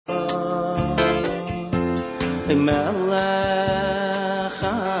melech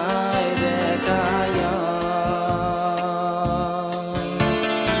chai v'kayam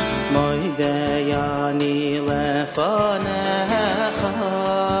moidei ani lefanecha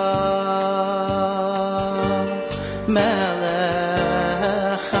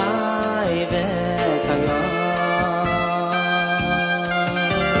melech chai v'kayam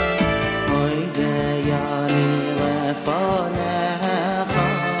moidei ani lefanecha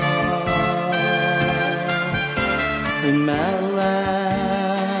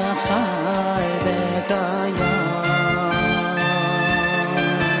melech chai v'kayam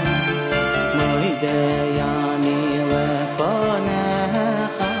moidei ani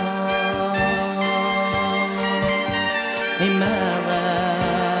lefanecha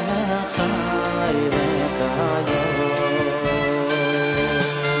melech chai v'kayam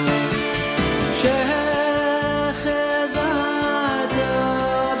shechazat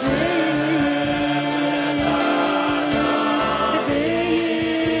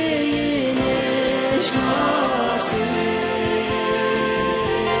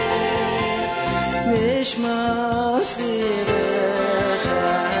Nishmasi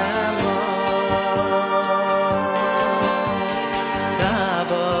v'chama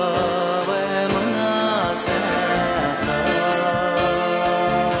Rabba v'munasecha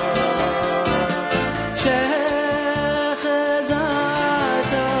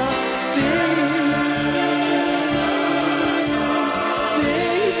Shechazarta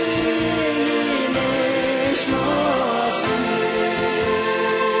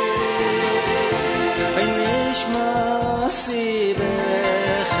Nishmasi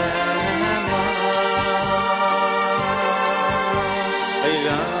v'chama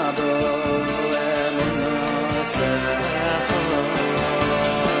Rabba v'munasecha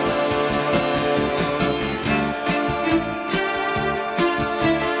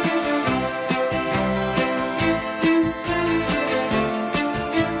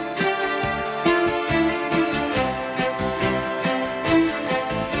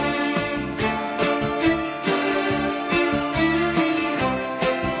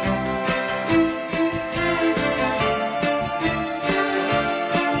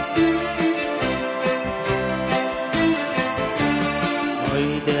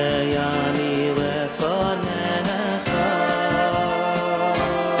moidei ani lefanecha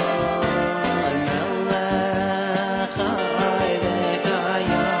melech chai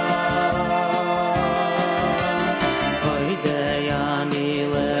v'kayam moidei ani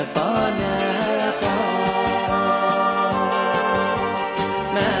lefanecha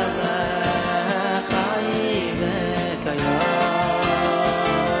melech chai v'kayam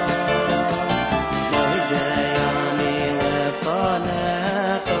moidei ani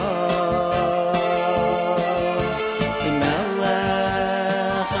lefanecha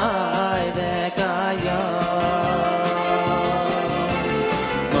melech chai v'kayam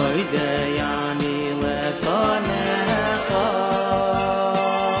moidei ani lefanecha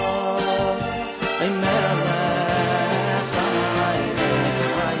melech chai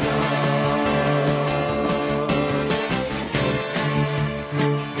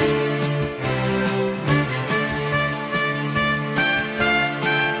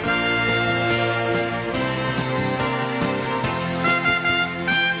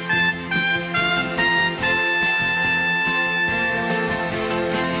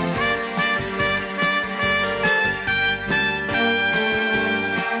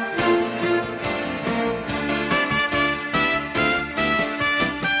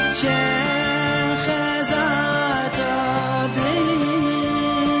Shechazarta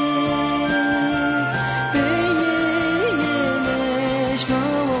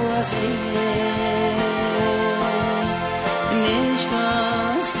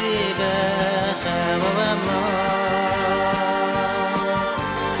Nishmasi v'chama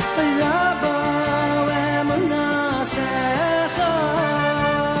Rabba v'munasecha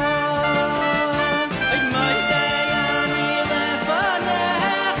moidei ani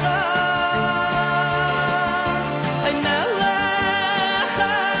lefanecha melech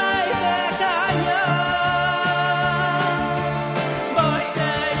chai v'kayam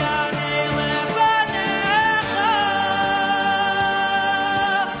moidei ani lefanecha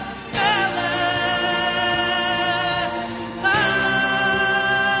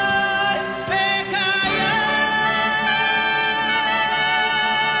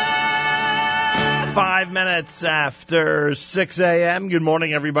Minutes after 6 a.m. Good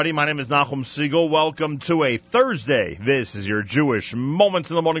morning, everybody. My name is Nachum Siegel. Welcome to a Thursday. This is your Jewish Moments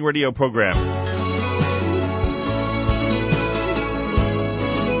in the Morning radio program.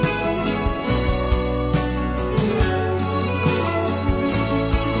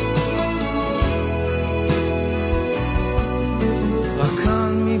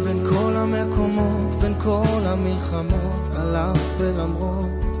 מלחמות עליו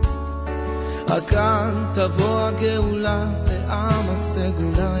ולמרות. כאן תבוא הגאולה, לעם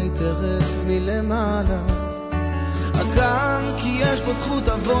הסגולה היא תרד מלמעלה. כאן כי יש פה זכות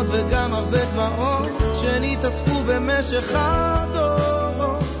אבות וגם הרבה דמעות שנתאספו במשך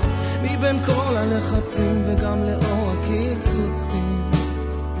הדורות, מבין כל הלחצים וגם לאור הקיצוצים.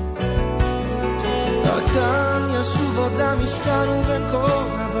 כאן ישוב עוד המשכן ובין כל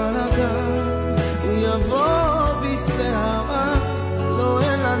הבלגן, הוא יבוא בסערה, לא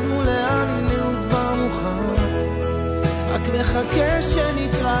אין לנו לאן, הנה הוא כבר מוכן, רק מחכה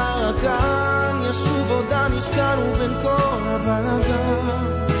שנקרא. כאן ישוב עוד המשכן ובין כל הבלגן,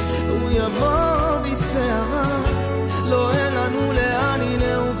 הוא יבוא בסערה, לא אין לנו לאן,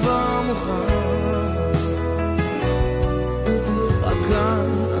 הנה הוא כבר מוכן. רק כאן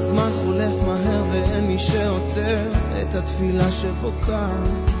הזמן חולף מהר ואין מי שעוצר את התפילה שבוקעה.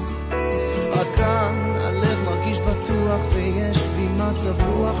 רק כאן הלב מרגיש בטוח ויש בי מצב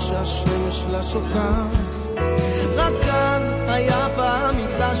רוח שהשמש לה שוקעת. רק כאן היה פעם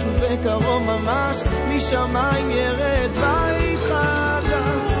מקדש ובקרוב ממש משמיים ירד בית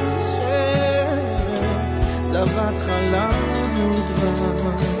חדש, זבת חלב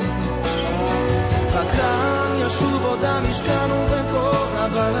ודבש. רק כאן ישוב עוד המשכן ובכל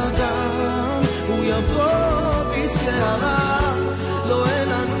הבלגן, הוא יבוא בסערה, לא אין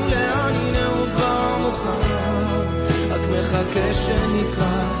לנו לאן, הנה הוא כבר מוכן, רק מחכה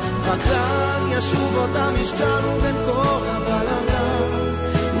שנקרא. רק כאן ישוב עוד המשכן ובין כל הבלגן,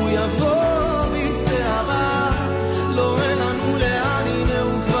 הוא יבוא בסערה, לא אין לנו לאן, הנה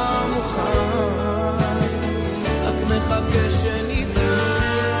הוא כבר מוכן, רק מחכה שנקרא.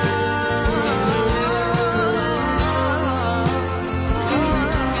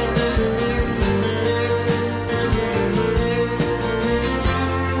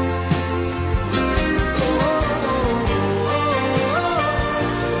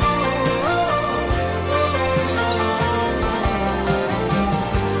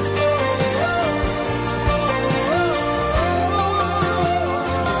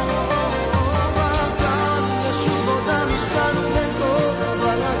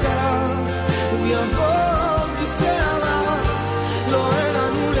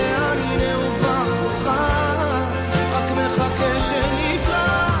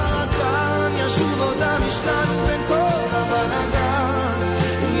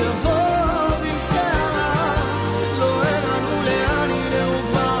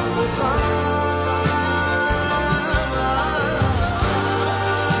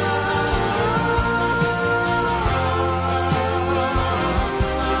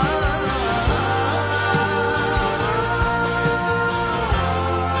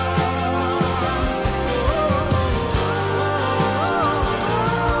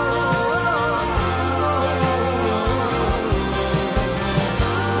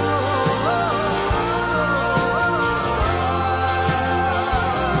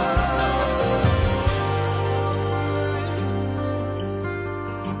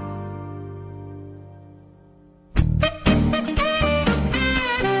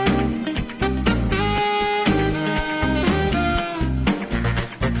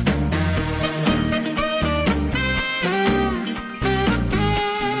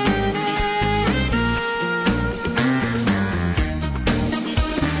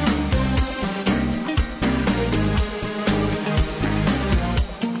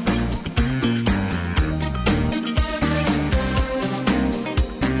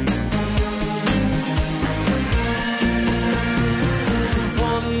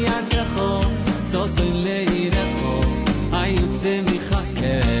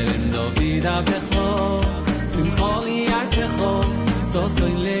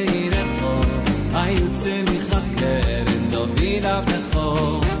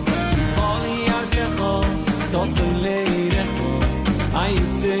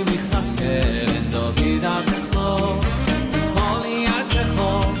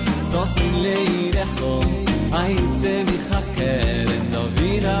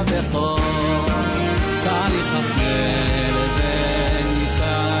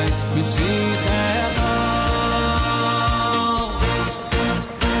 Simcha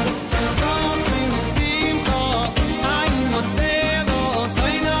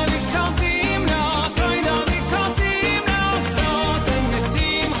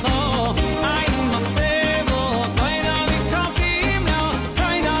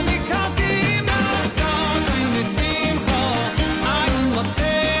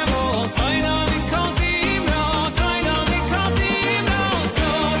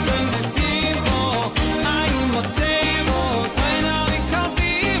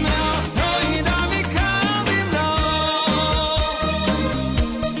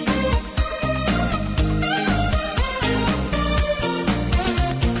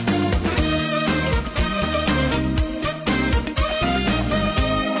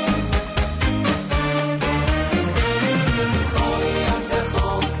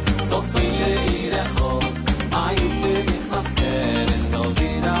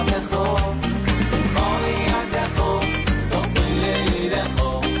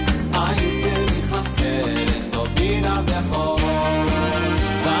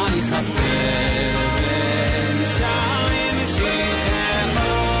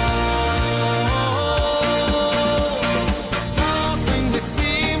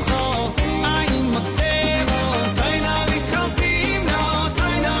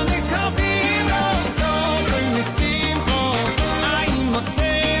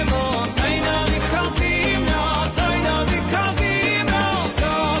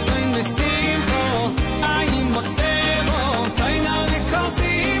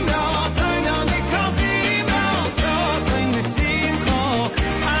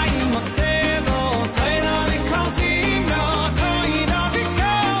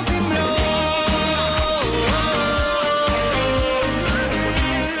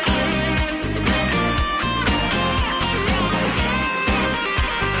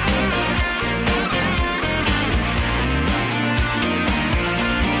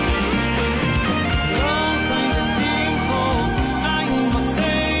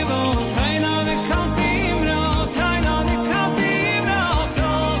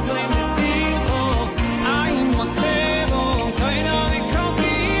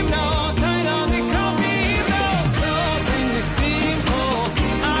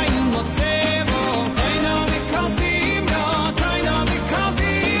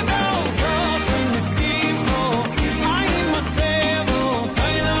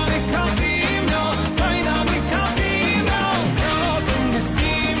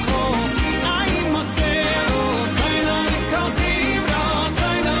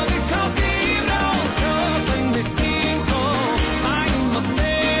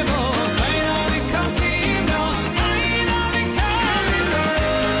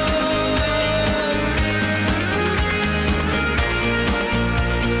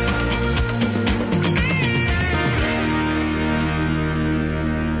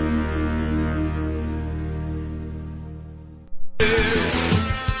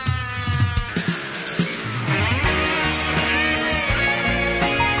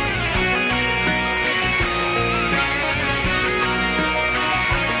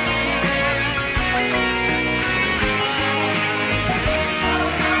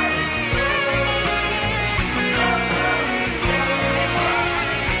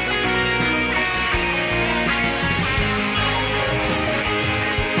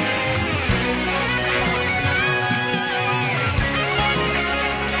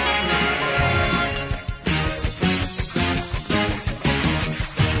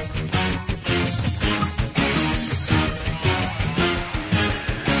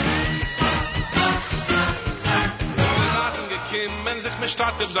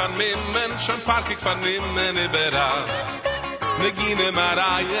startet dann Mimmen, schon parkig vernehmen überall. Negine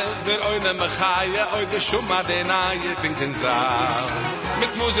Maraje, der oine Mechaie, oide Schumma Denaie, klingt in Saal.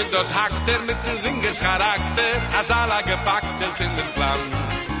 Mit Musik dort hackt mit dem Singes Charakter, als alla gepackt findet Glanz.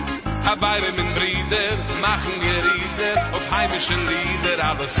 Arbeiten in Brieder, machen Gerieder, auf heimische Lieder,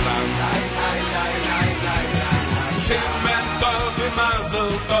 alles Land. Simmentov, wie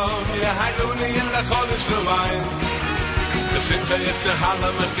Mazeltov, ihr Heiluni in der Cholisch Ruwein. Wir sind ja jetzt in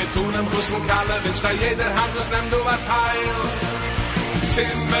Halle, mit Getun im Russen Kalle, wünscht da jeder Hand, das nimm du was Teil.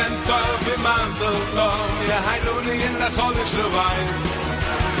 Simmentov, wie Mazeltov, ihr Heiluni in der Cholisch Ruwein.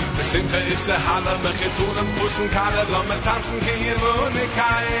 Wir sind ja jetzt in Halle, mit Getun im Russen Kalle, lass mir tanzen, hier wo nicht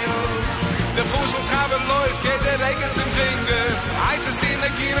heil. Der Fußballschaber läuft, geht der Regen zum Finger. Eins ist in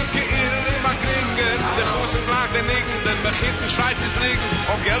der Gien im Geirr, immer kriegen. Der Fußball klagt den Nigen, denn bei Chitten Schweiz ist liegen.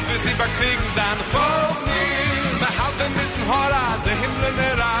 Ob Geld ist lieber kriegen, dann folg mir. Wir halten mit dem Horror, der Himmel in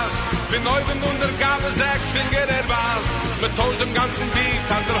der Rast. Wir neuben unter Gabe 6 Finger der Was. Wir tauschen im ganzen Beat,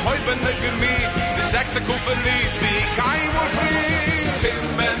 an der Häubende Gemiet. Die 6. Kufferlied, wie kein Wolfried.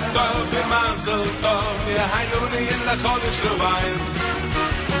 Simmentov, wie Mazeltov, wir Heiluni in der Cholisch Ruwein.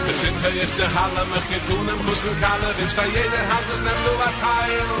 Wir sind ja jetzt in Halle, mit Getun im Russen Kalle, wünscht da jeder Hand, das nimm du was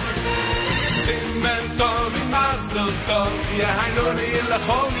Teil. Simmentov, wie Mazeltov, wir Heiluni in der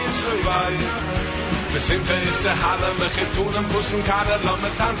Cholisch Ruwein. Wir sind ja jetzt in Halle, mit Getun im Russen Kalle, lass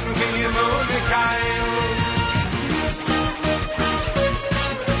mir tanzen, wie ihr nur die Keil.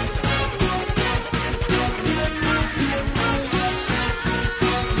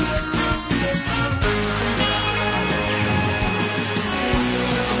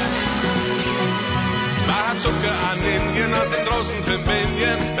 Zucker an Indien, als in großen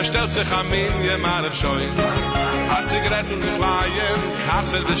Verbindien, bestellt sich am Indien, mal auf Scheu. Hat Zigaretten gefleien,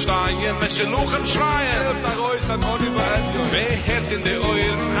 Kassel des Steien, mit Scheluchem schreien. Wer hört in die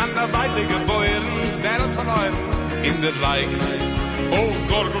Euren, an der Weide Gebäuren, wer hat von euren in der Leik. Oh,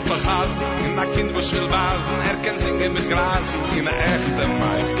 Gorgel Pachasen, in der Kind, was will wasen, kann singen mit Grasen, in der echte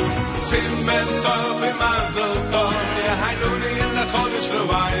Maik. Simmentov, wie Mazeltov, ihr Heiluni in der Cholisch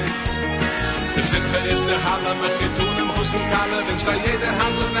Ruwein. Wir sind ja jetzt in Halle, mit Getun im Russen Kalle, wünscht da jeder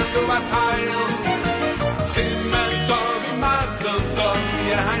Hand, das nimmt du was Teil. Simmentov, wie Mazeltov,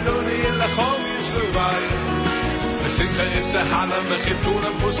 ihr Heiluni in der Cholisch Ruwein. Wir sind ja jetzt in Halle, mit Getun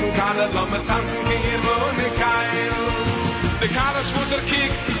im Russen Kalle, lass mir tanzen, hier wo nicht heil. Der Karlsmutter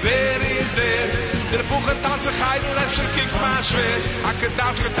kiekt, wer ist der? Der Buche tanzen Geiden, Lefscher kiekt mal schwer. Hacke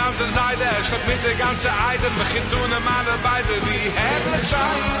darf mit tanzen Seide, statt mit der ganze Eide. Begint tun am Mann beide, wie herrlich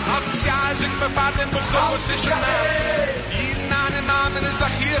sein. Altes Jahr ist ich befahrt im Buche, was ist schon ernst. Jeden an den Namen ist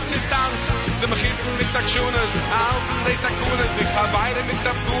auch hier zu tanzen. Der beginnt mit Takschunes, Alpen, die Takunes, die Verweide mit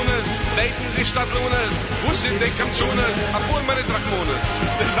Tabkunes. Leiten sich statt Lunes, Bus in den Kamtschunes, abfuhr meine Drachmones.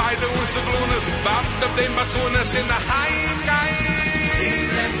 Der Seide uns zu Blunes, wartet auf den Batsunes in der Heimgeist.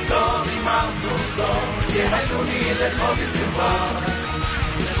 Simmentov, wie Mazeltov, ihr Heiluni lecholisch Ruwein.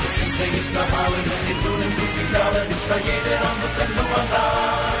 Wir sind ja jetzt am Allen, mit Getun im Russen Kalle, wünscht da jeder anders, denn du an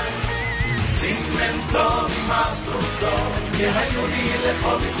Teil. Simmentov, wie Mazeltov, ihr Heiluni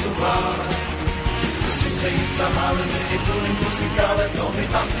lecholisch Ruwein. Wir sind ja jetzt am Allen, mit Getun im Russen Kalle, doch mit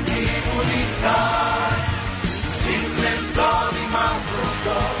tanzen die Unikal. Simmentov, wie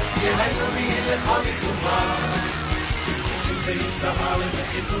Mazeltov, ihr Heiluni lecholisch Ruwein. Wir sind am Allen, mit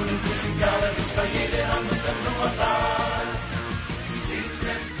Getun im Russen Kalle, wünscht da jeder anders, denn du an Teil.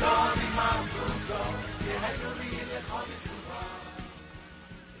 Simmentov, wie Mazeltov, ihr Heiluni lecholisch Ruwein.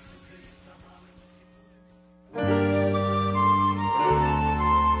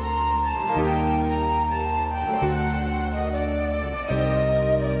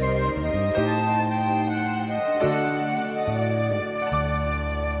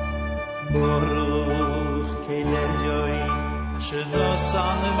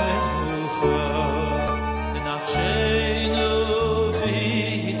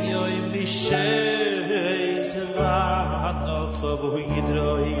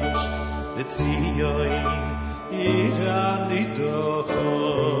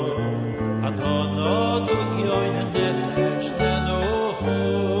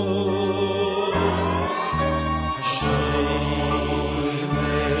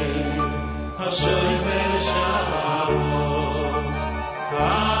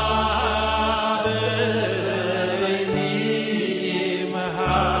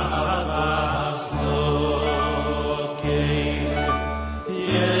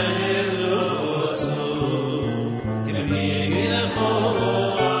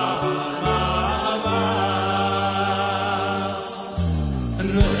 Oh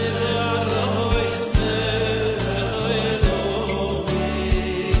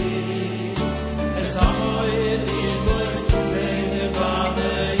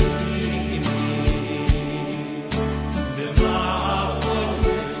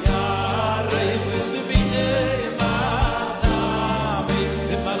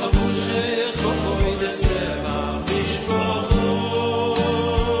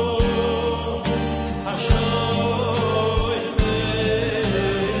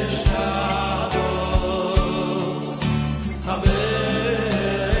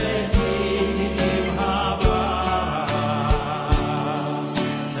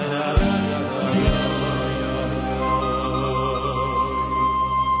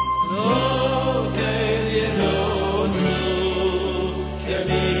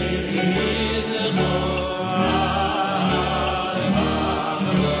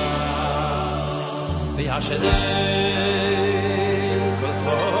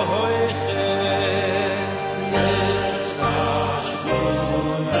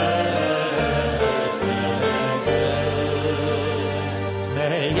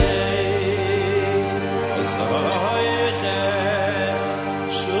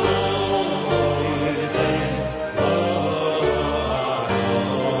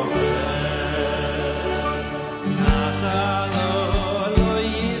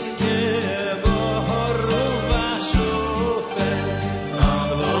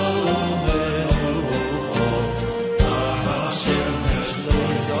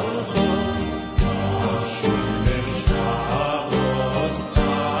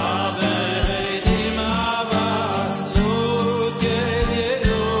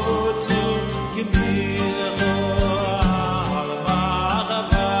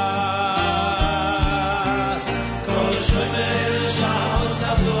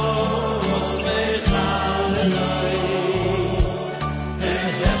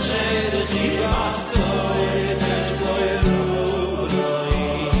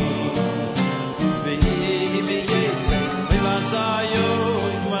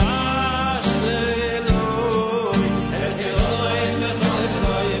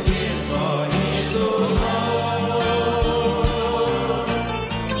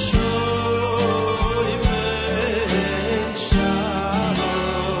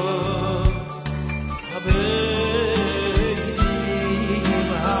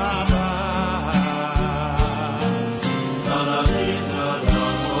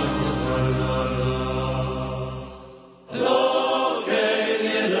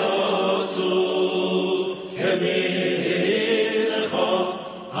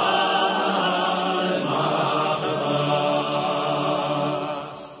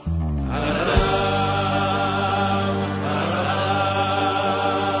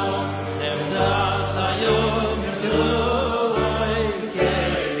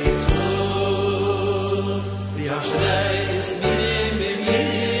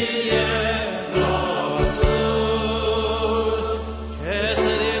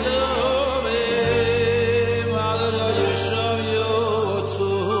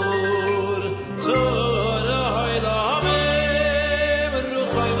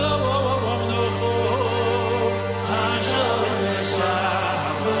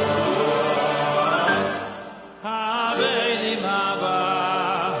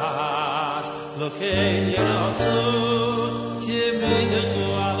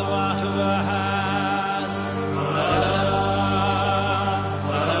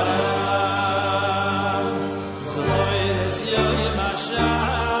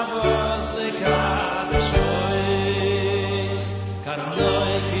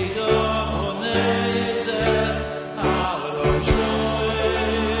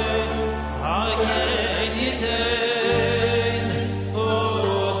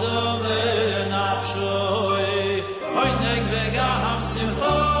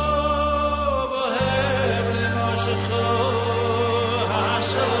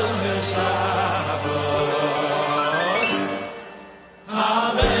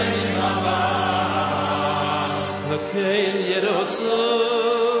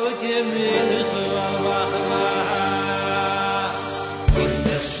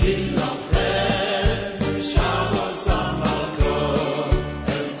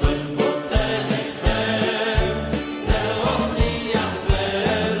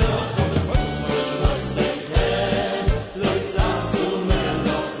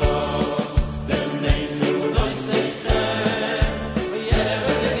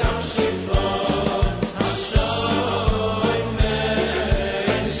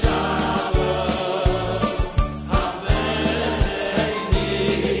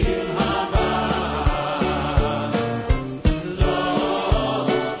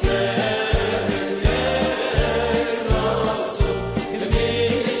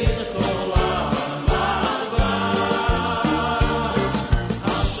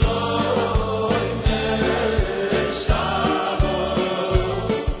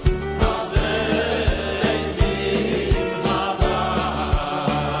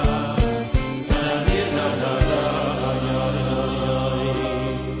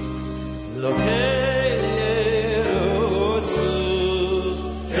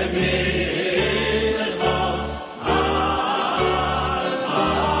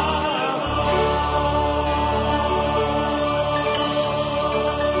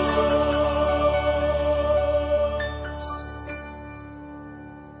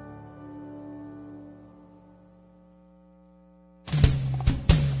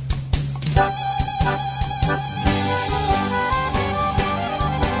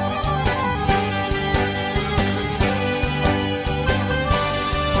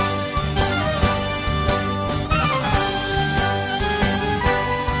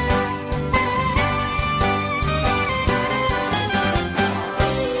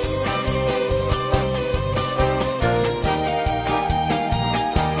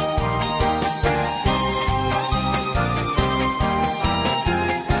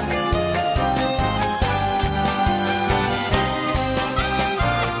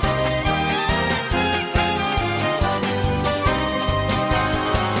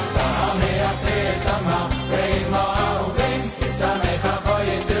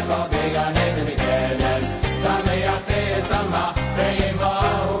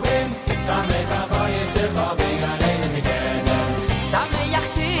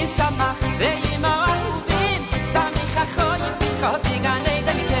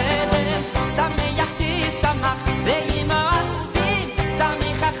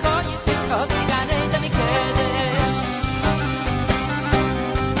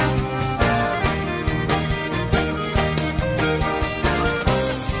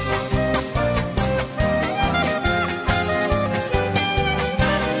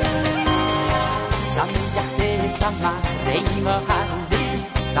sama reim haruvi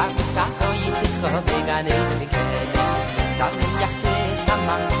samcha hoyitcho begane mikele samyate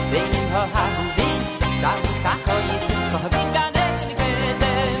sama reim haruvi samcha hoyitcho begane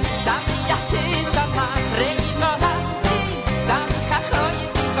mikele samyate sama reim haruvi samcha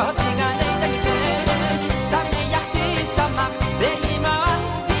hoyitcho begane mikele samyate sama reim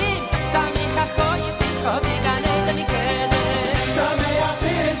haruvi samcha hoyitcho begane mikele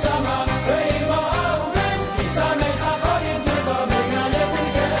samyate sama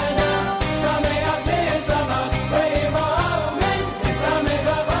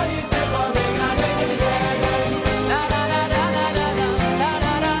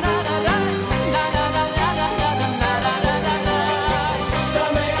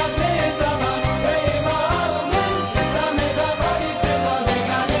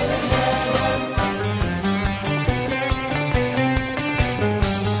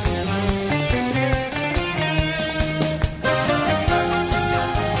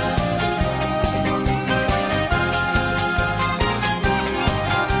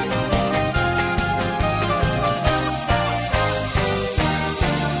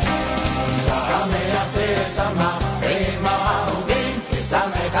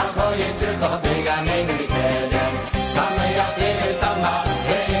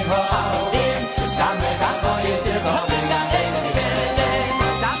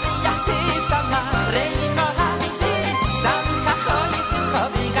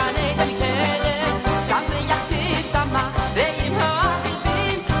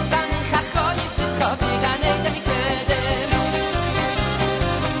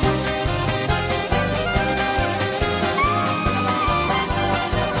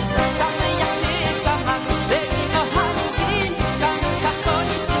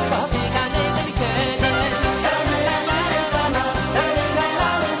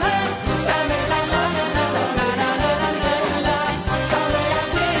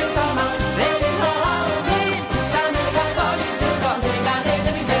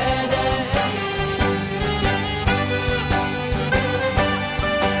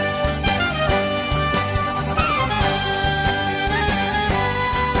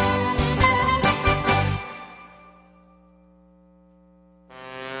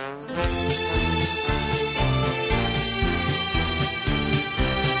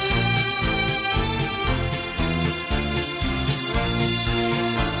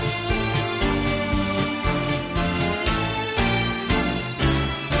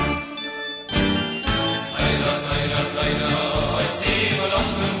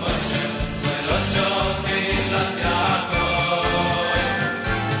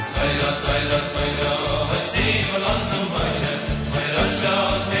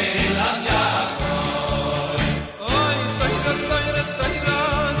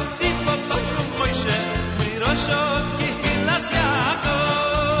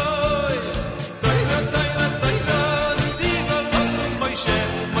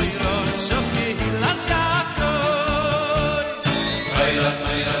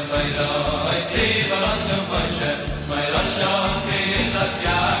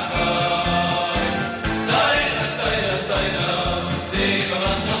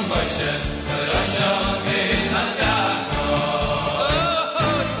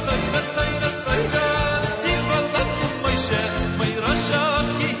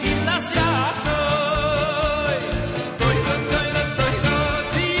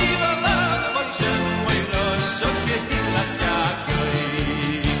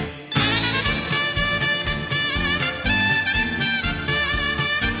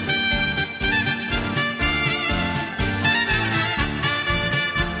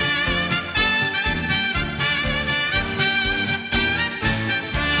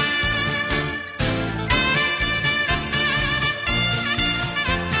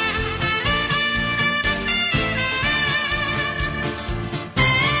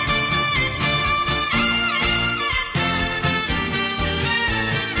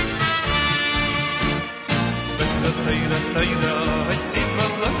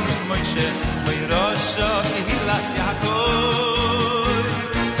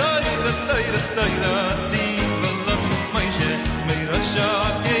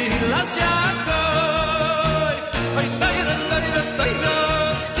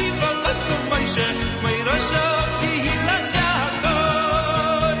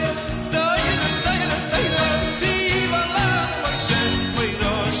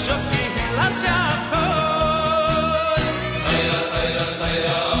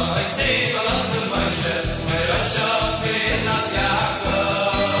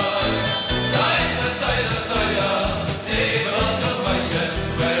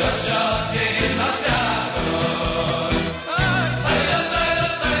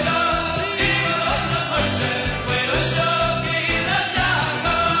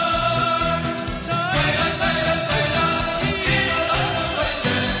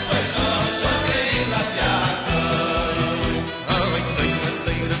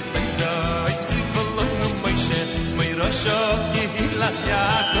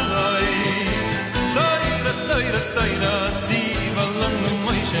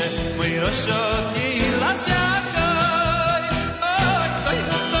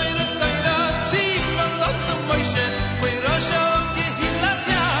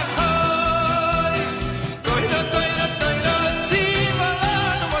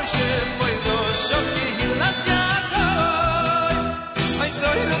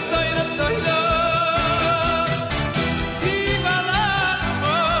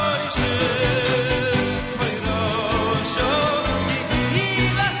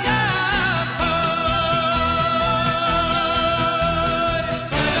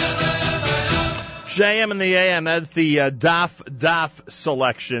JM and the AM, that's the DAF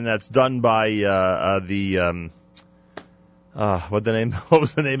selection that's done by what was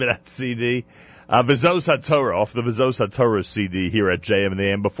the name of that CD? Vizos HaTorah, off the Vizos HaTorah CD here at JM and the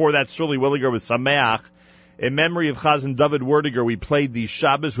AM. Before that, Shirley Williger with Sameach. In memory of Chazan David Werdiger, we played the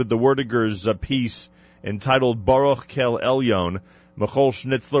Shabbos with the Werdigers piece entitled Baruch Kel Elyon. Michal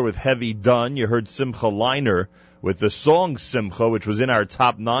Schnitzler with Heavy Done. You heard Simcha Leiner with the song Simcha, which was in our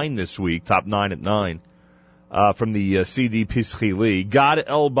top 9 this week, top 9 at 9, from the CD Pischili. Gad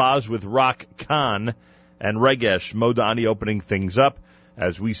Elbaz with Rock Khan, and Regesh Modani opening things up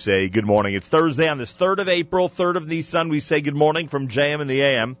as we say good morning. It's Thursday on this 3rd of April, 3rd of Nisan. We say good morning from JM and the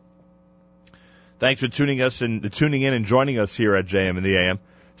AM. Thanks for tuning in and joining us here at JM and the AM.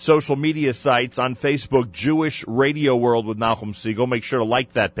 Social media sites on Facebook, Jewish Radio World with Nachum Siegel. Make sure to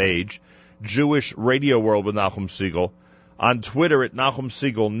like that page. Jewish Radio World with Nachum Siegel. On Twitter at Nachum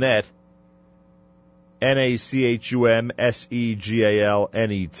Siegel Net,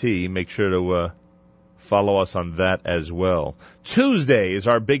 NACHUMSEGALNET. Make sure to follow us on that as well. Tuesday is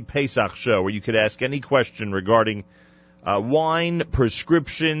our big Pesach show where you could ask any question regarding wine,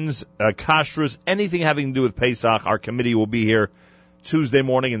 prescriptions, kashrus, anything having to do with Pesach. Our committee will be here Tuesday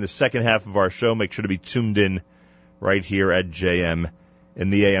morning in the second half of our show. Make sure to be tuned in right here at JM in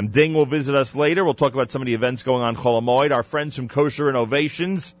the AM. Ding will visit us later. We'll talk about some of the events going on Chol Hamoed. Our friends from Kosher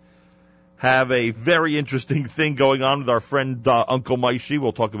Innovations have a very interesting thing going on with our friend Uncle Maishi.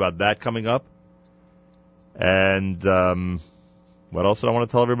 We'll talk about that coming up. And what else did I want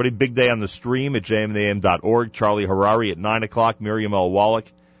to tell everybody? Big day on the stream at jmandtheam.org. Charlie Harari at 9 o'clock. Miriam L. Wallach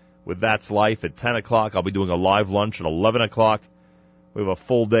with That's Life at 10 o'clock. I'll be doing a live lunch at 11 o'clock. We have a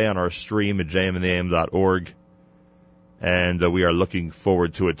full day on our stream at jmandtheam.org. And we are looking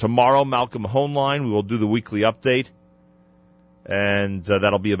forward to it. Tomorrow, Malcolm Hoenlein, we will do the weekly update. And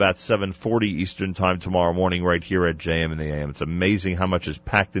that'll be about 7:40 Eastern Time tomorrow morning right here at JM and the AM. It's amazing how much is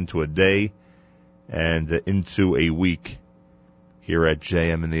packed into a day and into a week here at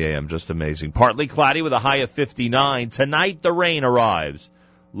JM and the AM. Just amazing. Partly cloudy with a high of 59. Tonight, the rain arrives.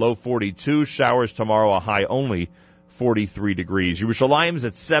 Low 42. Showers tomorrow, a high only 43 degrees. Yerushalayim's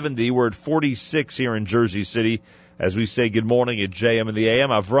at 70. We're at 46 here in Jersey City. As we say good morning at JM and the AM,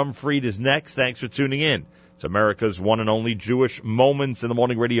 Avram Fried is next. Thanks for tuning in. It's America's one and only Jewish Moments in the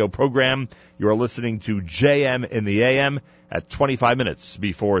Morning radio program. You are listening to JM in the AM at 25 minutes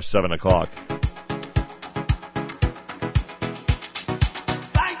before 7 o'clock.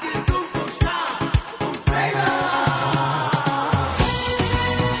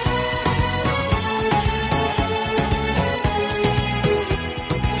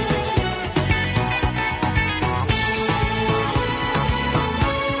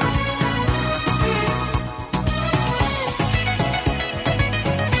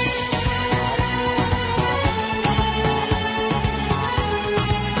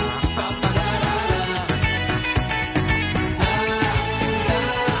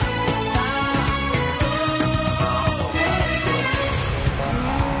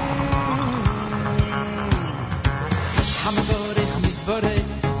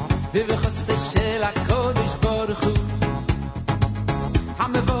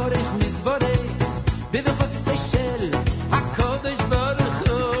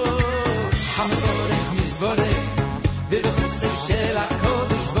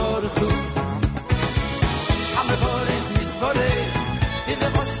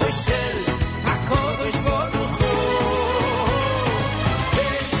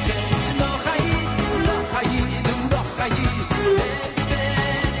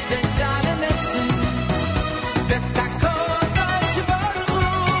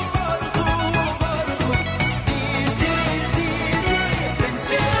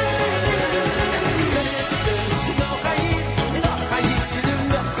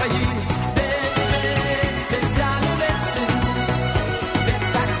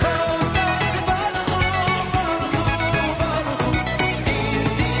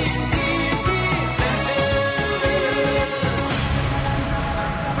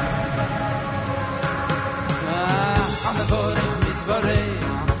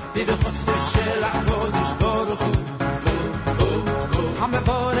 בחסד של הקודש ברוך הוא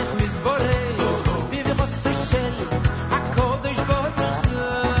המבורך מזבורי בחסד של הקודש ברוך הוא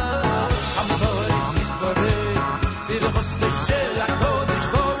המבורך מזבורי בחסד של הקודש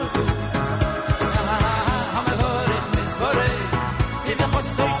ברוך הוא המבורך מזבורי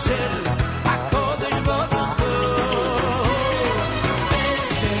בחסד של הקודש ברוך הוא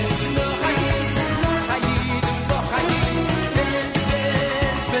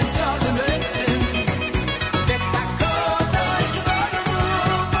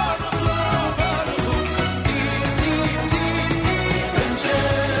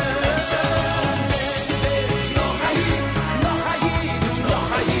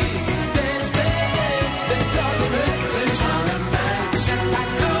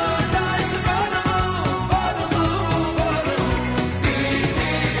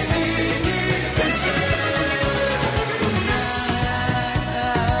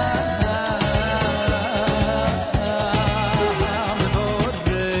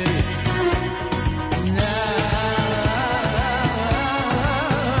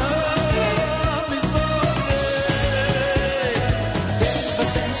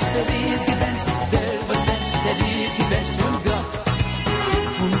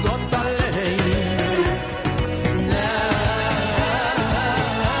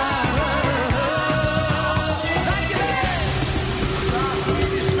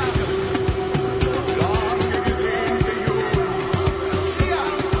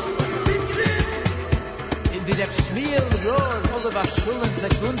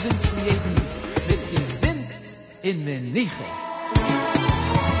in the niche.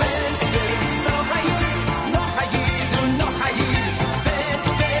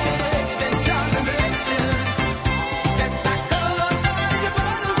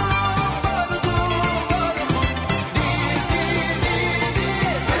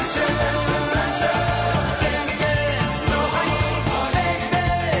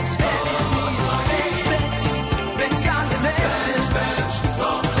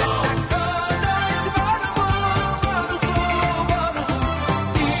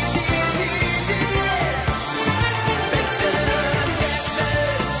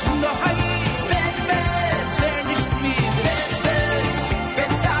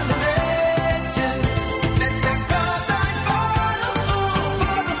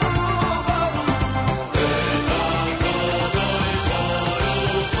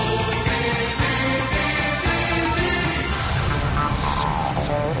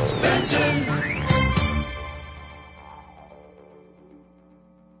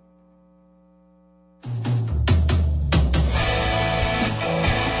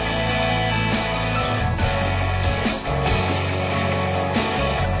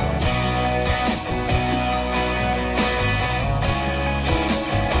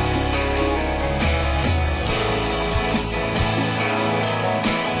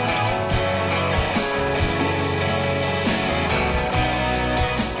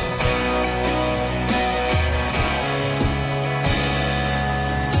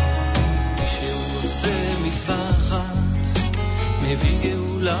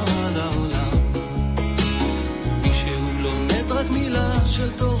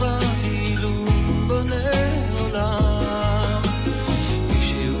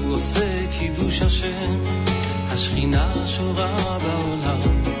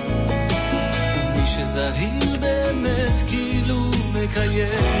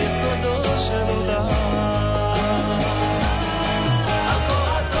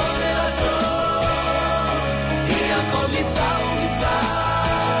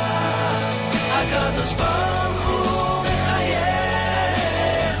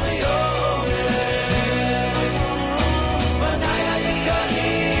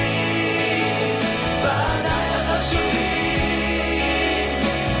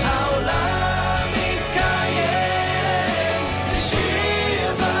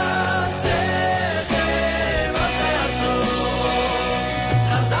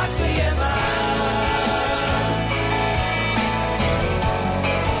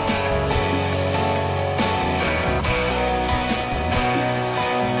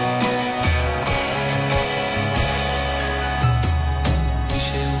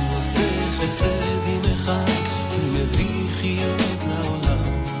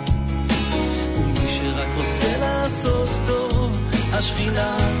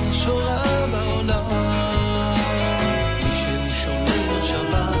 השכינה שורה בעולם, מי שהוא שומר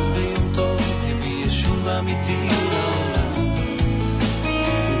שבת ויום טוב הביא ישוב אמיתי לעולם,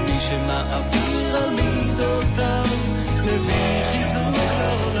 ומי שמעביר על מידותיו מביא חיזוק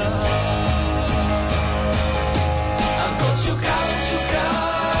לעולם. הכל תשוקה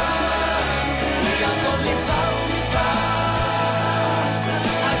ותשוקה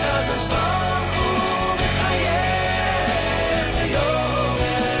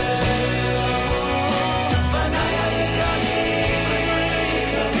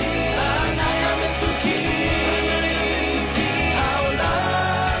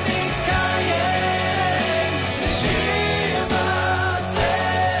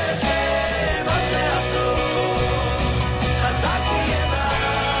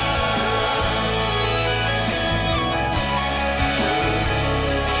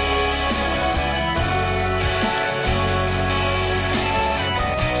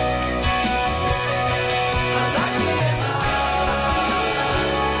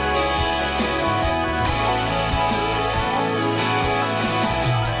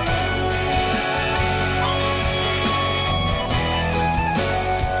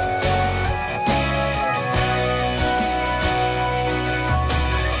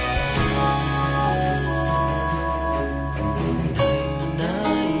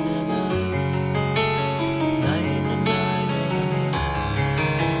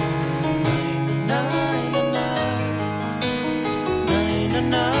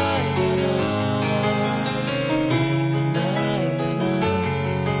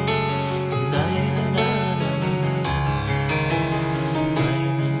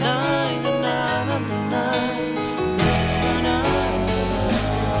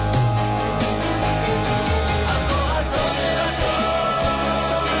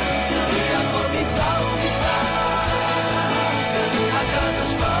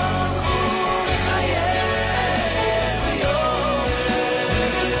הקדוש ברוך הוא מחיינו יום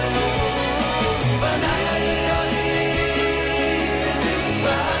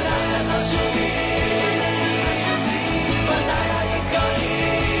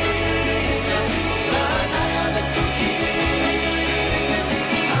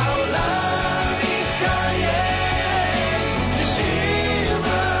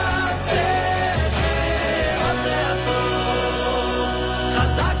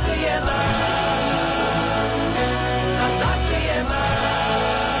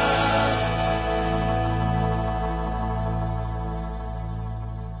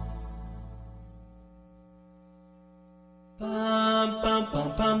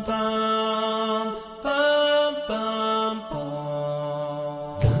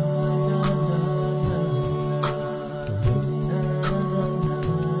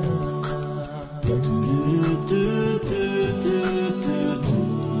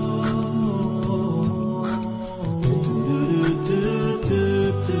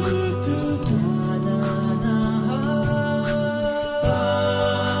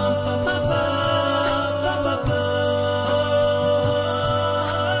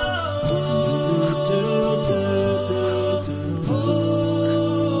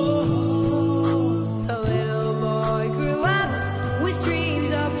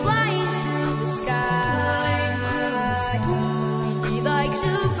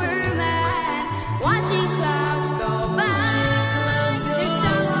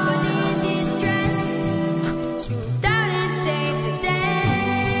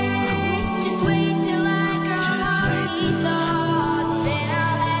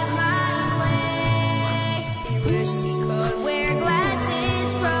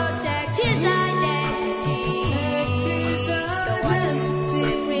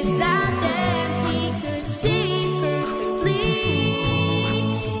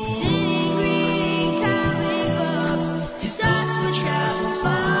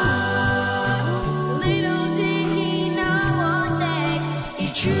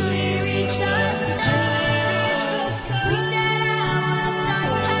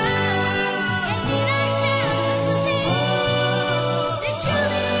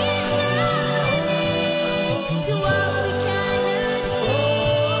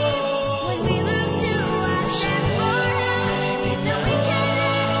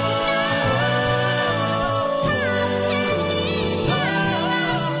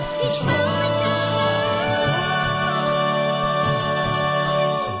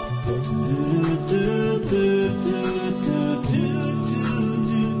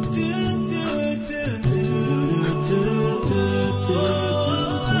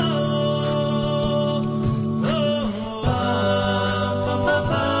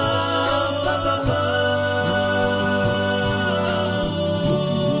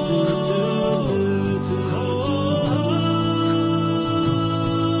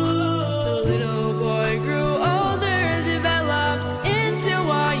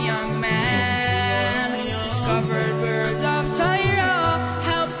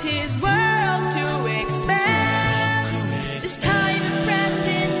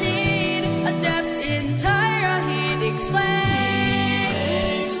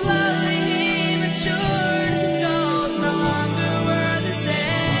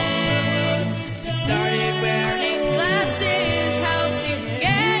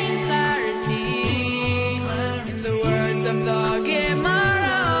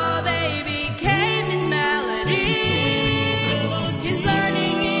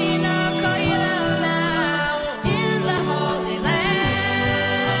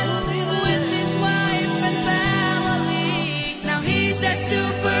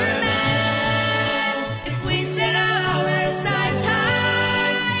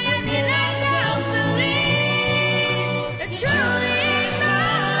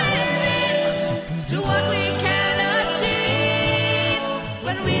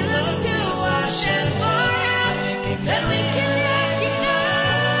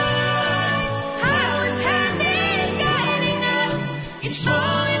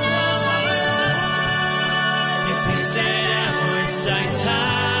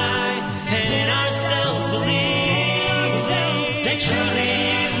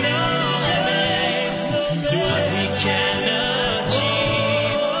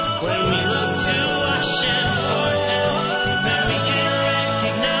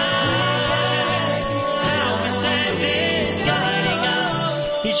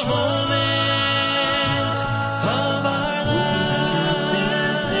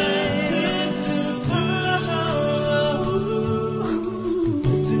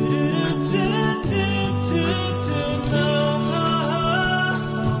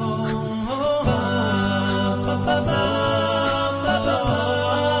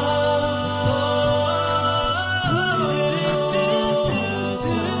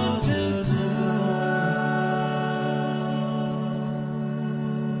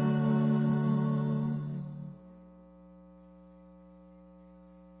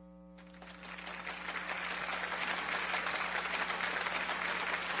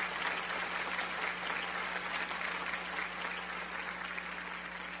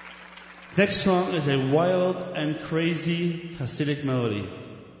Next song is a wild and crazy Hasidic melody.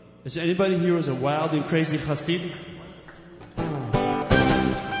 Is there anybody here who's a wild and crazy Hasid?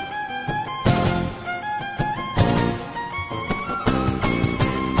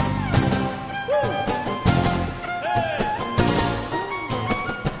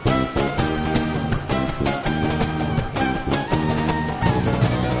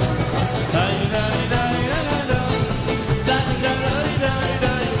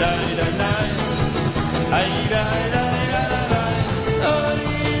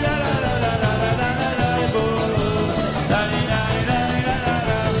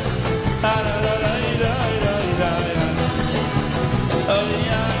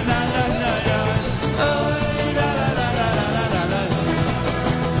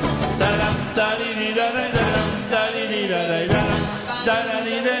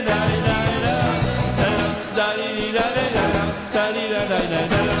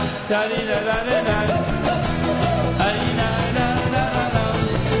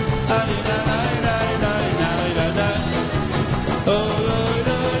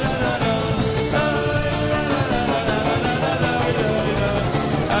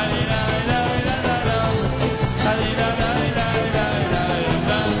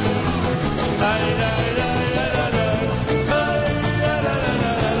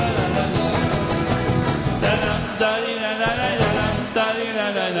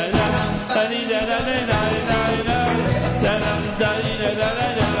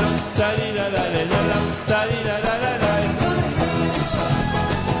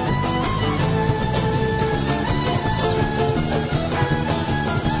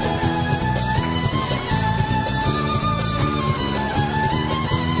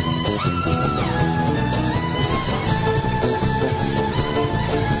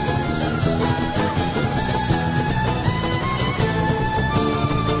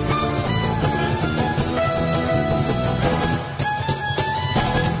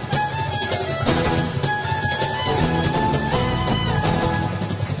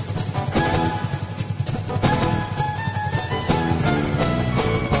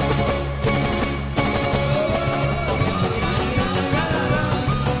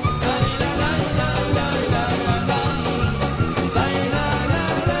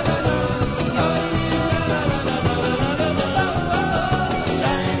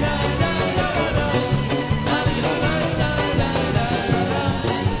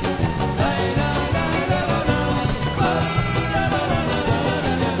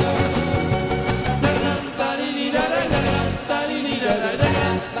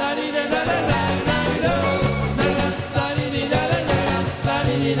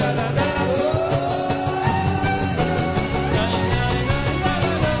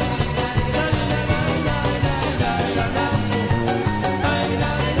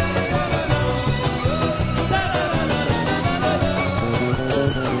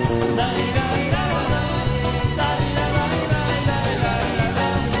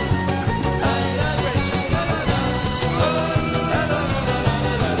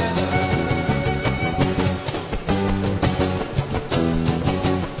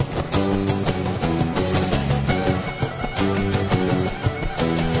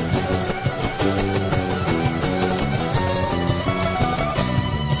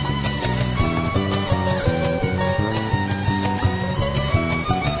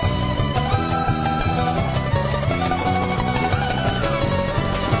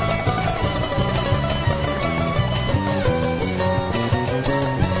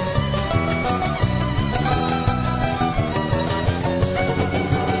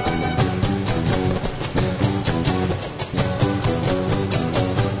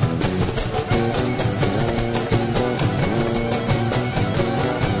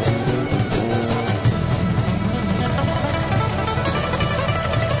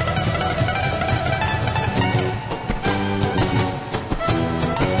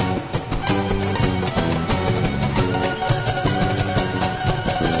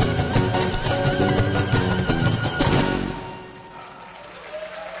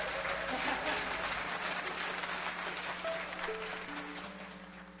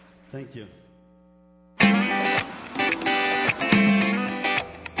 Thank you.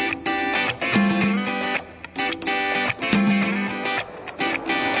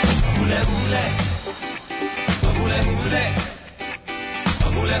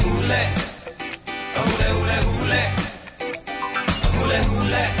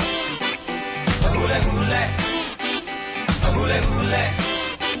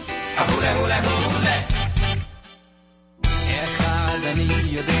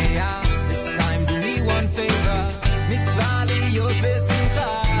 It's time do me one favor, mitzvah liyot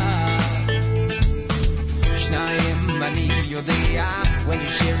besimcha. When you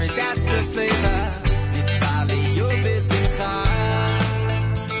share it, that's the flavor. Mitzvah liyud b'simcha.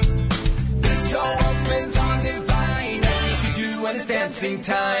 So ultimate's on divine. All you can do when it's dancing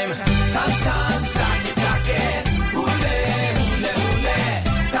time. Dance, dance, take it, take it. Hule, hule, hule.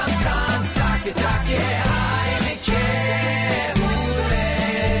 Dance, dance, take it, take it. Heineke, hule.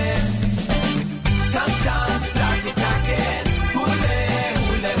 Dance, dance, take it, take it. Hule,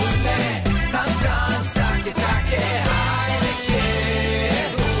 hule, hule. Dance, dance, take it, take it. Heineke,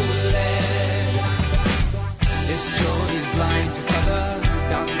 hule. This joy is blind to colors.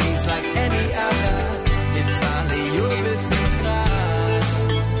 Darkness like any other. It's finally your b'simcha.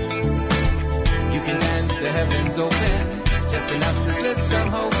 You can dance, the heavens open. Just enough to slip some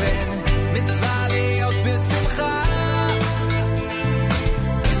hope in. Mitzvah liyot b'simcha.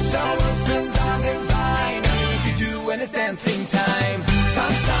 So what spins on the vine? All you can do when it's dancing time.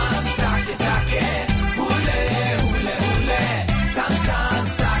 Dance, dance, take it, take it. Hule, hule, hule. Dance,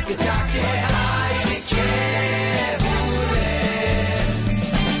 dance, take it, take it. Heineke, hule.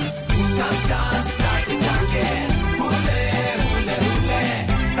 Dance, dance, take it, take it. Hule, hule, hule.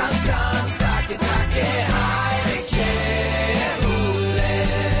 Dance, dance, take it, take it. Heineke, hule.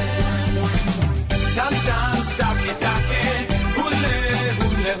 Dance, dance, take it, take it. Hule,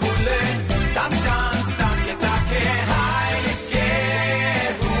 hule, hule. Dance, dance, take it, take it. Heineke,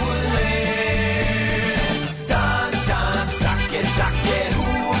 hule. Dance, dance, take it, take it.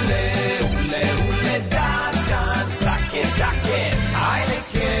 Hule, hule, hule. Dance, dance, take it, take it.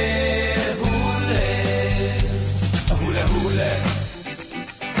 Heineke, hule. Hule hule,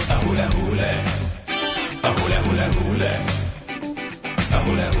 hule hule, hule hule hule,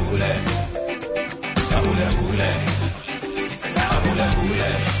 hule hule, hule hule, hule hule,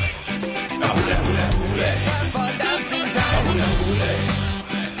 hule hule hule, For dancing time. hule hule,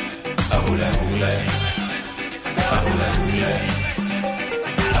 hule hule, hule hule,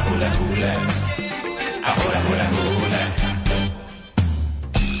 hule hule, hule hule hule.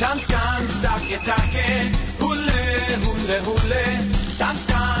 Dance, dance, take it, take it. Hule, hule, hule. Dance,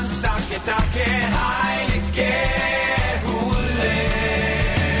 dance, take it, take it. Heineke, hule.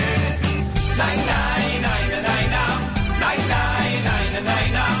 Nine, nine, nine, nine, nine, nine, nine,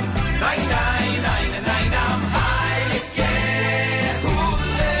 nine, nine, nine, nine, nine, nine, Heineke,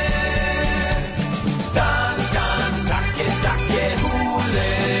 hule. Dance, dance, take it, take it. Hule,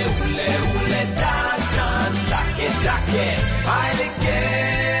 hule, hule. Dance, dance, take it, take it. Heineke,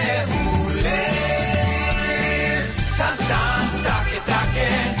 hule. Dance, dance, take it, take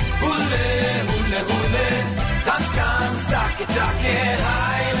it. Hule, hule, hule. Dance, dance, take it, take it.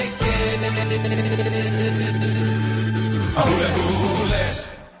 Heineke. Hule hule.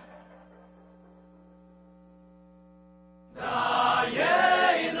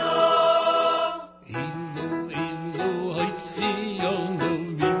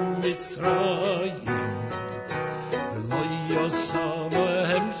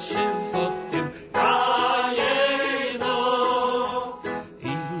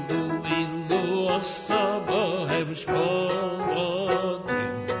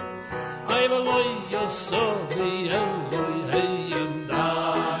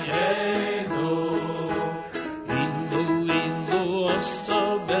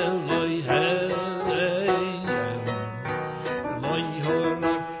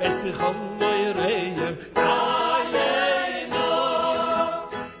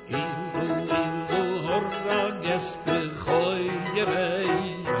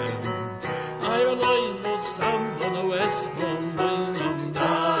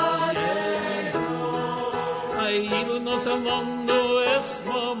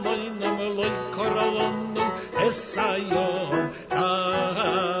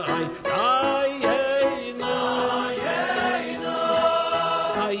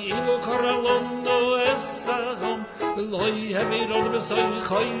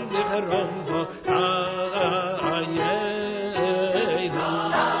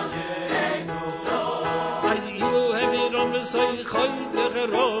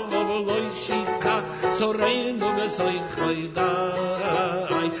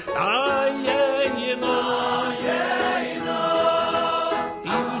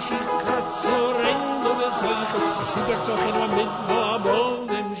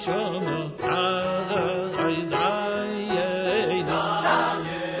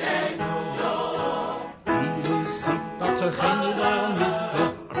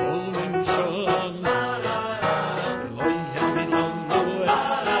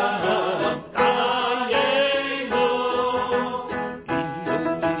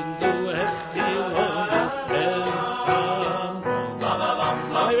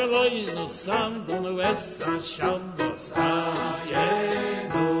 Shabbos,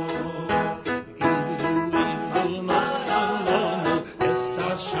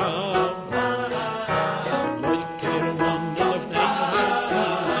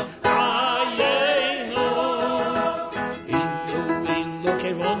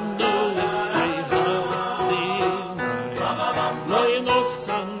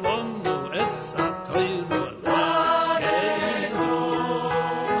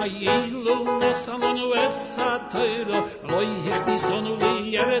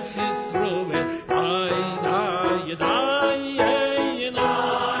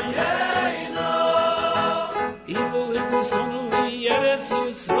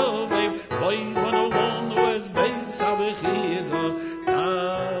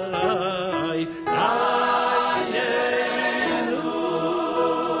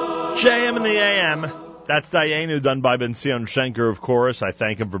 JM in the AM. That's Dayenu, done by Ben Sion Schenker, of course. I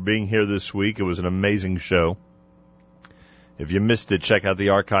thank him for being here this week. It was an amazing show. If you missed it, check out the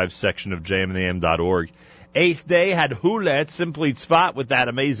archives section of jmintheam.org. Eighth Day had Hulet, Simply Tzvat, with that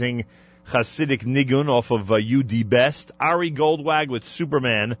amazing Hasidic nigun off of UD Best. Ari Goldwag with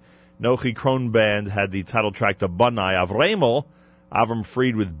Superman. Nochi Kronband had the title track to Bunai. Avremel, Avram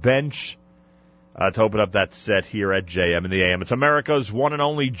Fried with Bench. To open up that set here at JM in the AM. It's America's one and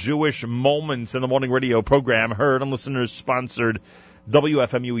only Jewish Moments in the Morning radio program, heard on listeners-sponsored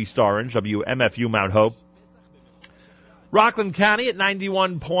WFMU East Orange, WMFU Mount Hope. Rockland County at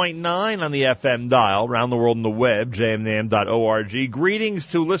 91.9 on the FM dial, around the world on the web, jmnam.org. Greetings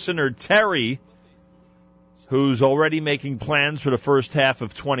to listener Terry, who's already making plans for the first half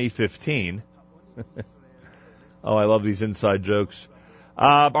of 2015. Oh, I love these inside jokes.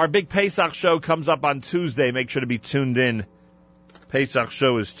 Our big Pesach show comes up on Tuesday. Make sure to be tuned in. Pesach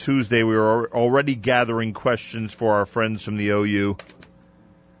show is Tuesday. We are already gathering questions for our friends from the OU.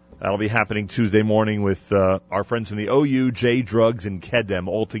 That'll be happening Tuesday morning with our friends from the OU, J Drugs, and Kedem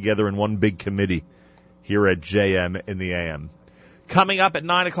all together in one big committee here at JM in the AM. Coming up at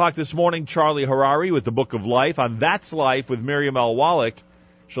 9 o'clock this morning, Charlie Harari with the Book of Life. On That's Life with Miriam L. Wallach,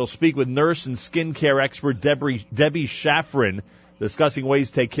 she'll speak with nurse and skincare expert Debbie Shafrin, discussing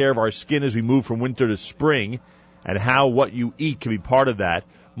ways to take care of our skin as we move from winter to spring, and how what you eat can be part of that.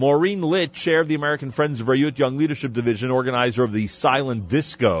 Maureen Litt, chair of the American Friends of Rayut Young Leadership Division, organizer of the Silent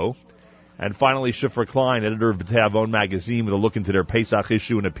Disco. And finally, Shifra Klein, editor of B'tei Avon magazine, with a look into their Pesach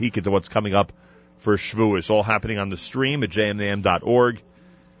issue and a peek into what's coming up for Shavuos. All happening on the stream at jmnam.org.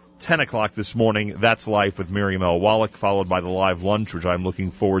 10 o'clock this morning, That's Life with Miriam L. Wallach, followed by the live lunch, which I'm looking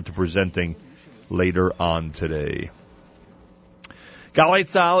forward to presenting later on today. Galei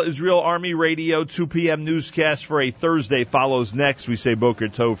Tzahal, Israel Army Radio, 2 p.m. newscast for a Thursday follows next. We say Boker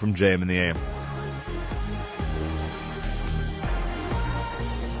Tov from JM in the AM.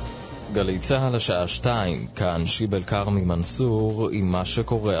 גלי צהל השעה 2, כאן שיבל קרמי מנסור עם מה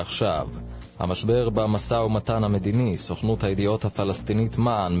שקורה עכשיו. המשבר במשא ומתן המדיני, סוכנות הידיעות הפלסטינית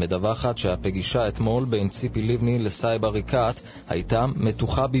מען מדווחת שהפגישה אתמול בין ציפי לבני לסאיב עריקאת הייתה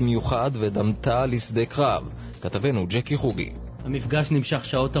מתוחה במיוחד ודמתה לשדה קרב. כתבנו ג'קי חוגי. המפגש נמשך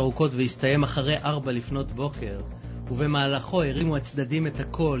שעות ארוכות והסתיים אחרי 4 לפנות בוקר, ובמהלכו הרימו הצדדים את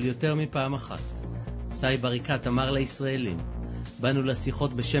הכל יותר מפעם אחת. סאיב עריקאת אמר לישראלים, באנו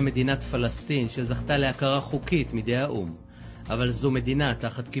לשיחות בשם מדינת פלסטין שזכתה להכרה חוקית מידי האום, אבל זו מדינה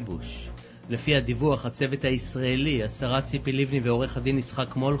תחת כיבוש. לפי הדיווח, הצוות הישראלי, השרה ציפי לבני ועורך הדין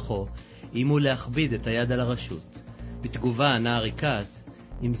יצחק מולכו, איימו להכביד את היד על הרשות. בתגובה ענה עריקאת,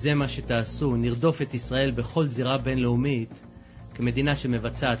 אם זה מה שתעשו, נרדוף את ישראל בכל זירה בינלאומית כמדינה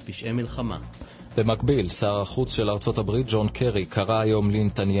שמבצעת פשעי מלחמה. במקביל, שר החוץ של ארצות הברית ג'ון קרי קרא היום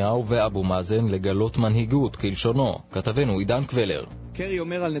לנתניהו ואבו מאזן לגלות מנהיגות כלשונו. כתבנו עידן קבלר. קרי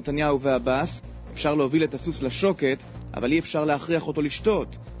אומר על נתניהו ואבאס, אפשר להוביל את הסוס לשוקת, אבל אי אפשר להכריח אותו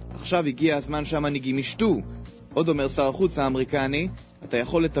לשתות. עכשיו הגיע הזמן שהמנהיגים ישתו. עוד אומר שר החוץ האמריקני, אתה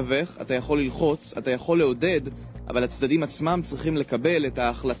יכול לתווך, אתה יכול ללחוץ, אתה יכול לעודד, אבל הצדדים עצמם צריכים לקבל את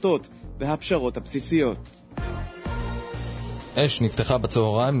ההחלטות והפשרות הבסיסיות. אש נפתחה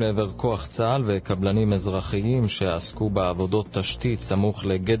בצהריים לעבר כוח צה"ל וקבלנים אזרחיים שעסקו בעבודות תשתית סמוך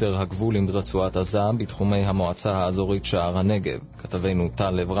לגדר הגבול עם רצועת עזה בתחומי המועצה האזורית שער הנגב. כתבנו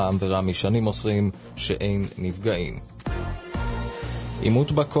טל אברהם ורמי שני מוסרים שאין נפגעים.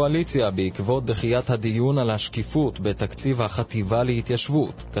 עימות בקואליציה בעקבות דחיית הדיון על השקיפות בתקציב החטיבה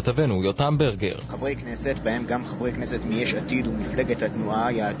להתיישבות. כתבנו יותם ברגר. חברי כנסת, בהם גם חברי כנסת מיש עתיד ומפלגת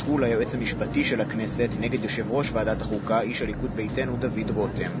התנועה, יעתרו ליועץ המשפטי של הכנסת נגד יושב ראש ועדת החוקה, איש הליכוד ביתנו דוד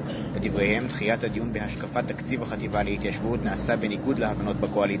רותם. לדבריהם, דחיית הדיון בהשקפת תקציב החטיבה להתיישבות נעשה בניגוד להבנות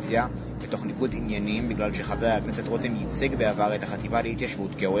בקואליציה, בתוך ניגוד עניינים בגלל שחבר הכנסת רותם ייצג בעבר את החטיבה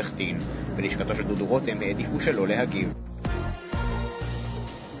להתיישבות כעורך דין, ולשכתו של דודו רותם העדיפו שלא להגיב.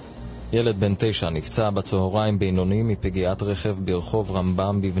 ילד בן 9 נפצע בצהריים בינוני מפגיעת רכב ברחוב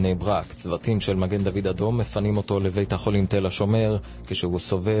רמב"ם בבני ברק. צוותים של מגן דוד אדום מפנים אותו לבית החולים תל השומר כשהוא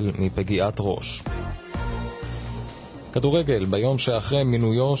סובל מפגיעת ראש. כדורגל, ביום שאחרי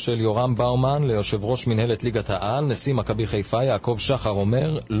מינויו של יורם באומן ליושב ראש מנהלת ליגת העל, נשיא מכבי חיפה יעקב שחר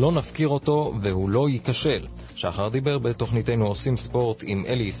אומר, לא נפקיר אותו והוא לא ייכשל. שחר דיבר בתוכניתנו עושים ספורט עם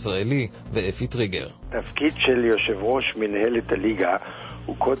אלי ישראלי ואפי טריגר. תפקיד של יושב ראש מנהלת הליגה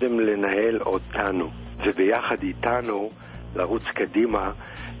הוא קודם לנהל אותנו, וביחד איתנו לרוץ קדימה,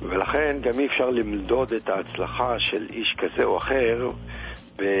 ולכן גם אי אפשר למדוד את ההצלחה של איש כזה או אחר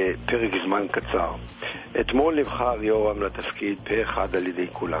בפרק זמן קצר. אתמול נבחר יורם לתפקיד פה אחד על ידי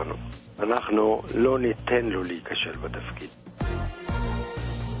כולנו. אנחנו לא ניתן לו להיכשל בתפקיד.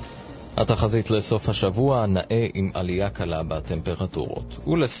 התחזית לסוף השבוע נאה עם עלייה קלה בטמפרטורות.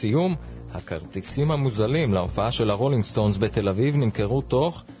 ולסיום, הכרטיסים המוזלים להופעה של הרולינג סטונס בתל אביב נמכרו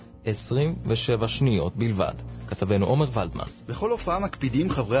תוך 27 שניות בלבד. כתבנו עומר ולדמן. בכל הופעה מקפידים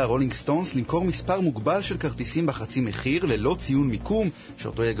חברי הרולינג סטונס למכור מספר מוגבל של כרטיסים בחצי מחיר ללא ציון מיקום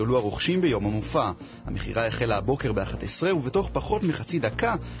שאותו יגלו הרוכשים ביום המופע. המחירה החלה הבוקר ב-11 ובתוך פחות מחצי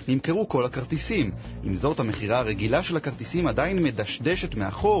דקה נמכרו כל הכרטיסים. עם זאת, המחירה הרגילה של הכרטיסים עדיין מדשדשת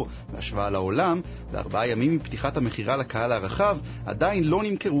מאחור בהשוואה לעולם, ו4 ימים מפתיחת המחירה לקהל הרחב עדיין לא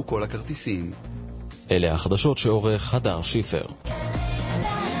נמכרו כל הכרטיסים. אלה החדשות שעורך הדר שיפר.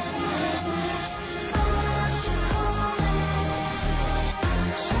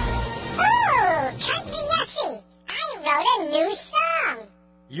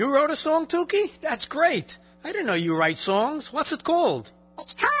 You wrote a song, Tuki? That's great. I didn't know you write songs. What's it called?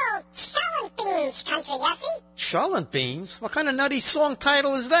 It's called Cholent Beans, Country Yessie. Cholent Beans? What kind of nutty song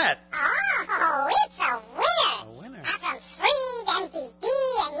title is that? Oh, it's a winner. A winner. Avram Fried, MBB,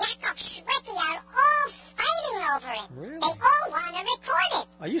 and Yaakov Shweki are all fighting over it. Really? They all want to record it.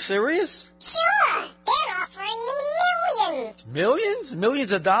 Are you serious? Sure. They're offering me millions. Millions?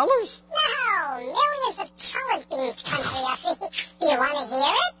 Millions of dollars? No, millions of Cholent Beans, Country Yessie. Do you want to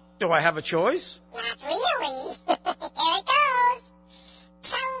hear it? Do I have a choice? Not really. Here it goes.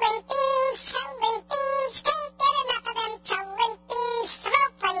 Cholent Beans, can't get enough of them Cholent Beans. Throw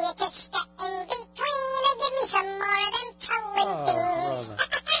plenty of kishka in between and give me some more of them Cholent Beans.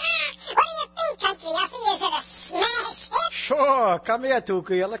 What do you think, Country Yessie? Is it a smash hit? Sure. Come here,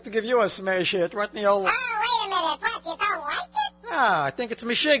 Tuki. I'd like to give you a smash hit right in the old... Oh, wait a minute. What, you don't like it? Ah, I think it's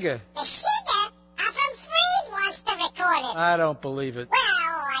Meshiga. Meshiga? Avram Fried wants to record it. I don't believe it. Well,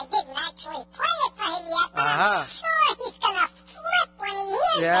 I didn't actually play it for him yet, but Uh-huh. I'm sure he's gonna flip when he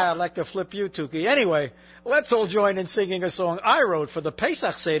hears Yeah, it. I'd like to flip you, Tuki. Anyway, let's all join in singing a song I wrote for the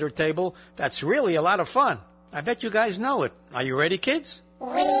Pesach Seder table. That's really a lot of fun. I bet you guys know it. Are you ready, kids?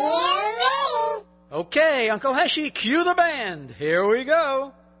 We're ready. Okay, Uncle Heshi, cue the band. Here we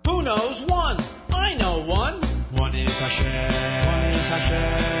go. Who knows one? I know one. One is Hashem. One is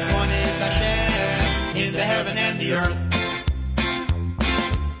Hashem. One is Hashem. In the heaven and the earth.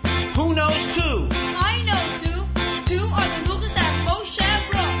 Who knows two? I know two. Two are the luchas that Moshe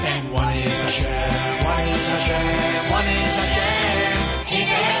brought. And one is Hashem. One is Hashem. One is Hashem. In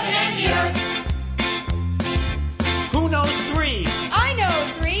the heaven and the earth. Who knows three? I know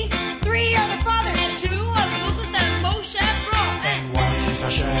three. Three are the fathers. Two are the luchas that Moshe brought. And one is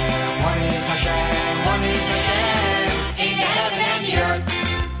Hashem. One is Hashem. One is Hashem. In the heaven and the earth.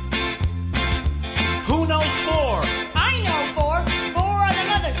 Who knows four? I know four. Four are the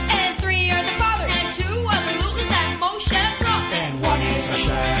mothers. And three are the fathers. And two are the luchas that Moshe brought. And one is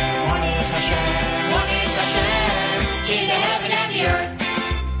Hashem. One is Hashem. One is Hashem. In the heaven and the earth.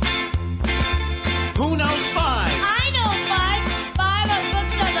 Who knows five? I know five. Five are the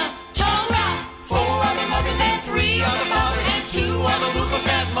books of the Torah. Four are the mothers and three are the fathers and two are the luchos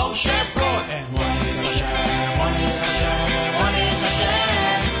that Moshe brought. And one is Hashem. One is Hashem. One is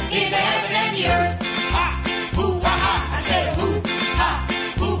Hashem. In the heaven and the earth. Ha! Hoo ha ha! I said a hoo ha!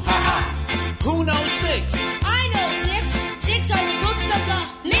 Hoo ha ha! Who knows six? I know six. Six are the books of the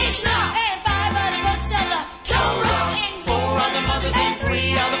Mishnah. And five are the books of the Torah. And Four are the mothers and three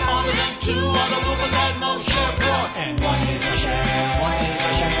are the fathers and two are the luchos that Moshe brought. And one is Hashem. One is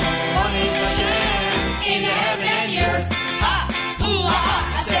Hashem. One is Hashem. In the heaven and the earth. Ha! Hoo ha ha!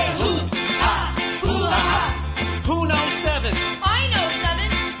 I said a hoo ha! Hoo ha ha! Who knows seven? I know seven.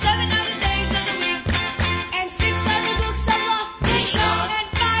 Seven are the days of the week. And six are the books of the Mishnah. And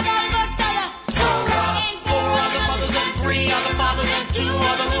five are the books of the Torah. And Four are the mothers and three are the fathers and two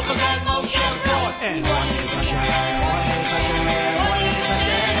are the luchos that Moshe brought. And one is Hashem. One is Hashem. One is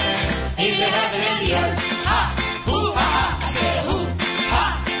Hashem. In the heaven and the earth. Ha! Hoo ha ha! I said a hoo ha!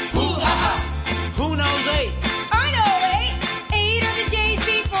 Hoo ha ha! Who knows eight? I know eight. Eight are the days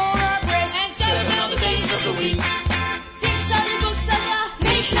before our breath. And Seven are the days of the week. six are the books of the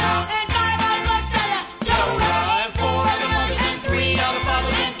Mishnah. And five are the books of the Torah. And four are the mothers and three are the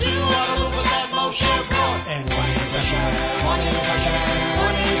fathers and two are the luchos that Moshe brought. And one is Hashem.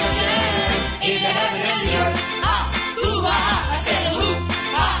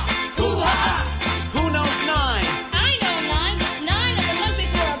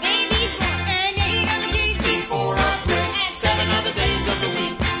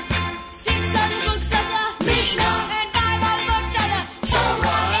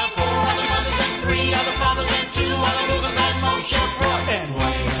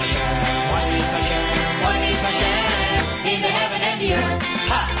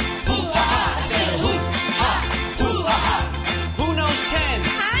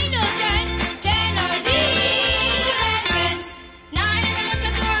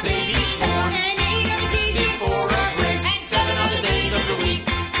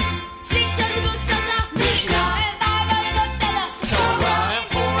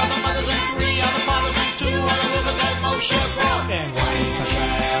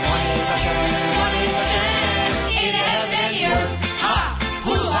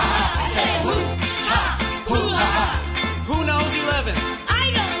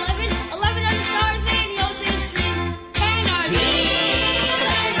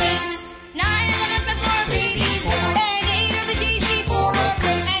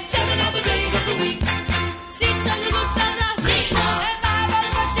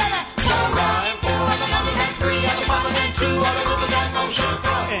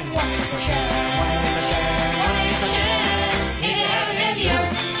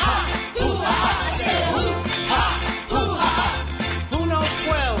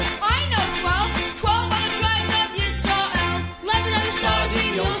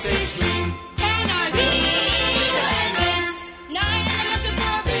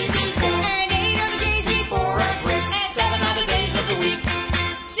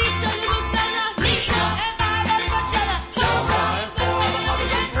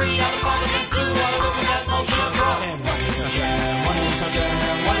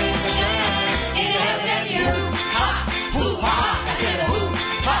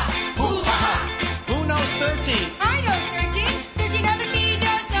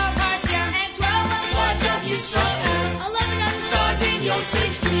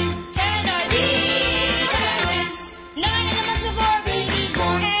 6 Street. 10 are the parents. 9 are the months before a baby's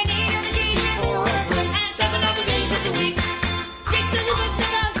born. And 8 are the days before a birth. And 7 are the days of the week. 6 are the books of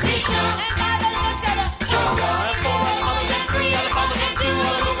the Mishnah. And 5 are the books of the Torah. And 4 are the mothers and 3 are the fathers and 2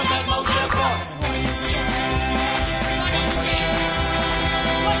 are the luchos that Moshe brought. And 1 is Hashem.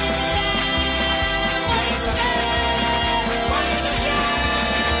 1 is Hashem. 1 is Hashem. 1 is Hashem. 1 is Hashem.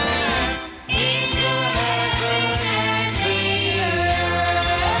 In the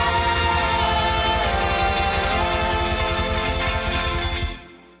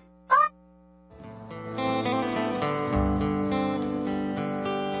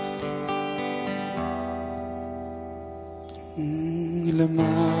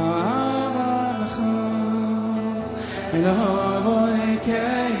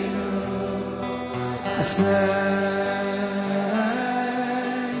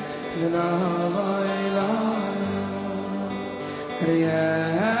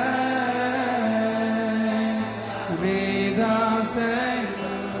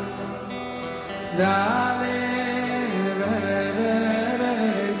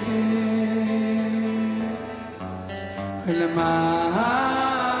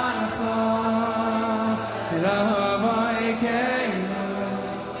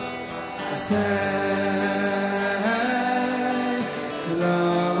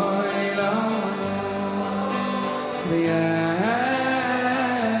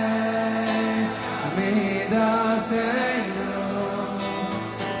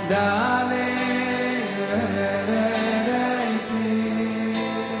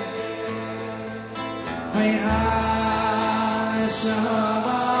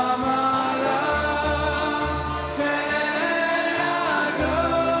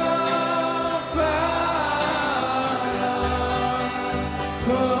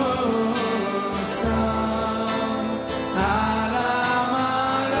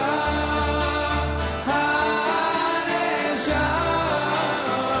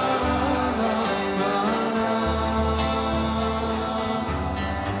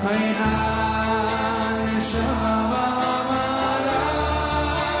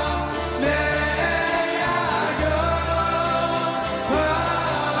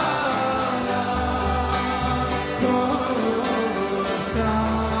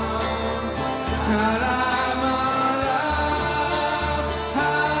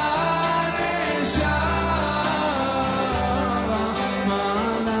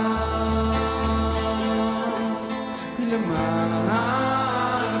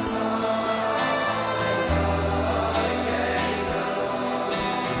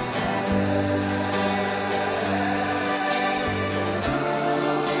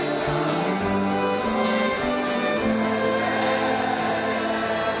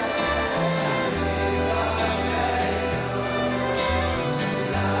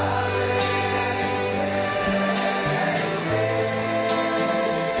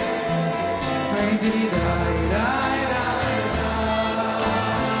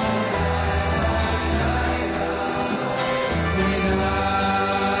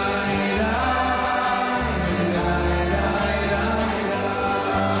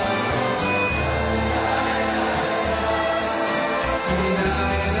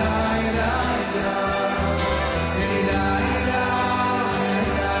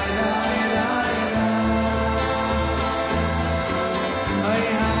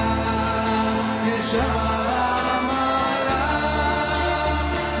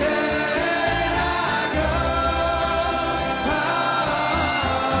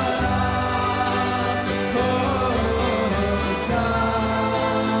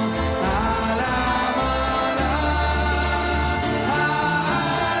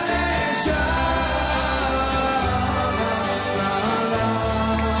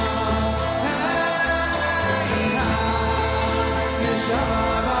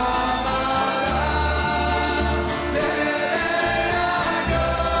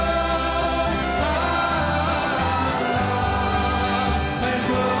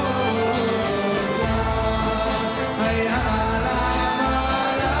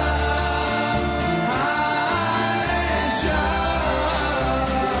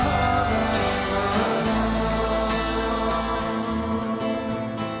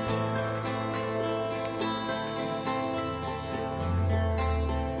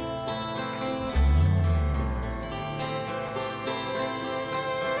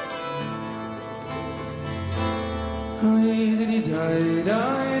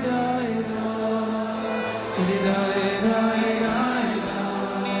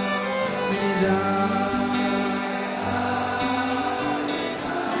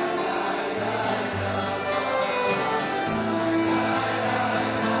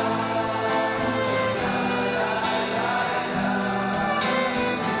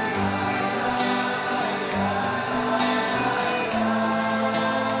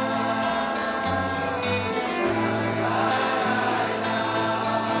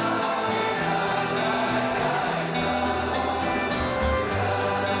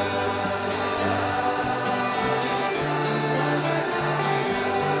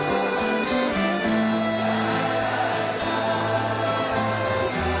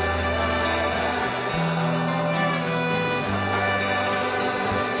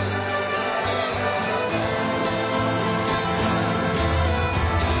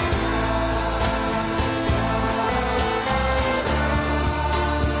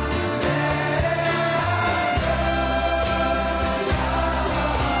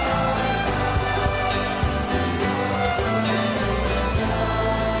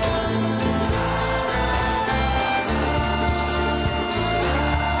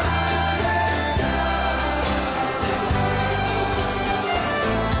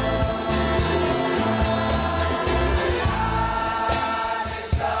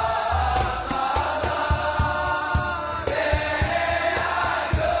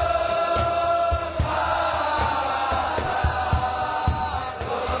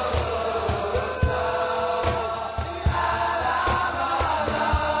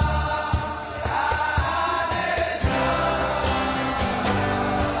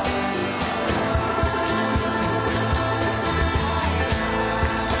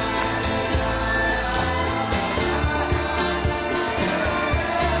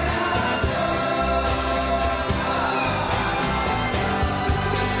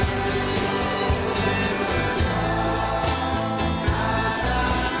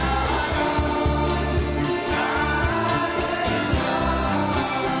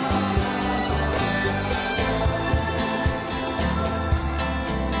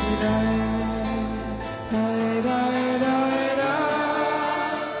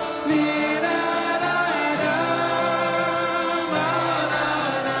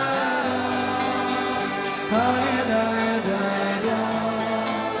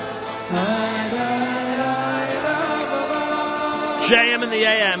JM in the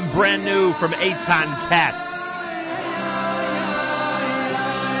AM, brand new from Eitan Katz.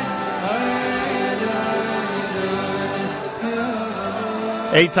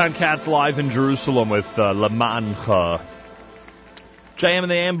 Eitan Katz live in Jerusalem with Lamancha. JM in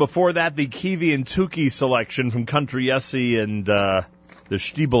the AM, before that, the Kiwi and Tukey selection from Country Yessie and the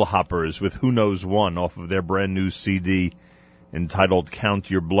Stiebelhoppers with Who Knows One off of their brand new CD entitled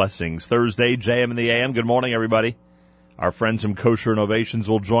Count Your Blessings. Thursday, JM in the AM. Good morning, everybody. Our friends from Kosher Innovations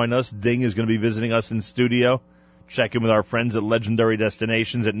will join us. Ding is going to be visiting us in studio. Check in with our friends at Legendary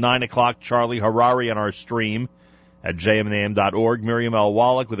Destinations at 9 o'clock. Charlie Harari on our stream at jmnam.org. Miriam L.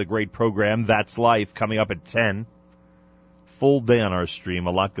 Wallach with a great program, That's Life, coming up at 10. Full day on our stream.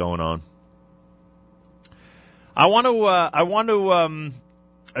 A lot going on. I want to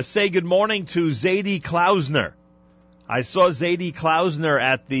say good morning to Zadie Klausner. I saw Zadie Klausner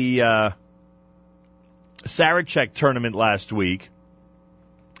at the Sarachek tournament last week,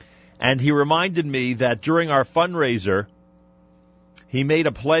 and he reminded me that during our fundraiser, he made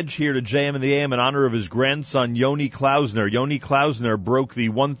a pledge here to JM and the AM in honor of his grandson, Yoni Klausner. Yoni Klausner broke the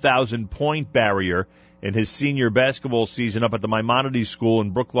 1,000-point barrier in his senior basketball season up at the Maimonides School in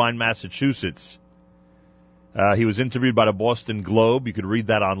Brookline, Massachusetts. He was interviewed by the Boston Globe. You could read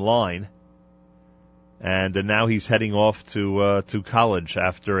that online. And now he's heading off to college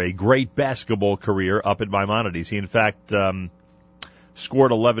after a great basketball career up at Maimonides. He, in fact,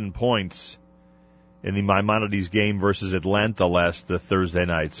 scored 11 points in the Maimonides game versus Atlanta last Thursday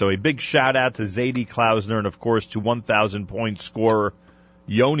night. So a big shout-out to Zadie Klausner and, of course, to 1,000-point scorer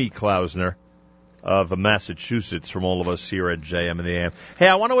Yoni Klausner of Massachusetts from all of us here at JM and the AM. Hey,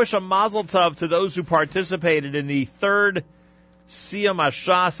 I want to wish a mazel tov to those who participated in the third Siyam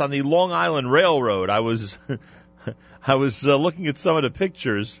Ashas on the Long Island Railroad. I was looking at some of the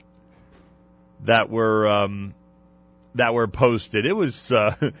pictures that were posted. It was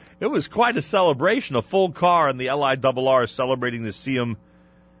quite a celebration. A full car in the LIRR celebrating the Siyam,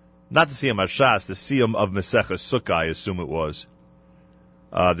 not the Siyam Ashas, the Siyam of Maseches Sukkah, I assume it was,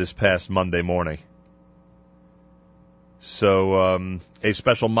 this past Monday morning. So a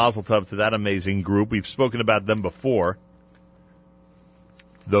special mazel tov to that amazing group. We've spoken about them before.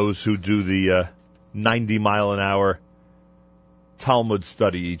 Those who do the 90-mile-an-hour Talmud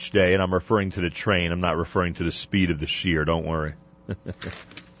study each day, and I'm referring to the train. I'm not referring to the speed of the shear. Don't worry.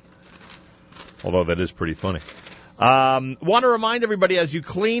 Although that is pretty funny. Want to remind everybody, as you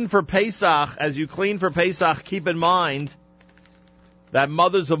clean for Pesach, keep in mind that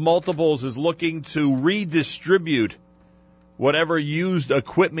Mothers of Multiples is looking to redistribute whatever used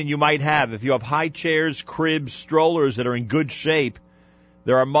equipment you might have. If you have high chairs, cribs, strollers that are in good shape,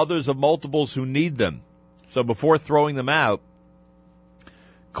 there are Mothers of Multiples who need them. So before throwing them out,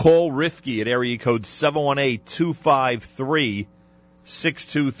 call Rifki at area code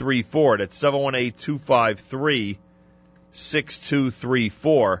 718-253-6234. That's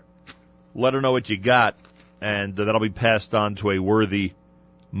 718-253-6234. Let her know what you got, and that'll be passed on to a worthy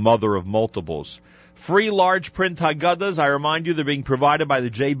Mother of Multiples. Free large print Haggadahs, I remind you, they're being provided by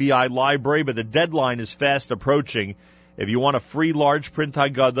the JBI Library, but the deadline is fast approaching. If you want a free large print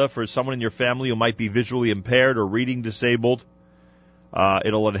Haggadah for someone in your family who might be visually impaired or reading disabled,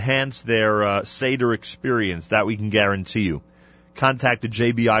 it'll enhance their Seder experience. That we can guarantee you. Contact the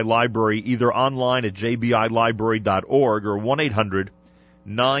JBI Library either online at jbilibrary.org or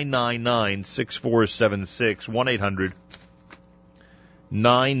 1-800-999-6476,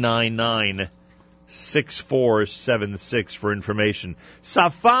 1-800-999-6476 for information.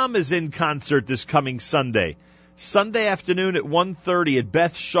 Safam is in concert this coming Sunday. Sunday afternoon at 1:30 at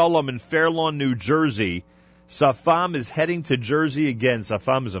Beth Shalom in Fair Lawn, New Jersey. Safam is heading to Jersey again.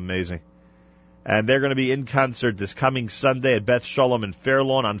 Safam is amazing. And they're going to be in concert this coming Sunday at Beth Shalom in Fair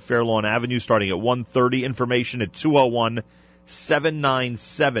Lawn on Fair Lawn Avenue starting at 1:30. Information at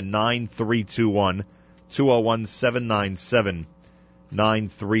 201-797-9321.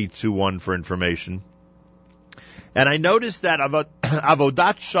 201-797-9321 for information. And I noticed that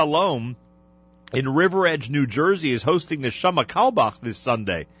Avodat Shalom in River Edge, New Jersey, is hosting the Shama Kalbach this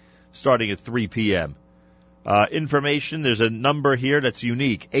Sunday, starting at 3 p.m. Information, there's a number here that's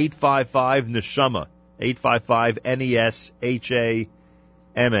unique, 855-NESHAMA,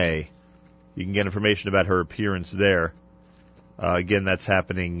 855-NESHAMA. You can get information about her appearance there. Again, that's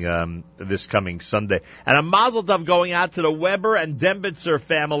happening this coming Sunday. And a mazel tov going out to the Weber and Dembitzer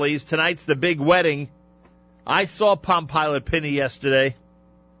families. Tonight's the big wedding. I saw Palm Pilot Pinney yesterday.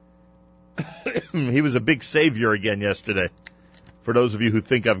 He was a big savior again yesterday. For those of you who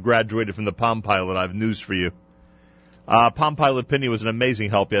think I've graduated from the Palm Pilot, I have news for you. Palm Pilot Pinney was an amazing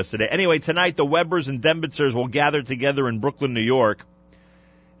help yesterday. Anyway, tonight the Webers and Dembitzers will gather together in Brooklyn, New York.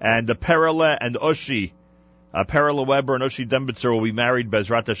 And the Perele and Oshi, Perele Weber and Oshi Dembitzer will be married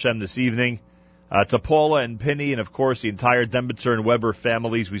Bezrat Hashem this evening. To Paula and Pinney and, of course, the entire Dembitzer and Weber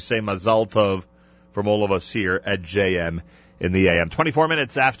families, we say Mazal Tov from all of us here at JM in the AM. 24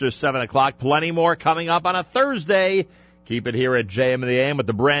 minutes after 7 o'clock. Plenty more coming up on a Thursday. Keep it here at JM in the AM with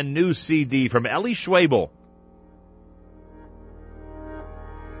the brand new CD from Eli Schwebel.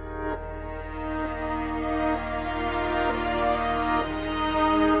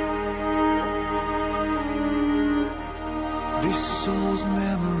 This soul's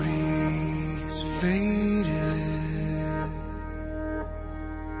memories faded.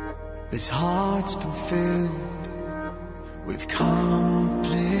 This heart's been filled with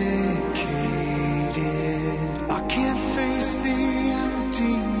complicated. I can't face the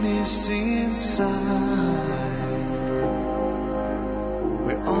emptiness inside.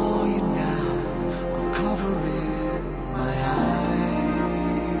 Where are you now? I'm covering my eyes.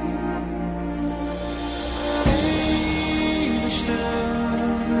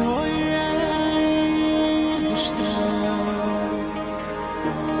 Oh yeah,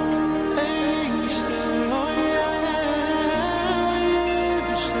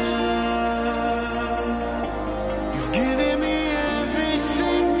 you've given me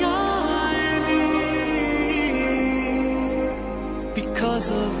everything I need. Because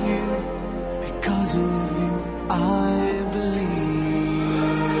of you, I believe.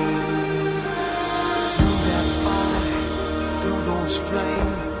 Through that fire, through those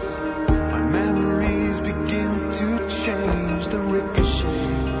flames, my memories begin to change. The ricochet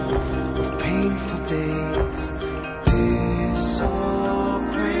of painful days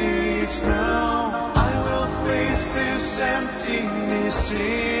dissipates now. I will face this emptiness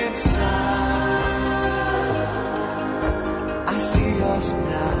inside. I see us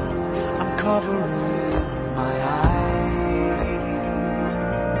now. I'm covering my eyes.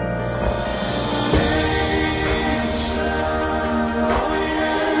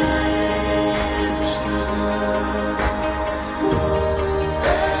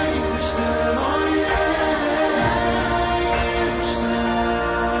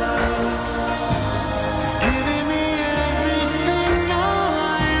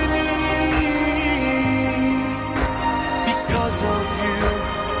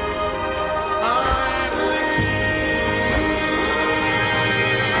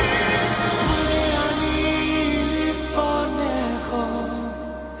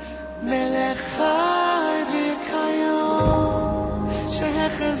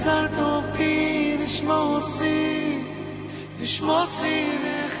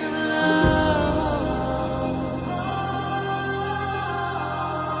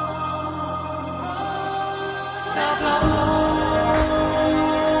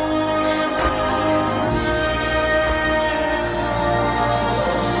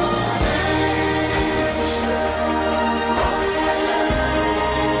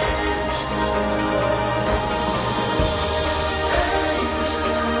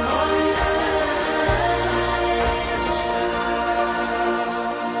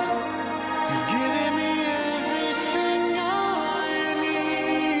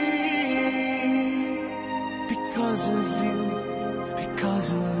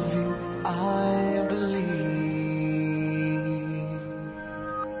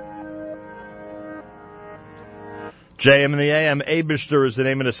 JM in the AM, Abishter is the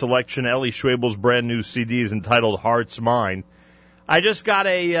name of the selection. Eli Schwebel's brand new CD is entitled Heart's Mine. I just got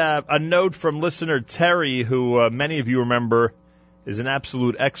a note from listener Terry, who many of you remember is an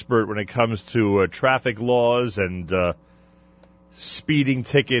absolute expert when it comes to traffic laws and speeding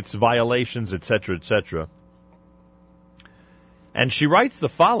tickets, violations, etc., etc. And she writes the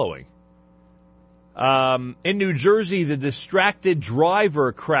following. In New Jersey, the distracted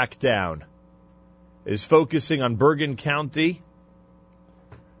driver crackdown is focusing on Bergen County.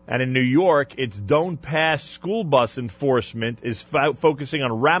 And in New York, its Don't Pass school bus enforcement is focusing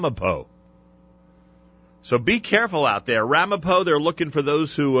on Ramapo. So be careful out there. Ramapo, they're looking for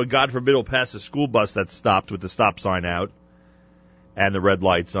those who, God forbid, will pass a school bus that's stopped with the stop sign out and the red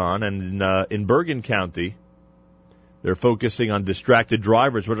lights on. And in Bergen County, they're focusing on distracted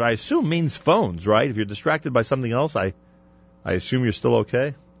drivers, which I assume means phones, right? If you're distracted by something else, I assume you're still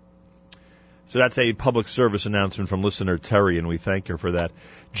okay. So that's a public service announcement from listener Terry, and we thank her for that.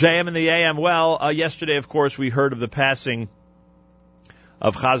 JM in the AM. Well, yesterday, of course, we heard of the passing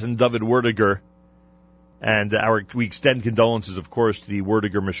of Chazan David Werdiger, and we extend condolences, of course, to the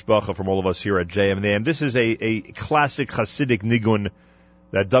Werdiger Mishpacha from all of us here at JM in the AM. This is a classic Hasidic nigun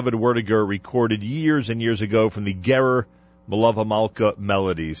that David Werdiger recorded years and years ago from the Gerer Malav HaMalka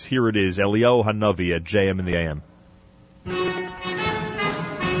Melodies. Here it is, Eliyahu Hanavi at JM in the AM.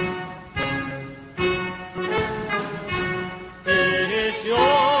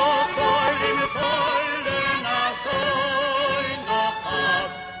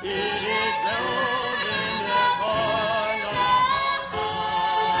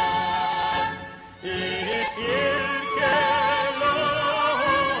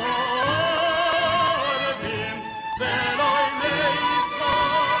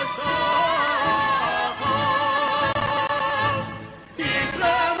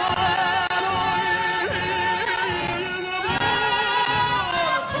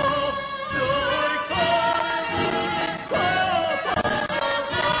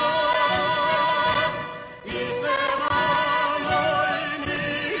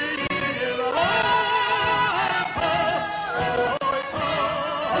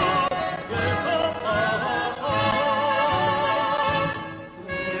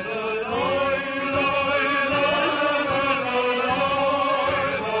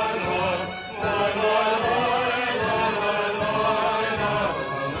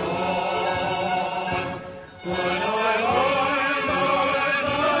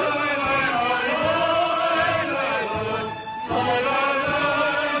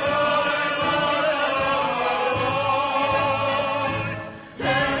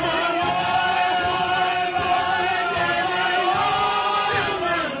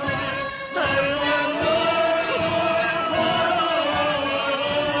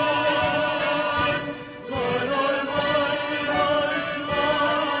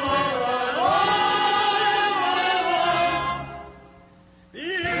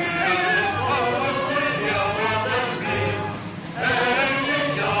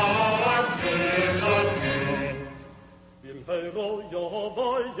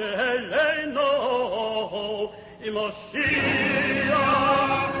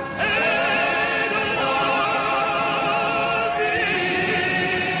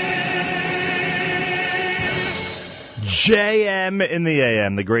 JM in the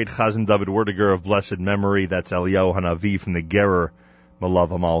AM, the great Chazan David Werdiger of blessed memory. That's Eliyahu Hanavi from the Gerer Malav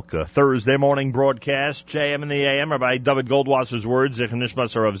HaMalka. Thursday morning broadcast, JM in the AM, Rabbi David Goldwasser's words, Zech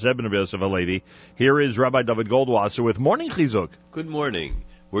Nishmas Rav Zeb ben Yosef Halevi. Here is Rabbi David Goldwasser with Morning Chizuk. Good morning.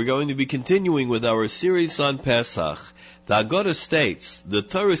 We're going to be continuing with our series on Pesach. The Haggadah states, the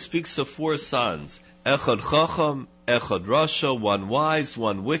Torah speaks of 4 sons, Echad Chacham, Echad Rasha, one wise,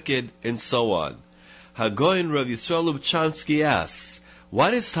 one wicked, and so on. Hagoyin Rav Yisrael Lubchansky asks,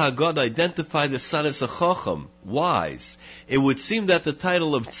 why does Haggadah identify the son as a Chacham, wise? It would seem that the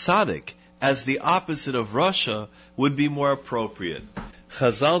title of Tzaddik, as the opposite of Rasha, would be more appropriate.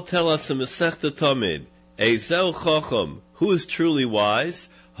 Chazal tell us in Masechta Tamid, Ezel Chacham, who is truly wise?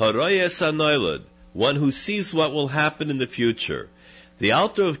 Harayes Anoilad, one who sees what will happen in the future. The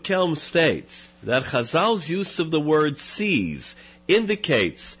Alter of Kelm states that Chazal's use of the word sees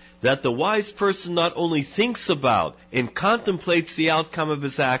indicates that the wise person not only thinks about and contemplates the outcome of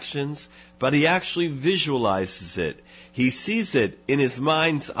his actions, but he actually visualizes it. He sees it in his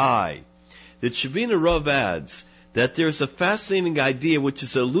mind's eye. The Shebina Rav adds that there's a fascinating idea which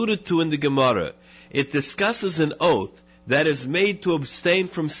is alluded to in the Gemara. It discusses an oath that is made to abstain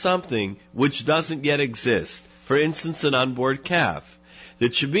from something which doesn't yet exist. For instance, an unborn calf. The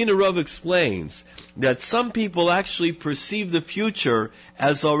Shebina Rav explains that some people actually perceive the future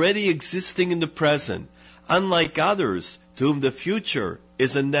as already existing in the present, unlike others to whom the future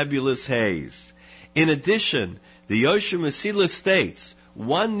is a nebulous haze. In addition, the Yosher Mesila states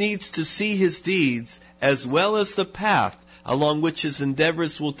one needs to see his deeds as well as the path along which his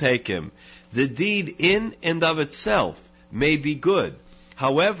endeavors will take him. The deed in and of itself may be good.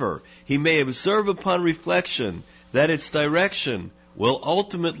 However, he may observe upon reflection that its direction will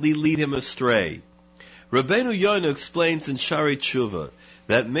ultimately lead him astray. Rabbeinu Yonah explains in Shari Tshuva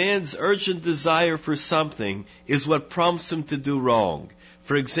that man's urgent desire for something is what prompts him to do wrong.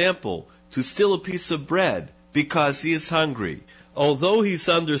 For example, to steal a piece of bread because he is hungry. Although he's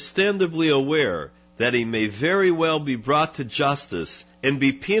understandably aware that he may very well be brought to justice and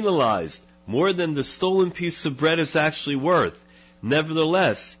be penalized more than the stolen piece of bread is actually worth,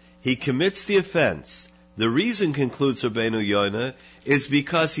 nevertheless, he commits the offense. The reason, concludes Rabbeinu Yonah, is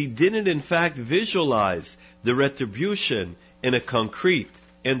because he didn't in fact visualize the retribution in a concrete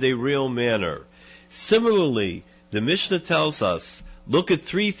and a real manner. Similarly, the Mishnah tells us, look at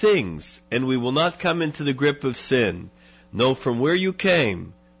three things, and we will not come into the grip of sin. Know from where you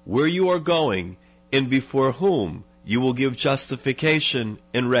came, where you are going, and before whom you will give justification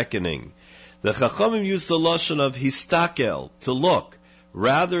and reckoning. The Chachamim use the lashon of histakel, to look,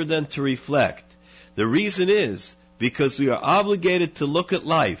 rather than to reflect. The reason is because we are obligated to look at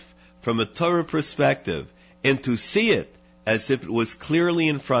life from a Torah perspective and to see it as if it was clearly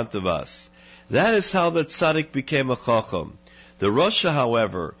in front of us. That is how the tzaddik became a chacham. The Rasha,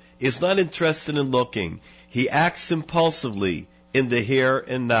 however, is not interested in looking. He acts impulsively in the here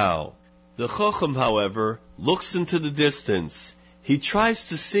and now. The chacham, however, looks into the distance. He tries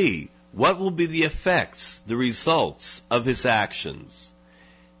to see what will be the effects, the results of his actions.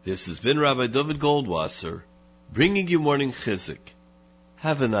 This has been Rabbi David Goldwasser, bringing you Morning Chizuk.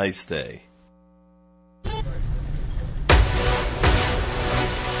 Have a nice day.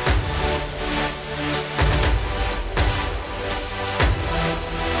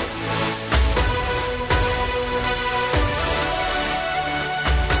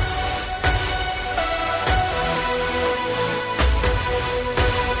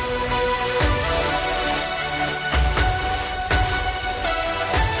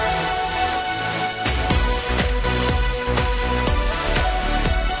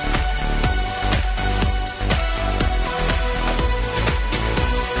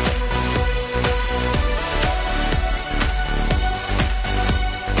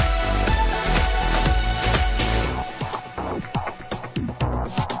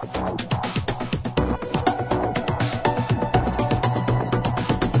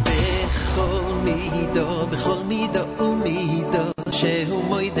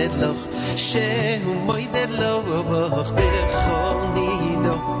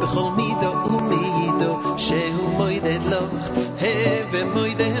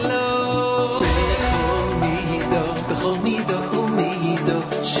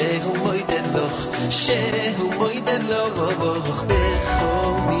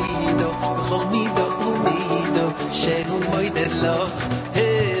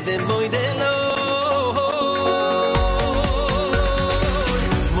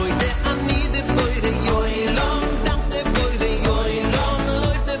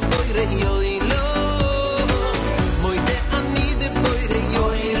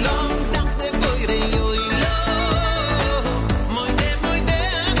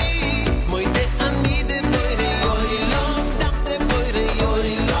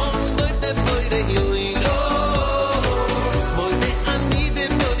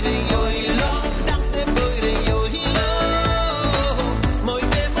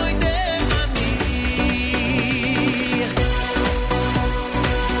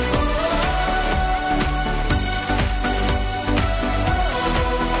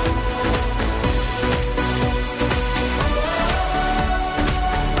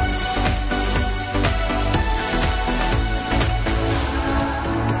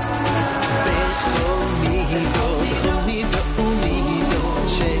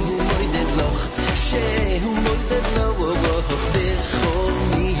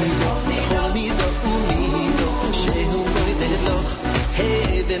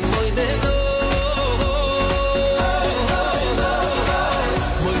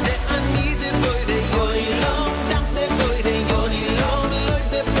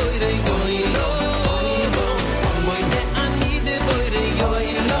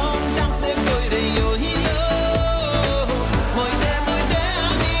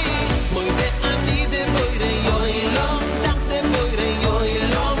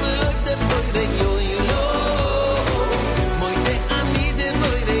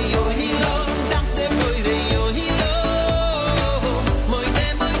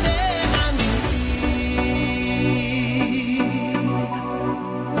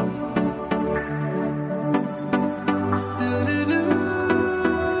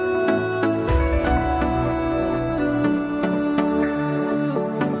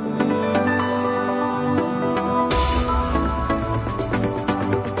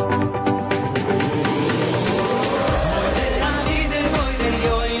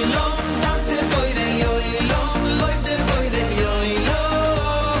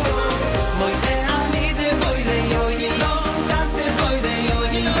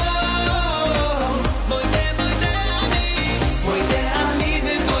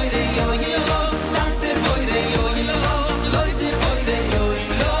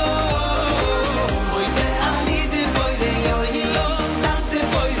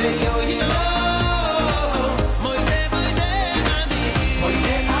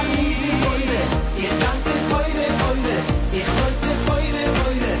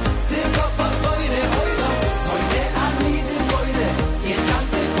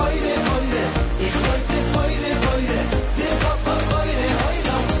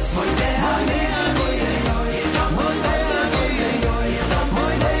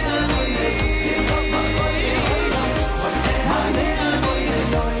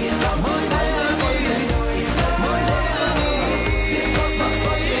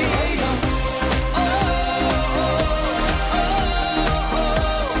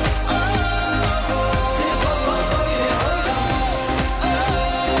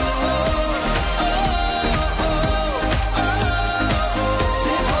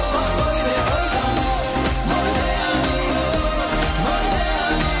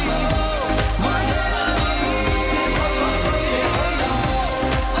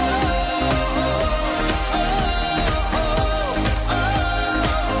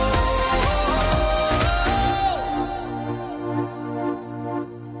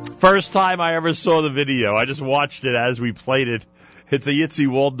 First time I ever saw the video. I just watched it as we played it. It's a Yitzi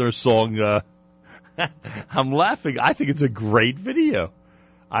Waldner song. I'm laughing. I think it's a great video.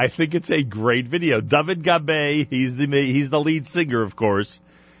 David Gabe, he's the lead singer, of course.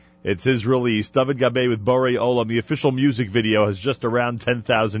 It's his release. David Gabe with Borei Olam. The official music video has just around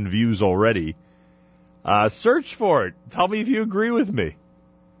 10,000 views already. Search for it. Tell me if you agree with me.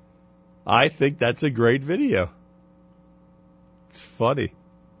 I think that's a great video. It's funny.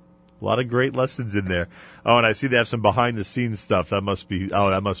 A lot of great lessons in there. Oh, and I see they have some behind-the-scenes stuff. That must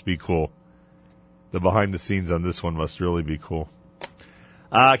be cool. The behind-the-scenes on this one must really be cool.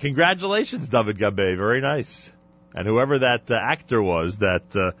 Congratulations, David Gabe. Very nice. And whoever that actor was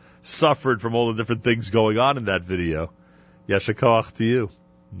that suffered from all the different things going on in that video, yasher koach to you.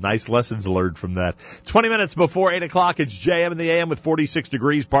 Nice lessons learned from that. 20 minutes before 8 o'clock, it's JM in the AM with 46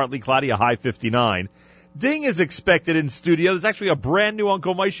 degrees, partly cloudy, a high 59. Ding is expected in studio. There's actually a brand new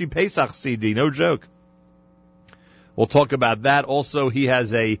Uncle Moishy Pesach CD, no joke. We'll talk about that. Also, he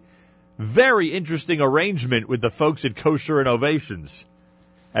has a very interesting arrangement with the folks at Kosher Innovations.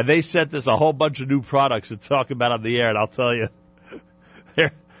 And they sent us a whole bunch of new products to talk about on the air, and I'll tell you,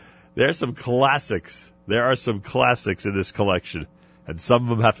 there's some classics. There are some classics in this collection, and some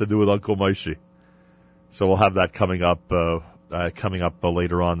of them have to do with Uncle Moishy. So we'll have that coming up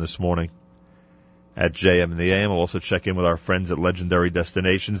later on this morning at JM in the AM. We'll also check in with our friends at Legendary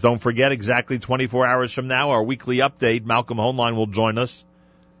Destinations. Don't forget, exactly 24 hours from now, our weekly update. Malcolm Hoenlein will join us,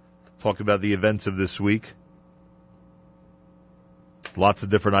 talk about the events of this week. Lots of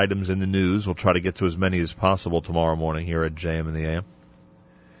different items in the news. We'll try to get to as many as possible tomorrow morning here at JM in the AM.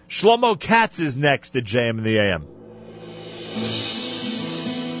 Shlomo Katz is next at JM in the AM.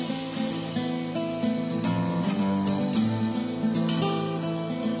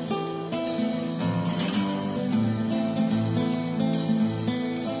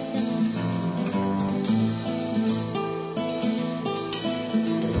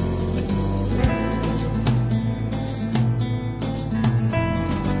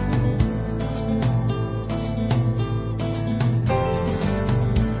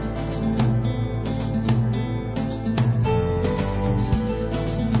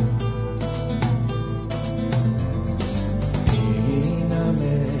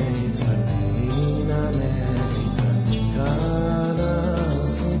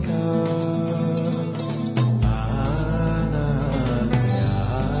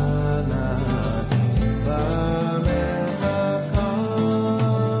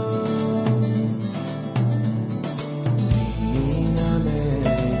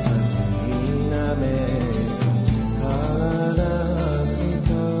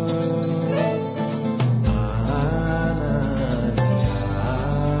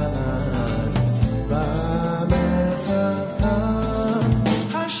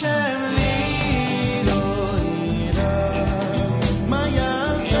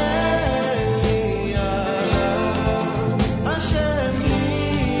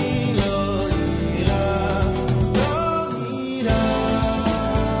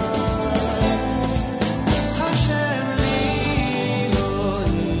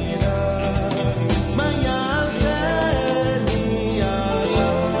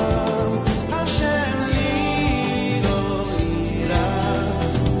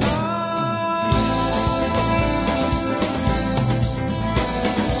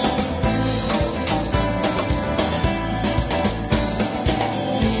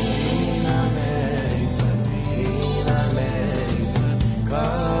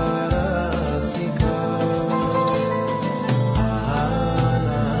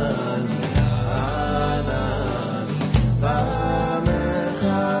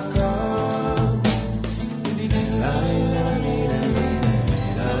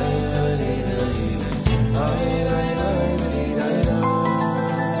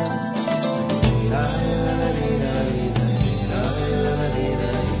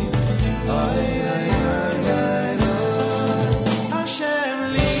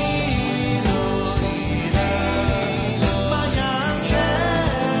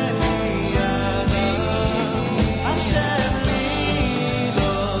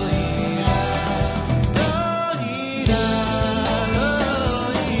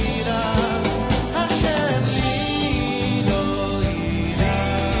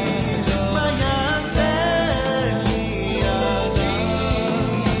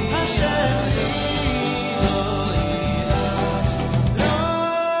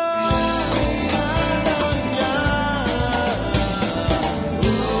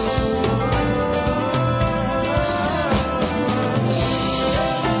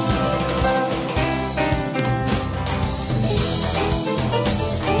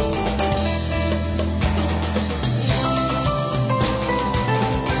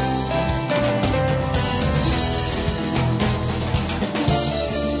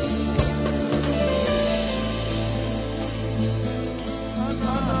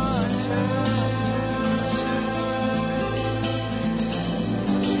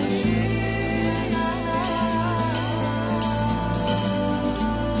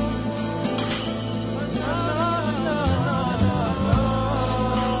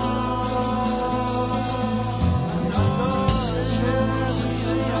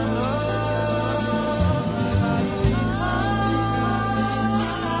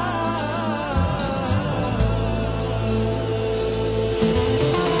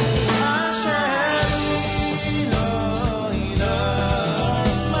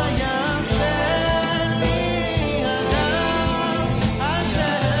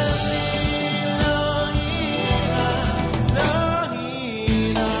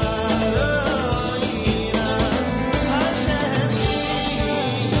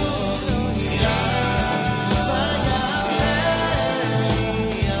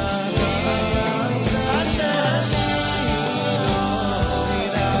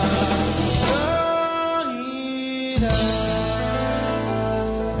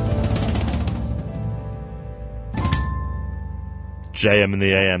 JM in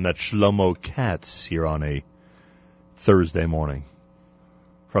the AM, that's Shlomo Katz here on a Thursday morning.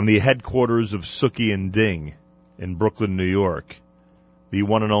 From the headquarters of Suki and Ding in Brooklyn, New York, the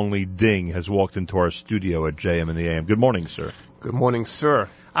one and only Ding has walked into our studio at JM in the AM. Good morning, sir. Good morning, sir.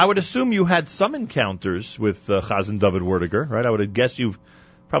 I would assume you had some encounters with Chazan David Werdiger, right? I would guess you've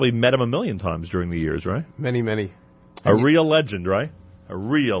probably met him a million times during the years, right? Many, many. A real legend, right? A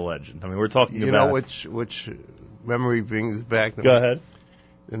real legend. I mean, we're talking about... You know which memory brings back... Go ahead.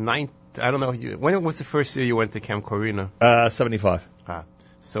 I don't know, when was the first year you went to Camp Corina? 75.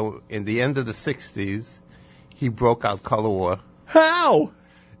 So in the end of the 60s, he broke out Color War. How?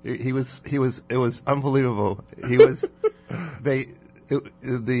 It was unbelievable. The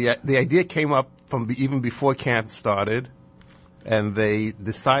idea came up from even before camp started, and they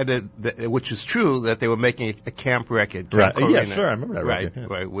decided that, which is true, that they were making a camp record. Right. Corina. Yeah, sure, I remember that record. Right,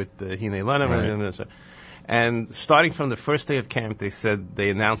 right, with Hine Lanham. And starting from the first day of camp, they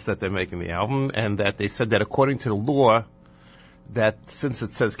announced that they're making the album, and that they said that according to the law, that since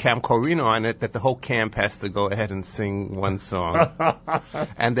it says Camp Corina on it, that the whole camp has to go ahead and sing one song.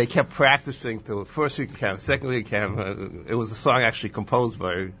 And they kept practicing till first week of camp, second week of camp. It was a song actually composed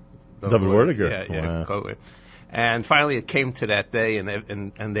by David Werdiger. Yeah. Wow. And finally it came to that day,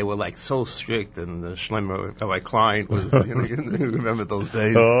 and they were like so strict, and Shlomo Rabbi Klein was, you remember those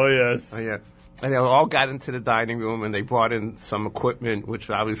days? Oh, yes. Oh, yeah. And they all got into the dining room, and they brought in some equipment,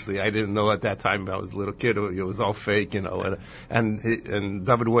 which obviously I didn't know at that time. I was a little kid; it was all fake, And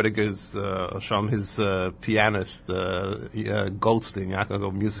David Werdiger's, his pianist, Goldstein,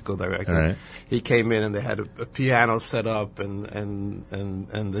 Yaakov, musical director, right. He came in, and they had a piano set up, and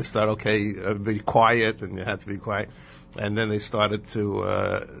they started, okay, be quiet, and you had to be quiet. And then they started to,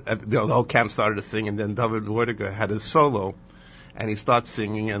 the whole camp started to sing, and then David Werdiger had his solo, and he starts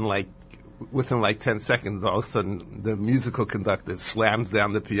singing, and within 10 seconds, all of a sudden, the musical conductor slams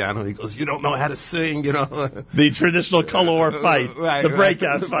down the piano. He goes, "You don't know how to sing," The traditional color war fight, right, the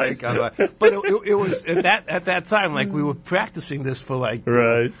breakout fight. But it was at that time, we were practicing this for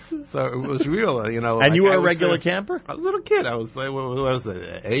right. So it was real, And you were a regular camper? I was a little kid. I was what was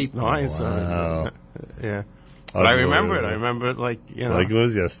it, 8, 9? Wow. So, yeah. But I remember it. I remember it like it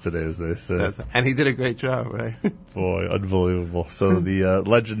was yesterday, as they say. And he did a great job, right? Boy, unbelievable. So the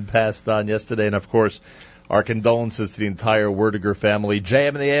legend passed on yesterday, and of course, our condolences to the entire Werdiger family. JM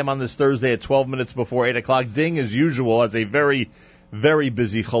in the AM on this Thursday at 12 minutes before 8 o'clock. Ding, as usual, has a very, very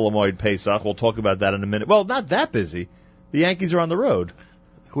busy Chol Hamoed Pesach. We'll talk about that in a minute. Well, not that busy. The Yankees are on the road.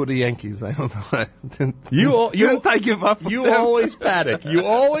 Who are the Yankees? I don't know. Didn't I give up? You always panic. You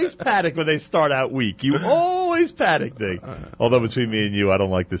always panic when they start out weak. You always panic, Ding. Although between me and you, I don't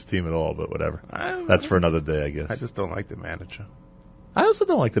like this team at all, but whatever. That's for another day, I guess. I just don't like the manager. I also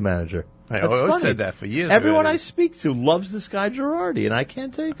don't like the manager. I always said that for years. Everyone I speak to loves this guy Girardi, and I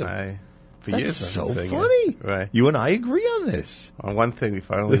can't take him. That's so funny. Right. You and I agree on this. On one thing, we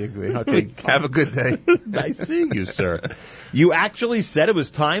finally agree. Okay, have a good day. Nice seeing you, sir. You actually said it was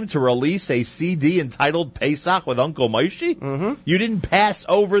time to release a CD entitled Pesach with Uncle Moshe? Mm-hmm. You didn't pass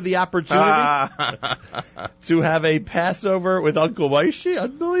over the opportunity to have a Passover with Uncle Moshe?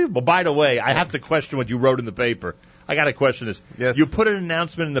 Unbelievable. By the way, I have to question what you wrote in the paper. I got to question this. Yes. You put an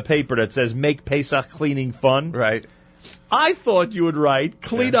announcement in the paper that says, make Pesach cleaning fun. Right. I thought you would write,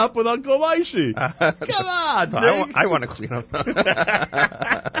 clean up with Uncle Moshe. Come on, Ding. I want to clean up.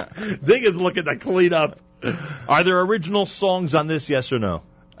 Ding is looking to clean up. Are there original songs on this, yes or no?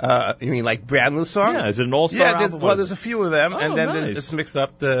 You mean like brand new songs? Yeah, is it an all-star album? There's a few of them, and then it's mixed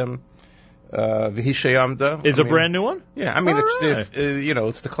up. The V'Hishayamda. Is a brand new one? Yeah, I mean,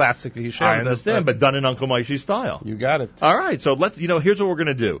 it's the classic V'Hishayamda. I understand, but done in Uncle Moshe style. You got it. All right, so here's what we're going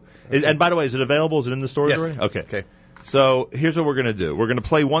to do. And by the way, is it available? Is it in the stores already? Okay. So here's what we're going to do. We're going to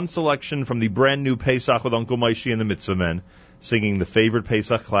play one selection from the brand new Pesach with Uncle Moshe and the Mitzvah Men, singing the favorite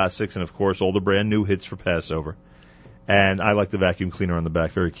Pesach classics and, of course, all the brand new hits for Passover. And I like the vacuum cleaner on the back.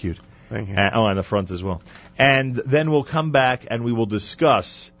 Very cute. Thank you. And the front as well. And then we'll come back and we will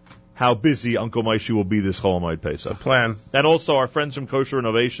discuss how busy Uncle Moshe will be this Chol Hamoed Pesach. It's a plan. And also our friends from Kosher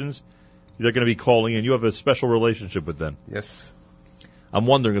Innovations, they're going to be calling in. You have a special relationship with them. Yes. I'm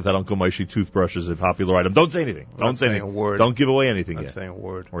wondering if that Uncle Moshe toothbrush is a popular item. Don't say anything. Don't say anything. A word. Don't give away anything yet. Not saying a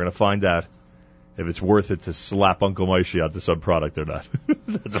word. We're going to find out if it's worth it to slap Uncle Moshe onto some product or not.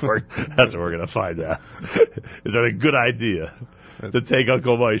 That's what we're going to find out. Is that a good idea to take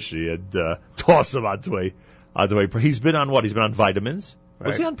Uncle Moshe and toss him onto a? He's been on what? He's been on vitamins. Right.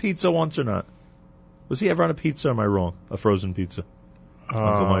 Was he on pizza once or not? Was he ever on a pizza? Or am I wrong? A frozen pizza. Uncle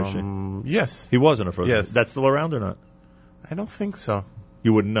Moshe. Yes. He was on a frozen. Yes. That's still around or not? I don't think so.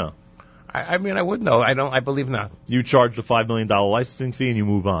 You wouldn't know. I mean, I would know. I believe not. You charge the $5 million licensing fee and you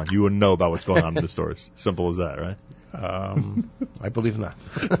move on. You wouldn't know about what's going on in the stores. Simple as that, right? I believe not.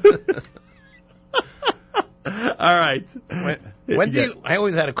 All right. When do you? I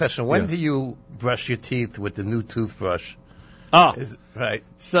always had a question. When do you brush your teeth with the new toothbrush? Right.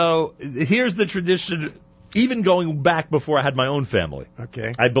 So here's the tradition. Even going back before I had my own family.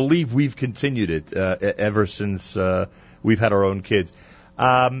 Okay. I believe we've continued it ever since we've had our own kids.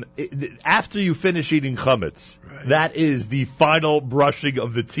 After you finish eating chametz, that is the final brushing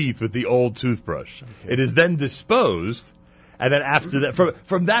of the teeth with the old toothbrush. Okay. It is then disposed, and then after that,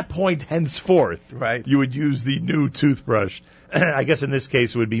 from that point henceforth, you would use the new toothbrush. I guess in this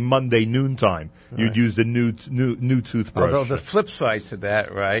case it would be Monday noontime. You'd use the new toothbrush. Although the flip side to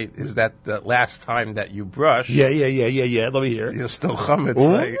that, right, is that the last time that you brush. Yeah. Let me hear. You're still chametz.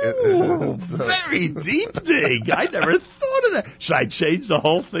 Ooh, very deep dig. I never thought of that. Should I change the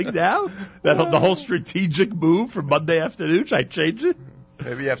whole thing now? The whole strategic move for Monday afternoon? Should I change it?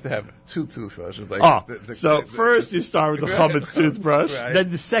 Maybe you have to have two toothbrushes. First you start with the chametz toothbrush,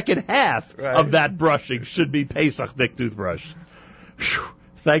 then the second half of that brushing should be Pesach dick toothbrush. Whew.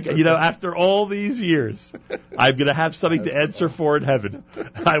 Thank you. After all these years, I'm going to have something to answer for in heaven.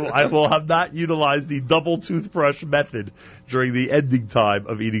 I will have not utilized the double toothbrush method during the ending time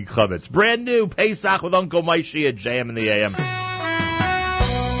of eating chametz. Brand new Pesach with Uncle Maishi at JM in the AM.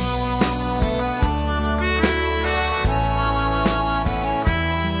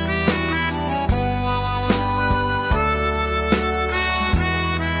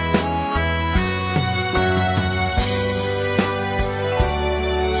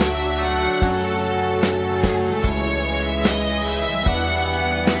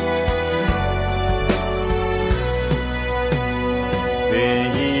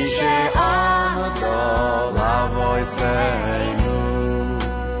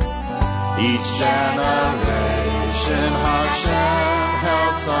 Each generation Hashem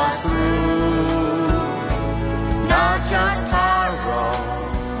helps us through. Not just Paro,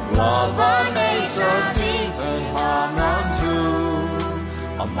 love Amazor, even Haman too.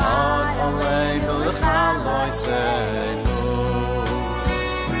 Amad Aleinu L'chaloi Seinu.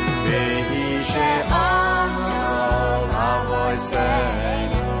 Vehi she'amro Lavoi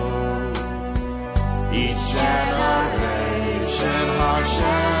Seinu. Each generation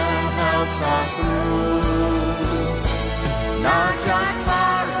Hashem helps us through. Not just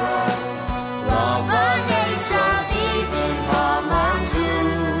Paro, love Amazor, even Haman too.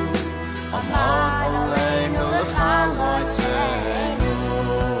 Amad Aleinu L'chaloi Seinu.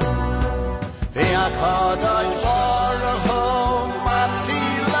 V'akadosh Baruch Hu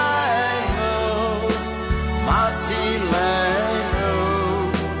Matzilenu, Matzilenu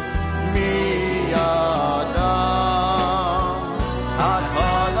miyadam.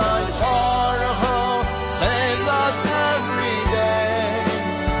 Hakadosh Baruch Hu saves us every day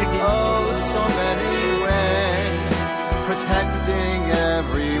in oh so many ways, protecting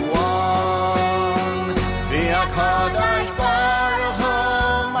everyone. V'akadosh Baruch Hu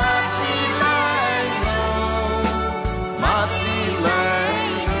Matzilenu,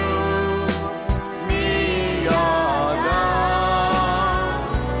 Matzilenu miyadam.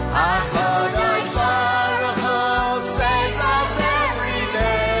 Hakadosh Baruch Hu saves us every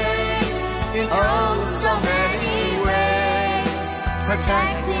day in oh so many ways,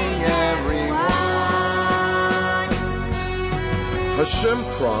 protecting everyone. Hashem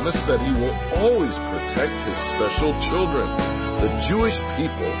promised that he will always protect his special children, the Jewish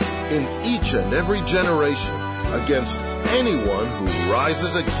people, in each and every generation against anyone who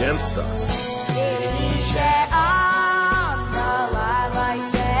rises against us.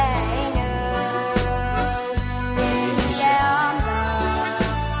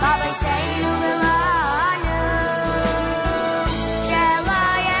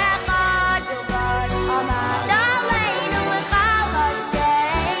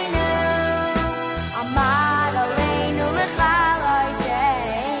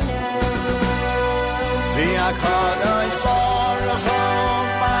 V'akadosh Baruch Hu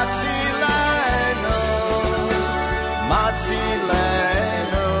Matzilenu,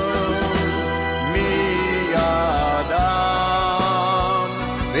 Matzilenu miyadam.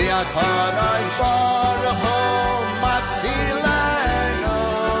 V'akadosh Baruch Hu Matzilenu,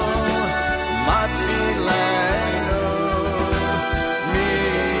 Matzilenu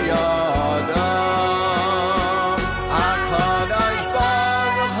miyadam. Hakadosh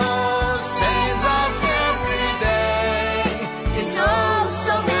Baruch Hu saves us every day in oh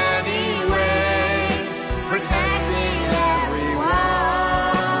so many ways, protecting everyone.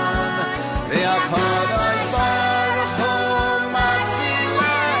 V'akadosh Baruch Hu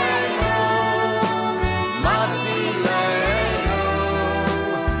Matzilenu,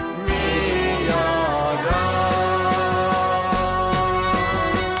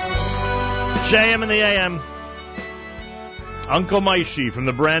 JM in the AM. Uncle Maishi from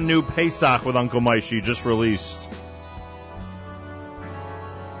the brand new Pesach with Uncle Maishi just released.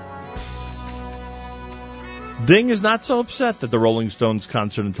 Ding is not so upset that the Rolling Stones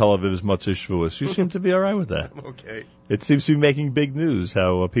concert in Tel Aviv is Motzei Shavuos. You seem to be all right with that. Okay. It seems to be making big news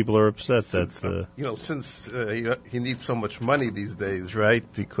how people are upset that... since he needs so much money these days, right?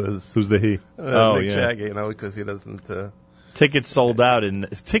 Because... Who's the he? Mick Jagger, because he doesn't... Tickets sold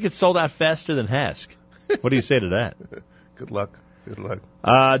out faster than Hask. What do you say to that? Good luck. Good luck.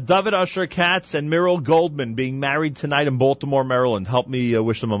 David Usher Katz and Muriel Goldman being married tonight in Baltimore, Maryland. Help me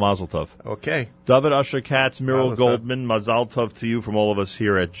wish them a mazel tov. Okay. David Usher Katz, Muriel Goldman, mazel tov to you from all of us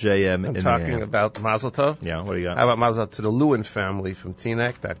here at JM. I'm talking about mazel tov. Yeah, what do you got? How about mazel tov to the Lewin family from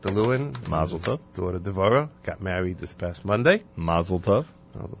Teaneck, Dr. Lewin. Mazel tov. Daughter Devorah got married this past Monday. Mazel tov.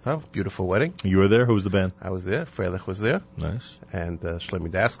 Mazel tov. Beautiful wedding. You were there? Who was the band? I was there. Freilich was there. Nice. And Shlomi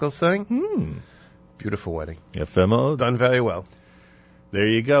Daskal sang. Beautiful wedding. Yeah, Femo. Done very well. There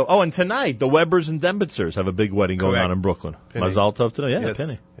you go. Oh, and tonight, the Webbers and Dembitzers have a big wedding going on in Brooklyn. Penny. Mazal tov to them. Yeah, yes,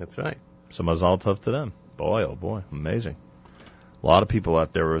 Penny. That's right. So mazal tov to them. Boy, oh boy, amazing. A lot of people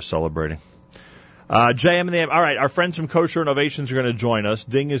out there are celebrating. JM and the AM. All right, our friends from Kosher Innovations are going to join us.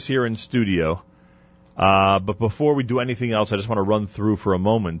 Ding is here in studio. But before we do anything else, I just want to run through for a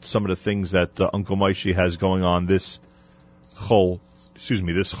moment some of the things that Uncle Maishi has going on this Chol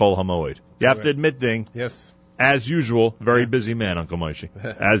Hamoed. You have to admit, Ding. Yes. As usual, very busy man, Uncle Maishi.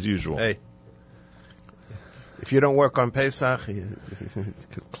 As usual. Hey, if you don't work on Pesach,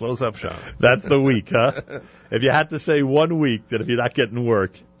 close up shop. That's the week, huh? If you had to say 1 week that if you're not getting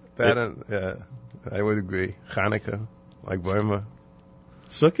work. I would agree. Hanukkah, like Burma.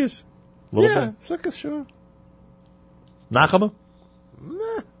 Sukkot? Little bit? Sukkot, sure. Nachama?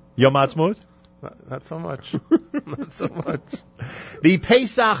 Nah. Yom Ha'atzmaut? Not so much. Not so much. The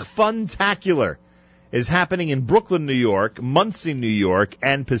Pesach Funtacular is happening in Brooklyn, New York, Monsey, New York,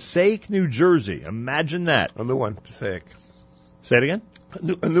 and Passaic, New Jersey. Imagine that. A new one, Passaic. Say it again?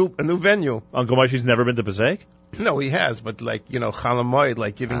 A new venue. Uncle Maishi's never been to Passaic? No, he has, but Chalamoid,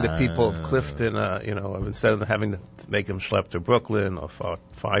 like giving the people of Clifton, instead of having to make them schlep to Brooklyn or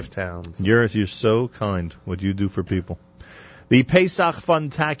five towns. You're so kind. What you do for people. The Pesach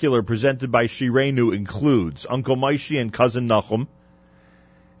Funtacular presented by Shirenu includes Uncle Maishi and Cousin Nachum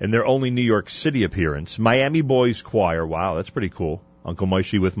in their only New York City appearance. Miami Boys Choir. Wow, that's pretty cool. Uncle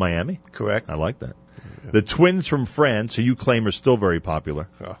Maishi with Miami? Correct. I like that. Yeah. The Twins from France, who you claim are still very popular.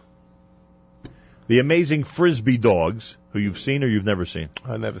 Oh. The Amazing Frisbee Dogs, who you've seen or you've never seen?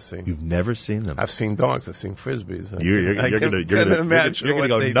 I've never seen. You've never seen them? I've seen dogs. I've seen Frisbees. You're going to go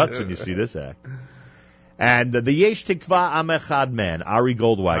nuts when you see this act. And the Yesh Tikva Amechad man, Ari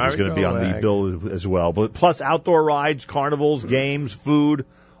Goldwag, is going to be on the bill as well. But plus outdoor rides, carnivals, games, food,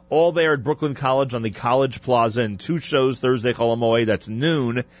 all there at Brooklyn College on the College Plaza, and 2 shows Thursday Chol HaMoed, that's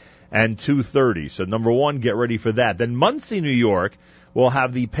noon and 2:30. So number 1, get ready for that. Then Monsey, New York, will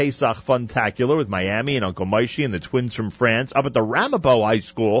have the Pesach Funtacular with Miami and Uncle Maishi and the Twins from France up at the Ramapo High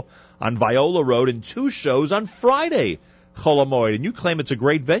School on Viola Road, and 2 shows on Friday Chol HaMoed. And you claim it's a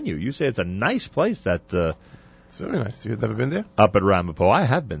great venue. You say it's a nice place. It's very nice. You've never been there? Up at Ramapo. I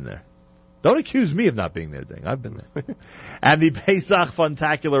have been there. Don't accuse me of not being there, Ding. I've been there. And the Pesach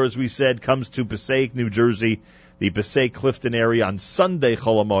Funtacular, as we said, comes to Passaic, New Jersey, the Passaic Clifton area on Sunday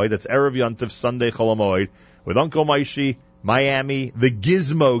Chol HaMoed. That's Erev Yontif, Sunday Chol HaMoed, with Uncle Maishi, Miami, the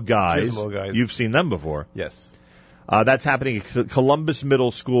Gizmo Guys. You've seen them before. Yes. That's happening at Columbus Middle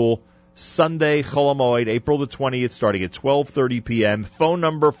School, Sunday Chol HaMoed, April the 20th, starting at 12:30 p.m. Phone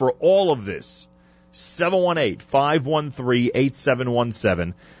number for all of this,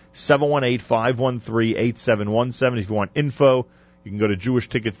 718-513-8717. 718-513-8717. If you want info, you can go to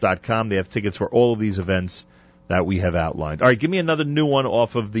jewishtickets.com. They have tickets for all of these events that we have outlined. All right, give me another new one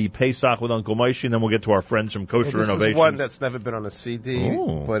off of the Pesach with Uncle Maishi, and then we'll get to our friends from Kosher Innovations. This is one that's never been on a CD,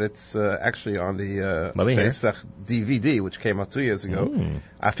 but it's actually on the Pesach DVD, which came out 2 years ago.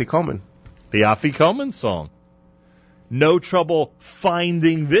 Afikomen. The Afikomen song. No trouble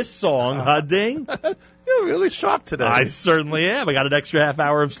finding this song, huh, Ding? You're really sharp today. I certainly am. I got an extra half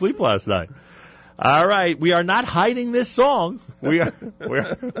hour of sleep last night. All right, we are not hiding this song. We are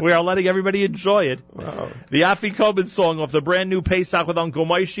letting everybody enjoy it. Wow. The Afikomen song off the brand new Pesach with Uncle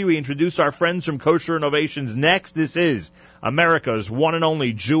Maishi. We introduce our friends from Kosher Innovations next. This is America's one and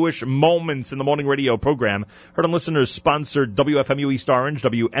only Jewish Moments in the Morning radio program. Heard on listeners sponsored WFMU East Orange,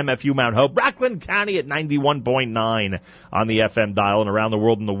 WMFU Mount Hope, Rockland County at 91.9 on the FM dial and around the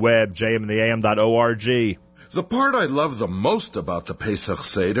world on the web, jmandtheam.org. The part I love the most about the Pesach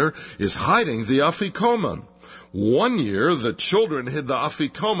Seder is hiding the afikoman. One year, the children hid the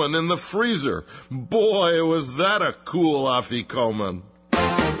afikoman in the freezer. Boy, was that a cool afikoman.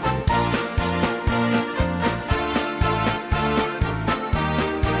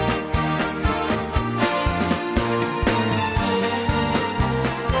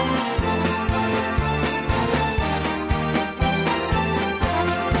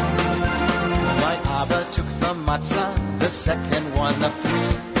 The second one of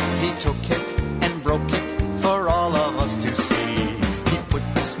three, he took it and broke it for all of us to see. He put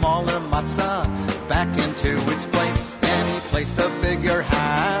the smaller matzah back into its place, and he placed the bigger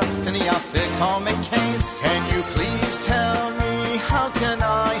half in the afikoman case. Can you please tell me, how can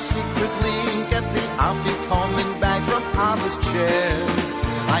I secretly get the afikoman bag from Abba's chair?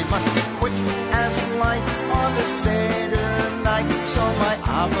 I must be quick as light on the Seder night, so my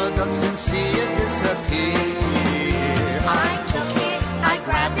Abba doesn't see it disappear. I took it, I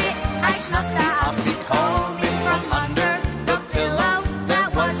grabbed it, I snuck the afikoman from under the pillow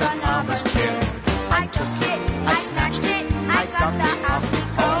that was on Abba's chair. I took it, I snatched it, I got the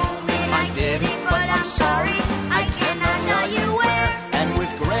afikoman. I did it, but I'm sorry, I cannot tell you where. And with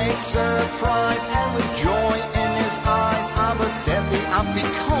great surprise and with joy in his eyes, Abba said the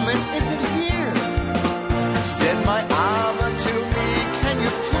afikoman isn't here. Said my Abba to me, can you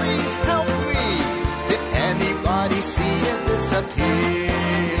please help me? Did anybody see it disappear?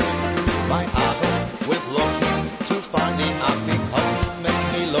 My Abba went looking to find the afikoman.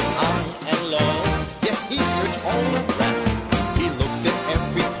 He looked high and low. Yes, he searched all around. He looked at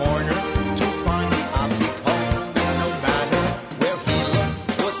every corner to find the afikoman. No matter where he looked,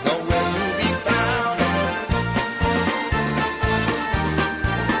 was nowhere to be found.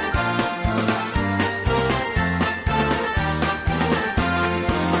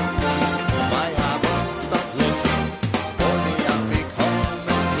 My Abba stopped looking for the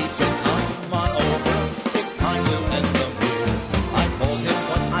afikoman. He said, come on over, it's time to end the meal. I told him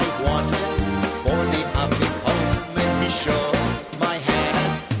what I wanted for the afikoman. He shook my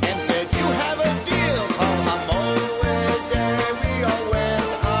hand and said, you have a deal. Oh, I'm always there. We all went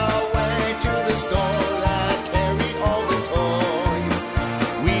away to the store that carried all the toys.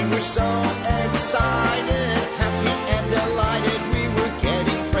 We were so excited, happy and delighted. We were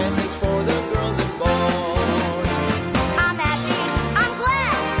getting presents for the girls and boys. I'm happy, I'm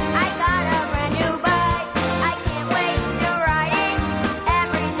glad, I got a brand new bike. I can't wait to ride it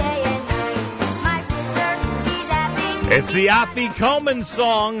every day and night. My sister, she's happy. It's the afikoman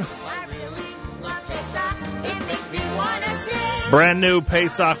song. I really love Pesach. It makes me want to sing. Brand new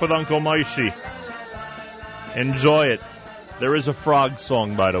Pesach with Uncle Moishi. Enjoy it. There is a frog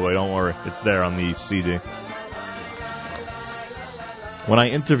song, by the way. Don't worry. It's there on the CD. When I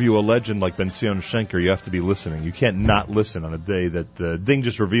interview a legend like Ben Zion Shenker, you have to be listening. You can't not listen on a day that Ding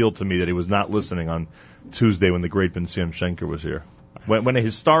just revealed to me that he was not listening on Tuesday when the great Ben Zion Shenker was here. When a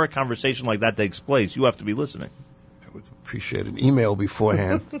historic conversation like that takes place, you have to be listening. Appreciate an email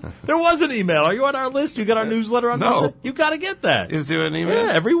beforehand. There was an email. Are you on our list? You got our newsletter on No. Monday? You got to get that. Is there an email?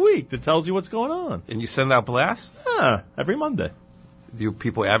 Yeah, every week that tells you what's going on. And you send out blasts? Yeah, every Monday. Do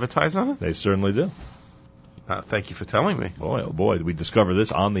people advertise on it? They certainly do. Thank you for telling me. Boy, oh boy, did we discover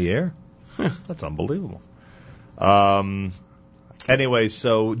this on the air? That's unbelievable. Anyway,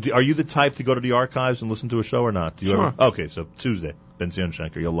 so are you the type to go to the archives and listen to a show or not? Do you Sure. ever? Okay, so Tuesday, Ben Zion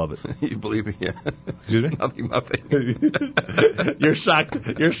Shenker, you'll love it. You believe me? Yeah. Excuse me? Nothing. You're shocked.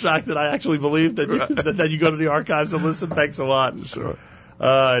 You're shocked that I actually believe that you go to the archives and listen. Thanks a lot. Sure.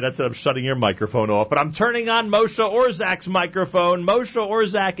 That's it. I'm shutting your microphone off, but I'm turning on Moshe Orzak's microphone. Moshe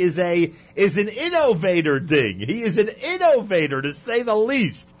Orzak is an innovator, Ding. He is an innovator, to say the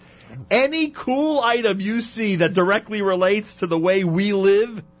least. Any cool item you see that directly relates to the way we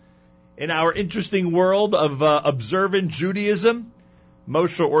live in our interesting world of observant Judaism,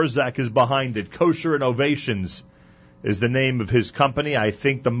 Moshe Orzak is behind it. Kosher Innovations is the name of his company. I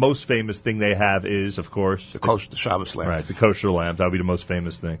think the most famous thing they have is, of course, the Shabbos lamps. Right, the kosher lamp. That would be the most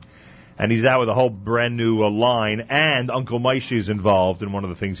famous thing. And he's out with a whole brand new line, and Uncle Moishi is involved in one of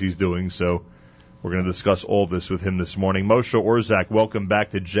the things he's doing, so we're going to discuss all this with him this morning. Moshe Orzak, welcome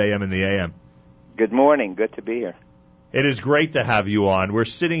back to JM in the AM. Good morning. Good to be here. It is great to have you on. We're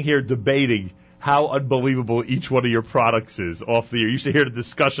sitting here debating how unbelievable each one of your products is off the air. You should hear the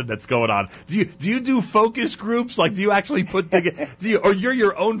discussion that's going on. Do you do focus groups? Like, do you actually put together, or you're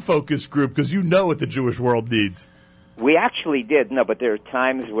your own focus group because you know what the Jewish world needs? We actually did, no, but there are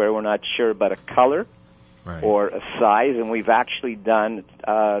times where we're not sure about a color or a size, and we've actually done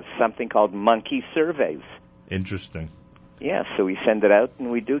something called monkey surveys. Interesting. Yeah, so we send it out,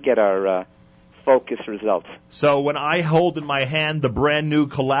 and we do get our focus results. So when I hold in my hand the brand new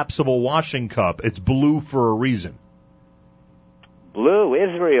collapsible washing cup, it's blue for a reason. Blue,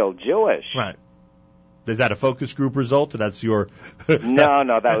 Israel, Jewish. Right. Is that a focus group result, or that's your...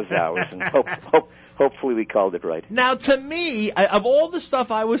 No, that was ours. And hopefully we called it right. Now, to me, of all the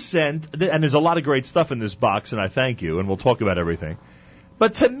stuff I was sent, and there's a lot of great stuff in this box, and I thank you, and we'll talk about everything,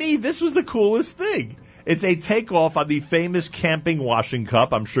 but to me, this was the coolest thing. It's a takeoff on the famous camping washing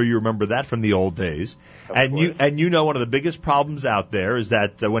cup. I'm sure you remember that from the old days. And you know one of the biggest problems out there is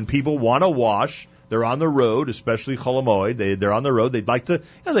that when people want to wash, they're on the road, especially Chol Hamoed. They're on the road. They'd like to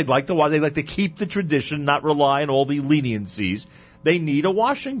wash. They'd like to keep the tradition, not rely on all the leniencies. They need a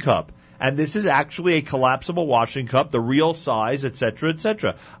washing cup. And this is actually a collapsible washing cup, the real size, et cetera, et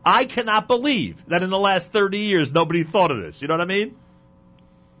cetera. I cannot believe that in the last 30 years nobody thought of this. You know what I mean?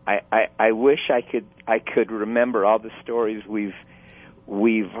 I wish I could remember all the stories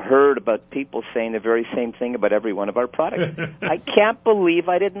we've heard about people saying the very same thing about every one of our products. I can't believe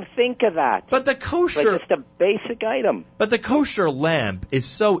I didn't think of that. But the kosher, just a basic item. But the kosher lamp is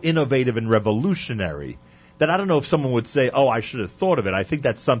so innovative and revolutionary that I don't know if someone would say, "Oh, I should have thought of it." I think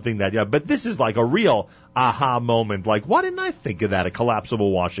that's something that, but this is like a real aha moment. Like, why didn't I think of that? A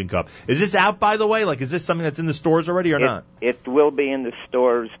collapsible washing cup. Is this out, by the way? Like, is this something that's in the stores already or not? It will be in the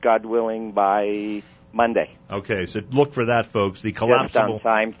stores, God willing, by Monday. Okay, so look for that, folks. The collapsible. Just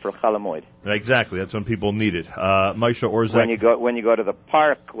on time for Chol Hamoed. Exactly, that's when people need it. Moshe Orzek. When you go to the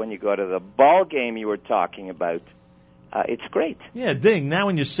park, when you go to the ball game you were talking about, it's great. Yeah, ding. Now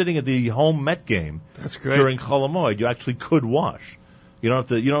when you're sitting at the home Met game, that's great. During Chol Hamoed, you actually could wash. You don't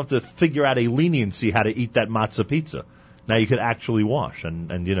have to figure out a leniency how to eat that matzah pizza. Now you could actually wash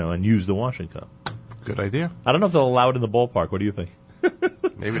and use the washing cup. Good idea. I don't know if they'll allow it in the ballpark. What do you think?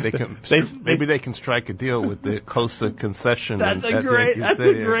 Maybe they can. Maybe they can strike a deal with the Kosher concession. That's a great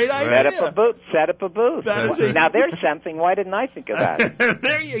idea. Set up a booth. Now there's something. Why didn't I think of that?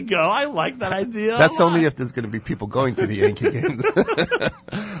 There you go. I like that idea. That's only if there's going to be people going to the Yankee games.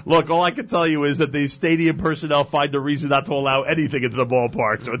 Look, all I can tell you is that the stadium personnel find a reason not to allow anything into the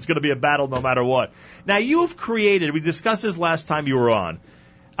ballpark, so it's going to be a battle no matter what. Now you've created. We discussed this last time you were on.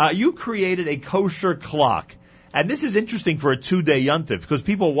 You created a kosher clock. And this is interesting for a 2-day yontif, because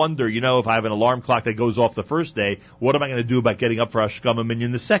people wonder, if I have an alarm clock that goes off the first day, what am I going to do about getting up for Hashkama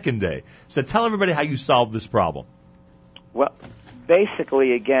Minyan the second day? So tell everybody how you solved this problem. Well,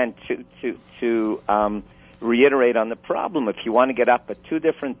 basically, again, to reiterate on the problem, if you want to get up at two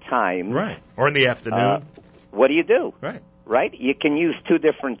different times... Right, or in the afternoon. What do you do? Right. You can use two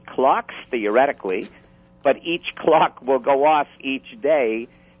different clocks, theoretically, but each clock will go off each day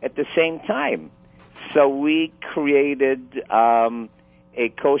at the same time. So we created a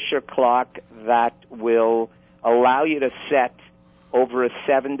kosher clock that will allow you to set over a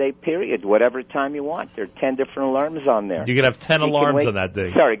 7-day period, whatever time you want. There are 10 different alarms on there. You can have 10 alarms on that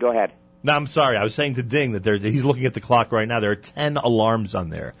thing. Sorry, go ahead. No, I'm sorry. I was saying to Ding that he's looking at the clock right now. There are 10 alarms on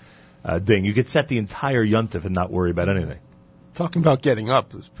there. Ding, you could set the entire yontif and not worry about anything. Talking about getting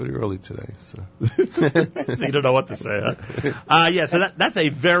up, it's pretty early today. So, so you don't know what to say, huh? So that's a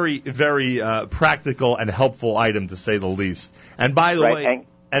very, very practical and helpful item, to say the least. And by the way,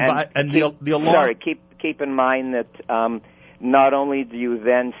 the alarm. Sorry, keep in mind that not only do you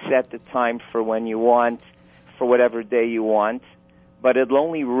then set the time for when you want, for whatever day you want, but it'll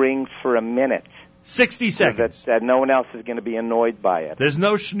only ring for a minute. 60 seconds. So that no one else is going to be annoyed by it. There's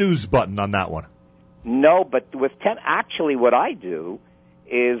no snooze button on that one. No, but with 10, actually what I do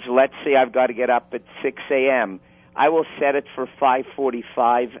is, let's say I've got to get up at 6 a.m. I will set it for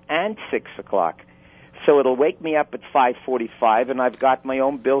 5:45 and 6 o'clock. So it'll wake me up at 5:45, and I've got my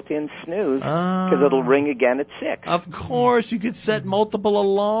own built-in snooze, because it'll ring again at 6. Of course, you could set multiple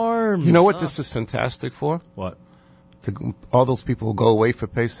alarms. You know what this is fantastic for? What? All those people who go away for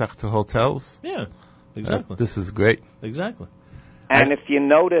Pesach to hotels. Yeah, exactly. This is great. Exactly. And if you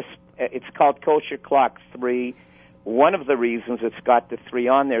notice, it's called Kosher Clock 3. One of the reasons it's got the 3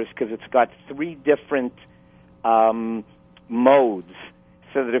 on there is because it's got 3 different modes,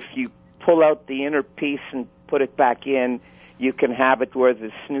 so that if you pull out the inner piece and put it back in, you can have it where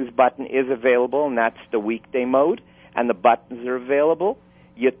the snooze button is available, and that's the weekday mode, and the buttons are available.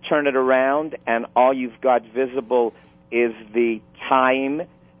 You turn it around, and all you've got visible is the time,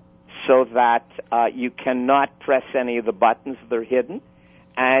 so that you cannot press any of the buttons. They're hidden.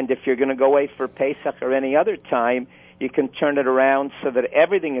 And if you're going to go away for Pesach or any other time, you can turn it around so that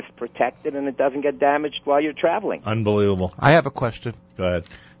everything is protected and it doesn't get damaged while you're traveling. Unbelievable. I have a question. Go ahead.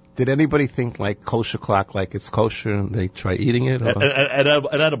 Did anybody think like kosher clock, like it's kosher, and they try eating it? Or?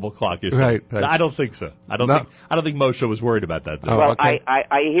 An edible clock, you're saying? Right. I don't think so. I don't think Moshe was worried about that. Oh, Well, okay.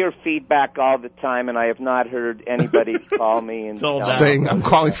 I hear feedback all the time, and I have not heard anybody call me and saying I'm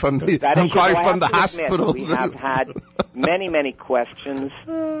calling from the hospital. We have had many questions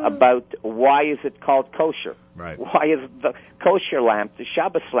about why is it called kosher? Right. Why is the kosher lamp, the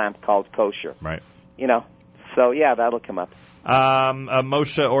Shabbos lamp, called kosher? Right. So yeah, that'll come up.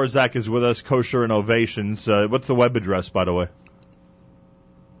 Moshe Orzak is with us, Kosher Innovations. What's the web address, by the way?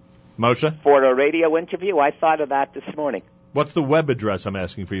 Moshe? For a radio interview, I thought of that this morning. What's the web address I'm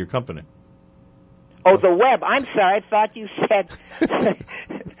asking for your company? Oh, the web. I'm sorry. I thought you said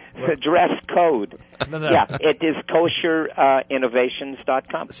the dress code. No. Yeah, it is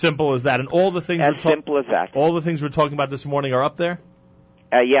kosherinnovations.com. Simple as that. And all the things simple as that. All the things we're talking about this morning are up there?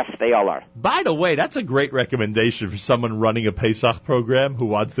 Yes, they all are. By the way, that's a great recommendation for someone running a Pesach program who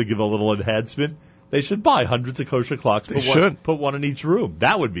wants to give a little enhancement. They should buy hundreds of kosher clocks. Put one in each room.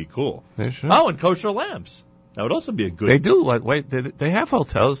 That would be cool. They should. Oh, and kosher lamps. That would also be a good... They do. They have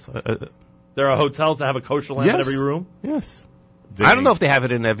hotels. There are hotels that have a kosher lamp in every room? Yes. I don't know if they have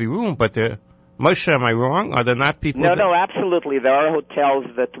it in every room, but Moshe, am I wrong? Are there not people... No, absolutely. There are hotels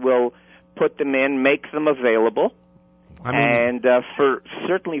that will put them in, make them available.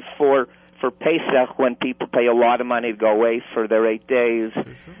 Certainly for Pesach, when people pay a lot of money to go away for their 8 days,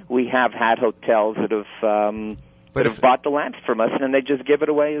 we have had hotels that have bought the lamps from us, and they just give it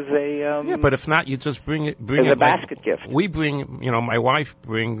away as a but if not, you just bring it as a basket gift. We bring, my wife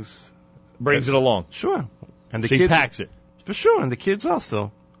brings it along. Sure, and she packs it for sure, and the kids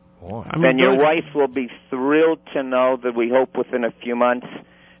also. Boy. Then your wife will be thrilled to know that we hope within a few months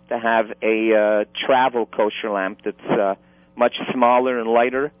to have a travel kosher lamp that's much smaller and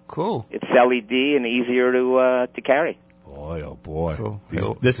lighter. Cool. It's LED and easier to carry. Boy, oh boy. Cool.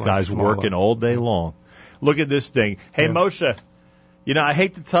 This guy's working all day long. Look at this thing. Hey, Moshe, I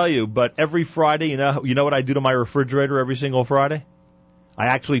hate to tell you, but every Friday, you know what I do to my refrigerator every single Friday? I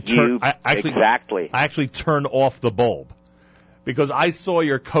actually turn off the bulb. Because I saw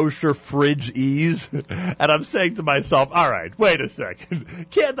your kosher fridge ease, and I'm saying to myself, all right, wait a second.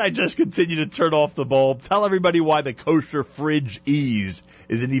 Can't I just continue to turn off the bulb? Tell everybody why the kosher fridge ease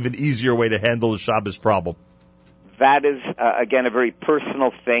is an even easier way to handle the Shabbos problem. That is, again, a very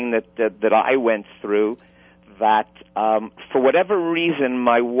personal thing that I went through, that for whatever reason,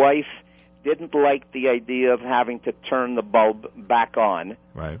 my wife didn't like the idea of having to turn the bulb back on,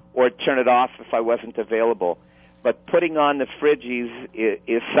 right, or turn it off if I wasn't available. But putting on the fridges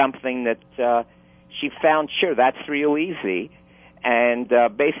is something that she found, sure, that's real easy. And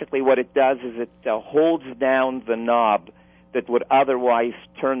basically what it does is it holds down the knob that would otherwise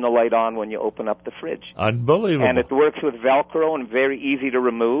turn the light on when you open up the fridge. Unbelievable. And it works with Velcro and very easy to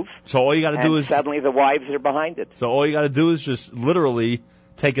remove. So all you got to do is... suddenly the wives are behind it. So all you got to do is just literally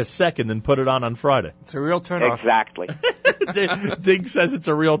take a second and put it on Friday. It's a real turnoff. Exactly. Ding says it's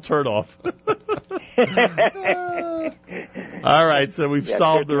a real turnoff. All right, so we've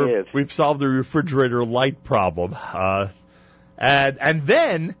solved the refrigerator light problem, and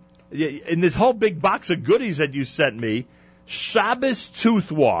then in this whole big box of goodies that you sent me, Shabbos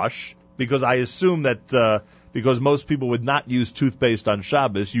tooth wash, because I assume that because most people would not use toothpaste on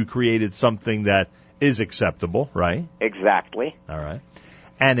Shabbos, you created something that is acceptable, right? Exactly. All right,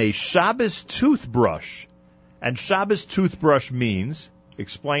 and a Shabbos toothbrush, and Shabbos toothbrush means.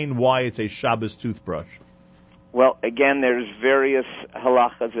 Explain why it's a Shabbos toothbrush. Well, again, there's various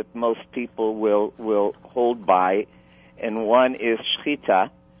halachas that most people will hold by, and one is shchita,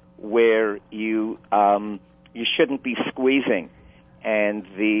 where you shouldn't be squeezing, and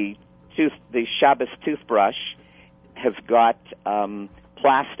the Shabbos toothbrush has got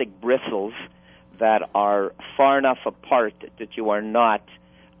plastic bristles that are far enough apart that you are not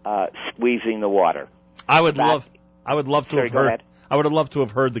squeezing the water. I would love to have heard. Ahead. I would have loved to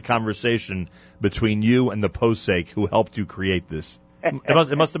have heard the conversation between you and the posek who helped you create this.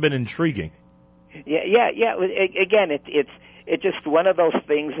 It must have been intriguing. Yeah. Again, it's just one of those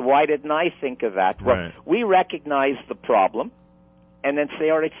things. Why didn't I think of that? Well, Right. We recognize the problem, and then say,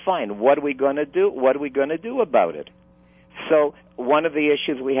 all right, fine. What are we going to do? What are we going to do about it? So one of the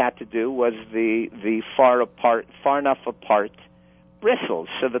issues we had to do was the far enough apart bristles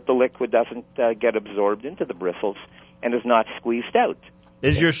so that the liquid doesn't get absorbed into the bristles and is not squeezed out.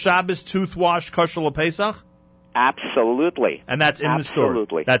 Is your Shabbos tooth wash kosher l'Pesach? Absolutely. And that's in the store.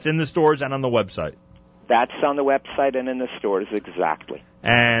 Absolutely. That's in the stores and on the website. That's on the website and in the stores, exactly.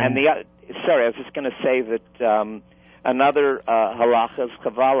 And sorry, I was just going to say that another halacha is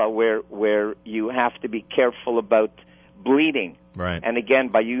chavala, where you have to be careful about bleeding. Right. And again,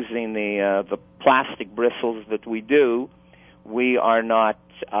 by using the plastic bristles that we do, we are not.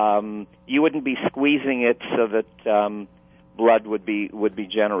 You wouldn't be squeezing it so that blood would be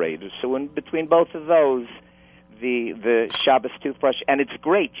generated. So in between both of those, the Shabbos toothbrush, and it's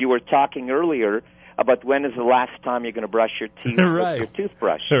great. You were talking earlier about when is the last time you're going to brush your teeth Right. with your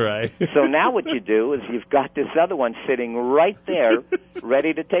toothbrush. Right. So now what you do is you've got this other one sitting right there,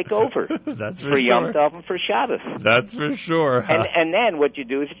 ready to take over. That's for Yom Tov and for Shabbos. That's for sure. And then what you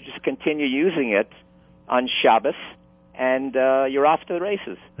do is you just continue using it on Shabbos, and you're off to the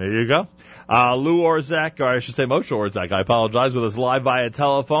races. There you go. Lou Orzak, or I should say Moshe Orzak, I apologize, with us live via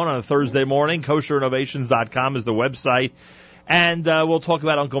telephone on a Thursday morning. KosherInnovations.com is the website. And we'll talk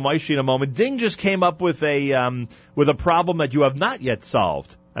about Uncle Moishe in a moment. Ding just came up with a problem that you have not yet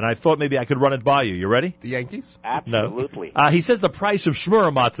solved. And I thought maybe I could run it by you. You ready? The Yankees? Absolutely. No. He says the price of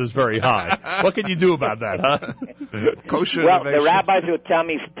shmura matzah is very high. What can you do about that, huh? Kosher Well, innovation. the rabbis would tell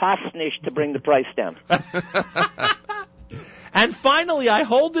me it's pasnish to bring the price down. And finally, I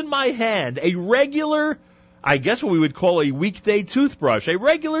hold in my hand a regular, I guess what we would call a weekday toothbrush, a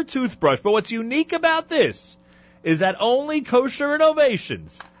regular toothbrush. But what's unique about this is that only Kosher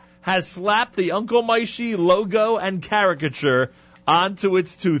Innovations has slapped the Uncle Moishe logo and caricature onto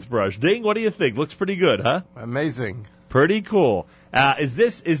its toothbrush. Ding, what do you think? Looks pretty good, huh? Amazing. Pretty cool. Is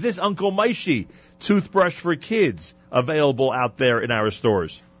this Uncle Moishe toothbrush for kids available out there in our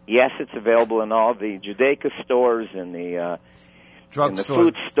stores? Yes, it's available in all the Judaica stores and the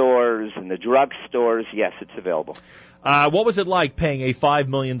food stores and the drug stores. Yes, it's available. What was it like paying a $5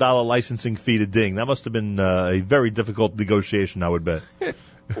 million licensing fee to Ding? That must have been a very difficult negotiation, I would bet.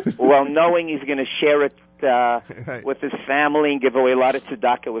 Well, knowing he's going to share it with his family and give away a lot of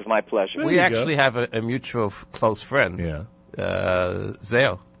tzedakah was my pleasure. We actually have a mutual close friend. Yeah.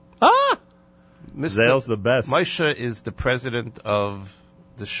 Zale. Ah! Zale's the best. Moshe is the president of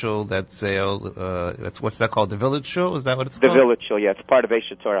the shul that Zale, what's that called? The Village Shul? Is that what it's The called? Village Shul, yeah. It's part of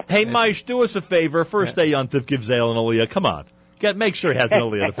Eshet Torah. Hey, Maish, do us a favor. First day Yontif, give Zale an aliyah. Come on. Make sure he has an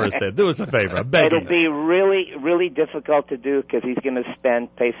aliyah the first day. Do us a favor. I'm begging. It'll be really, really difficult to do because he's going to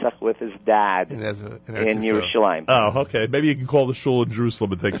spend Pesach with his dad in Yerushalayim. Oh, okay. Maybe you can call the shul in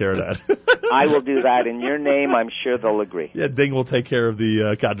Jerusalem and take care of that. I will do that in your name. I'm sure they'll agree. Yeah, Ding will take care of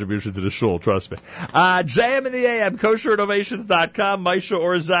the contribution to the shul, trust me. JM in the AM, kosherinnovations.com. Maisha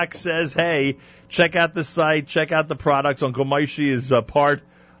Orzak says, hey, check out the site, check out the products. Uncle Moishe is part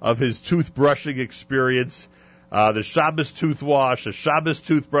of his toothbrushing experience. The Shabbos toothwash, the Shabbos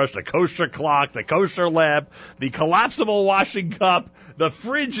toothbrush, the kosher clock, the kosher lamp, the collapsible washing cup, the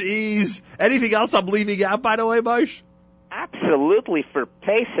fridge ease. Anything else I'm leaving out, by the way, Moish? Absolutely. For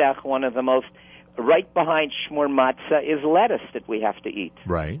Pesach, one of the most, right behind shmur matzah, is lettuce that we have to eat.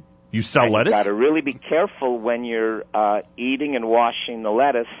 Right. You sell lettuce? You've got to really be careful when you're eating and washing the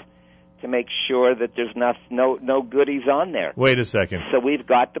lettuce to make sure that there's no goodies on there. Wait a second. So we've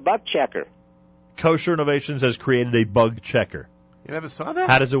got the bug checker. Kosher Innovations has created a bug checker. You never saw that?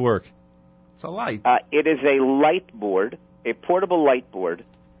 How does it work? It's a light. It is a light board, a portable light board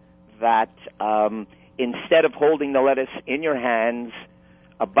that instead of holding the lettuce in your hands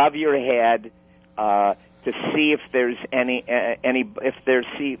above your head to see if there's any if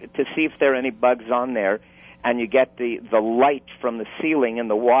there are any bugs on there, and you get the light from the ceiling and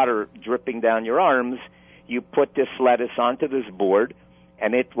the water dripping down your arms, you put this lettuce onto this board,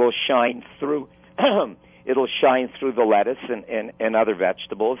 and it will shine through. It'll shine through the lettuce and other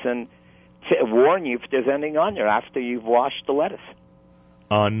vegetables, and to warn you if there's anything on there after you've washed the lettuce.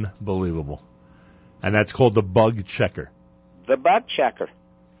 Unbelievable. And that's called the bug checker. The bug checker.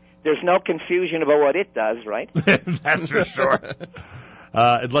 There's no confusion about what it does, right? That's for sure.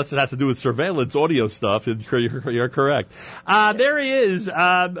 Unless it has to do with surveillance audio stuff, you're correct. There he is,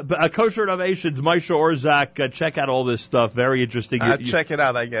 Kosher Innovations, Moshe Orzak. Check out all this stuff. Very interesting. Check it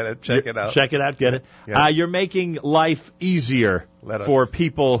out. I get it. Check it out. Check it out. Get it. Yeah. You're making life easier for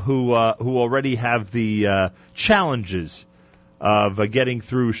people who already have the challenges of getting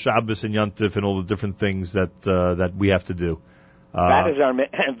through Shabbos and Yontif and all the different things that we have to do. That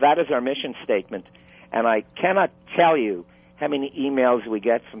is our mission statement, and I cannot tell you how many emails we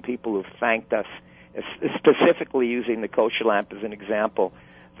get from people who've thanked us, specifically using the kosher lamp as an example,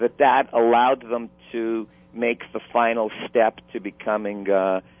 that allowed them to make the final step to becoming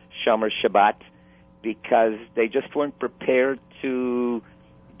Shomer Shabbat, because they just weren't prepared to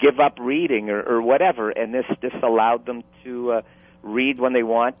give up reading or whatever, and this allowed them to read when they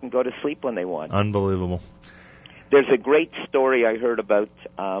want and go to sleep when they want. Unbelievable. There's a great story I heard about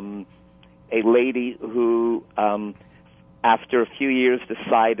a lady who after a few years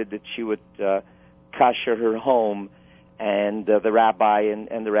decided that she would kosher her home, and the rabbi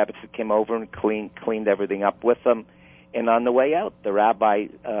and the rabbis came over and cleaned everything up with them. And on the way out, the rabbi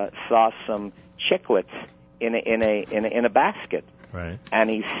saw some chiclets in a basket. Right. And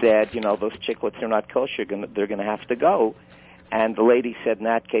he said, you know, those chiclets are not kosher. They're going to have to go. And the lady said, in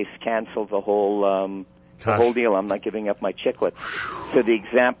that case, cancel the whole deal. I'm not giving up my chiclets. So the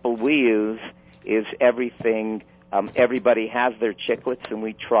example we use is everything. Everybody has their chiclets, and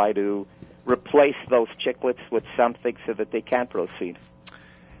we try to replace those chiclets with something so that they can proceed.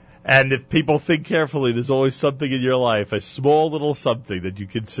 And if people think carefully, there's always something in your life, a small little something that you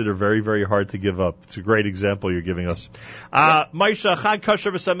consider very, very hard to give up. It's a great example you're giving us. Maisha, Chag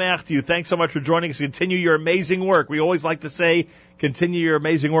Kosher V'Sameach to you. Thanks so much for joining us. Continue your amazing work. We always like to say, continue your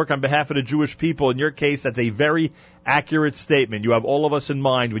amazing work on behalf of the Jewish people. In your case, that's a very accurate statement. You have all of us in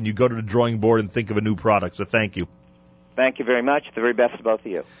mind when you go to the drawing board and think of a new product. So thank you. Thank you very much. The very best to both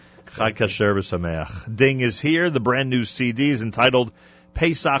of you. Chag Kosher V'Sameach. Ding is here. The brand new CD is entitled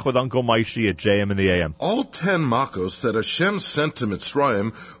Pesach with Uncle Maishi at JM in the AM. All 10 makos that Hashem sent to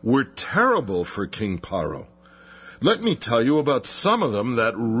Mitzrayim were terrible for King Paro. Let me tell you about some of them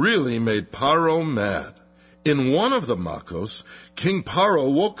that really made Paro mad. In one of the makos, King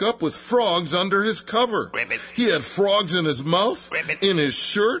Paro woke up with frogs under his cover. He had frogs in his mouth, in his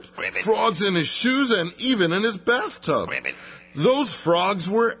shirt, frogs in his shoes, and even in his bathtub. Those frogs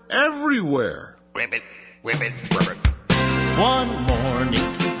were everywhere. One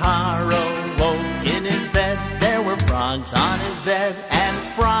morning, King Paro woke in his bed. There were frogs on his bed and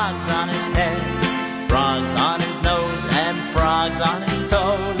frogs on his head. Frogs on his nose and frogs on his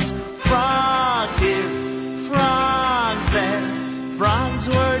toes. Frogs here, frogs there. Frogs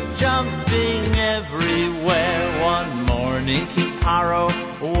were jumping everywhere. One morning, King Paro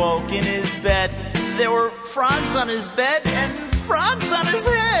woke in his bed. There were frogs on his bed and frogs on his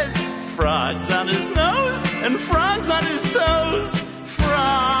head. Frogs on his nose and frogs on his toes.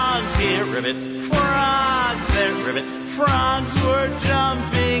 Frogs here, ribbit. Frogs there, ribbit. Frogs were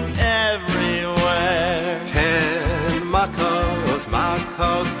jumping everywhere. 10 makos,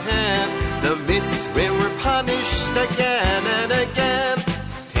 10. The Mitzrayim were punished again and again.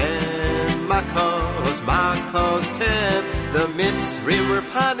 10 makos, 10. The Mitzrayim were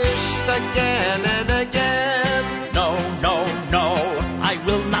punished again and again. No, I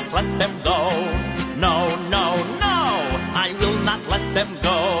will not let them go. No, I will not let them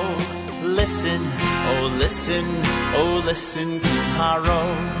go. Listen, oh listen, King Paro.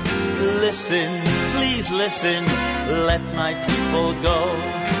 Listen, please listen, let my people go.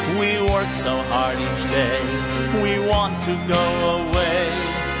 We work so hard each day, we want to go away.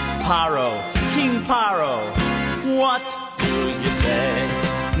 Paro, King Paro, what do you say?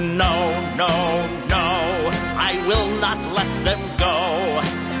 No, I will not let them go.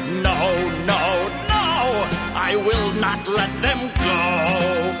 No, I will not let them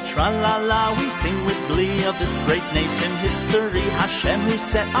go. Tra-la-la, we sing with glee of this great nation history. Hashem who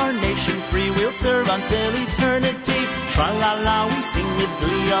set our nation free will serve until eternity. Tra-la-la, we sing with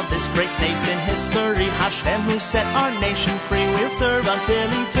glee of this great nation history. Hashem who set our nation free will serve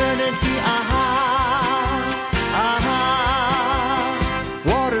until eternity.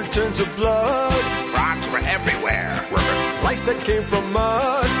 Water turned to blood. Frogs were everywhere. Lice that came from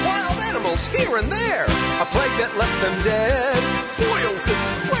mud. Wild animals here and there. A plague that left them dead. Boils that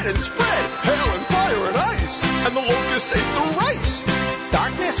spread and spread. Hail and fire and ice. And the locusts ate the rice.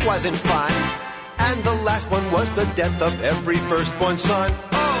 Darkness wasn't fun. And the last one was the death of every firstborn son.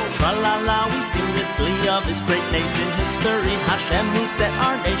 Tra-la-la, we sing with glee of this great nation history. Hashem who set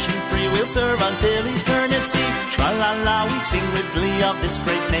our nation free will serve until eternity. Tra-la-la, we sing with glee of this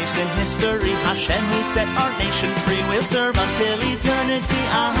great nation history. Hashem who set our nation free will serve until eternity.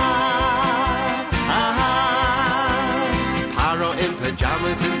 Paro in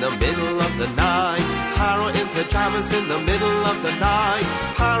pajamas in the middle of the night. Paro in pajamas in the middle of the night.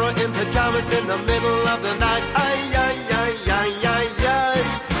 Paro in pajamas in the middle of the night. Ay, ay, ay, ay, ay, ay.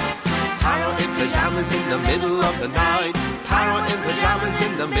 Paro in pajamas in the middle of the night. Paro in pajamas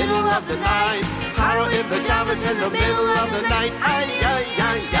in the middle of the night. Paro in pajamas in the middle of the night. Ay, ay,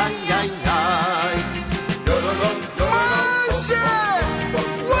 ay, ay, ay, ay. Moshe!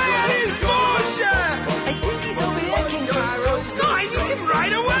 Where is Moshe? I think he's over there, King Paro. No, I need him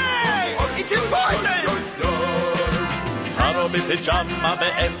right away. It's important. Paro בפג'מה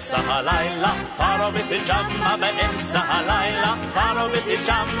באמצע הלילה, פרו בפג'מה באמצע הלילה, פרו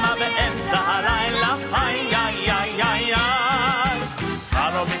בפג'מה באמצע הלילה, איי איי איי איי איי.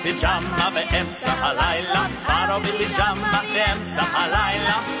 פרו בפג'מה באמצע הלילה, פרו בפג'מה באמצע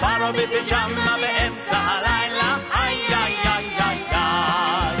הלילה, פרו בפג'מה באמצע הלילה, איי איי איי איי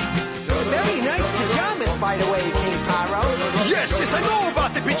איי. Very nice pajamas, by the way, King Paro. I know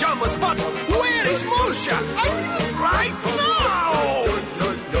about the pajamas, but where is Moshe? I need it right now!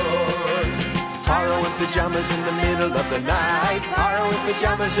 Paro in pajamas in the middle of the night. Paro in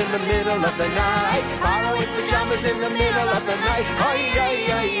pajamas in the middle of the night. Paro in pajamas in the middle of the night. Ay, ay,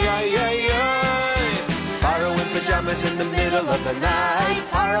 ay, ay, ay, ay. Paro in pajamas in the middle of the night.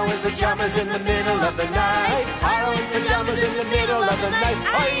 Paro in pajamas in the middle of the night. Paro in pajamas in the middle of the night.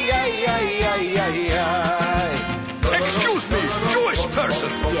 Ay, ay, ay, ay, ay, ay. Excuse me, Jewish person.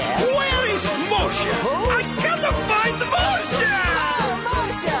 Yes? Where is Moshe? I gotta find Moshe!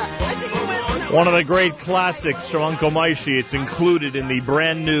 One of the great classics from Uncle Moishy. It's included in the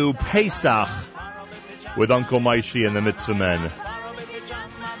brand new Pesach with Uncle Moishy and the Mitzvah Men.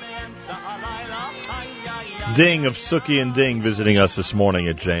 Ding of Suki and Ding visiting us this morning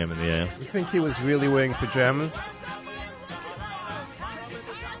at JM in the AM. You think he was really wearing pajamas?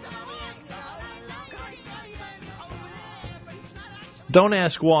 Don't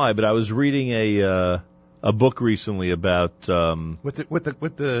ask why, but I was reading a book recently about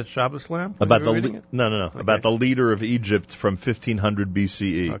With the Shabbos lamp? about You were the reading it? no about the leader of Egypt from 1500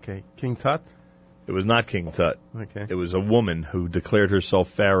 BCE. Okay, King Tut. It was not King Tut. Okay. It was a woman who declared herself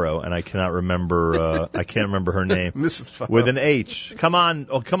Pharaoh, and I cannot remember. I can't remember her name. Mrs. Pharaoh. With an H. Come on,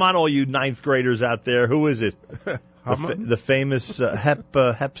 all you ninth graders out there. Who is it? the famous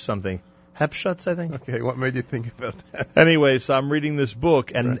Hep something. Hepshutz, I think. Okay, what made you think about that? Anyway, so I'm reading this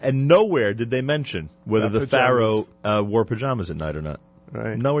book, and nowhere did they mention whether the pajamas. Pharaoh wore pajamas at night or not.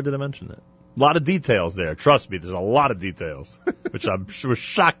 Right. Nowhere did I mention that. A lot of details there. Trust me, there's a lot of details, which I was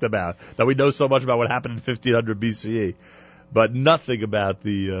shocked about, that we know so much about what happened in 1500 BCE, but nothing about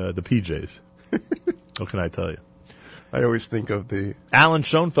the PJs. What can I tell you? I always think of the... Alan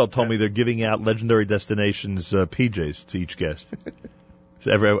Schoenfeld told me they're giving out Legendary Destinations PJs to each guest.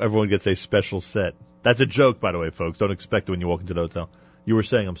 So everyone gets a special set. That's a joke, by the way, folks. Don't expect it when you walk into the hotel. You were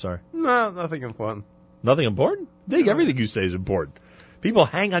saying, I'm sorry. No, nothing important. Nothing important? I think everything you say is important. People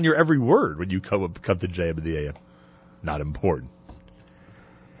hang on your every word when you come to JM in the AM. Not important.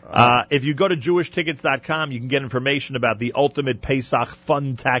 If you go to JewishTickets.com, you can get information about the Ultimate Pesach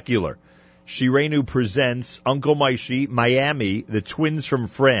Fun-tacular. Shirenu presents Uncle Moishy, Miami, the twins from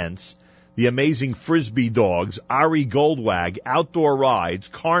France, the amazing Frisbee dogs, Ari Goldwag, outdoor rides,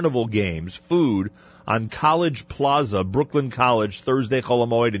 carnival games, food on College Plaza, Brooklyn College, Thursday Chol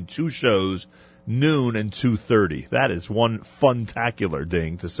Hamoed, and 2 shows, noon and 2:30. That is one fun-tacular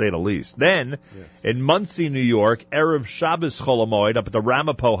ding, to say the least. Then, in Monsey, New York, Erev Shabbos Chol Hamoed up at the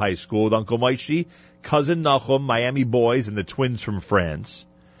Ramapo High School with Uncle Moishy, Cousin Nachum, Miami boys, and the twins from France.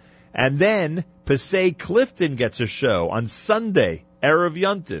 And then, Passaic Clifton gets a show on Sunday, Erev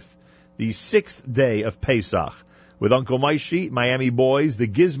Yontif, the 6th day of Pesach, with Uncle Moishy, Miami boys, the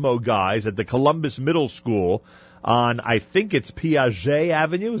Gizmo guys at the Columbus Middle School on, I think it's Piaget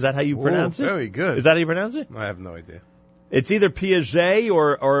Avenue. Is that how you pronounce it? Very good. Is that how you pronounce it? I have no idea. It's either Piaget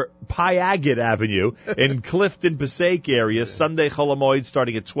or Piaget Avenue in Clifton, Passaic area, Sunday Chol Hamoed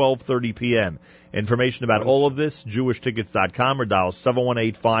starting at 12:30 p.m. Information about all of this, JewishTickets.com, or dial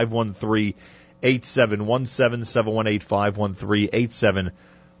 718-513-8717, 718-513-8717.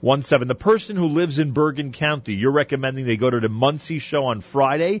 The person who lives in Bergen County, you're recommending they go to the Monsey show on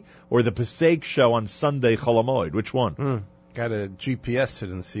Friday or the Passaic show on Sunday Chol Hamoed? Which one? Got to GPS it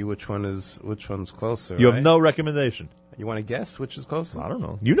and see which one's closer. You right? have no recommendation. You want to guess which is closer? I don't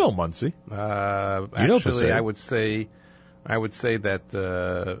know. You know Monsey. Actually, I would say that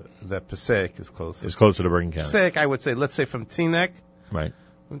that Passaic is closer. It's closer to Bergen County. Passaic, I would say, let's say from Teaneck. Right.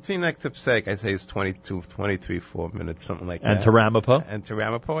 From Teaneck to Passaic, I'd say it's 22, 23, 4 minutes, something like that. And to Ramapo? And to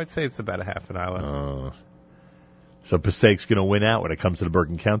Ramapo, I'd say it's about a half an hour. So Passaic's going to win out when it comes to the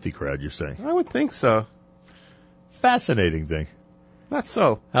Bergen County crowd, you're saying? I would think so. Fascinating thing. Not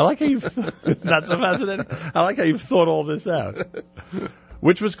so. I like how you've... Not so fascinating? I like how you've thought all this out.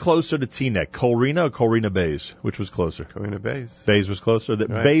 Which was closer to Teaneck, Colrena or Colrena Bays? Which was closer? Colrena Bays. Bays was closer?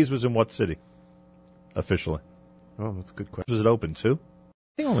 Right. Bays was in what city? Officially. Oh, that's a good question. Was it open, 2? I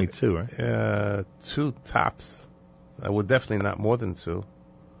think only 2, right? 2 tops. I would definitely not more than 2. It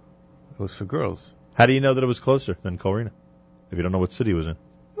was for girls. How do you know that it was closer than Colrena? If you don't know what city it was in.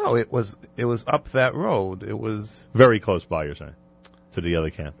 No, it was up that road. It was very close by, you're saying, to the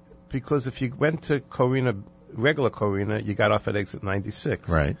other camp. Because if you went to Colrena, regular Colrena, you got off at exit 96.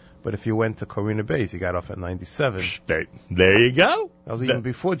 Right. But if you went to Colrena Bays, you got off at 97. There you go. That was even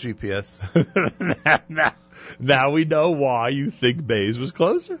before GPS. Now we know why you think Bays was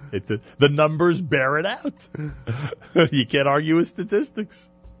closer. The numbers bear it out. You can't argue with statistics.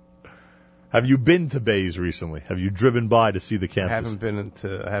 Have you been to Bays recently? Have you driven by to see the I campus? haven't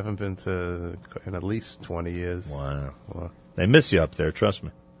been to in at least 20 years. Wow. Well, they miss you up there, trust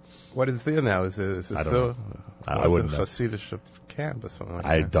me. What is there now? Is it I don't still know. I wouldn't know. Hasidic camp or something like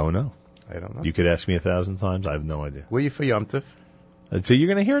I that? don't know. I don't know. You could ask me 1,000 times. I have no idea. Where are you for Yom Tov? So you're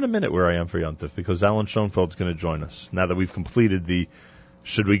going to hear in a minute where I am for Yom Tov because Alan Schoenfeld's going to join us. Now that we've completed the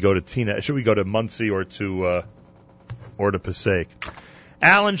should we go to Muncie or to Passaic.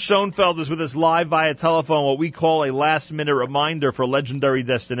 Alan Schoenfeld is with us live via telephone, what we call a last-minute reminder for legendary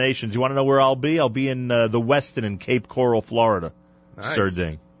destinations. You want to know where I'll be? I'll be in the Westin in Cape Coral, Florida. Nice. Sir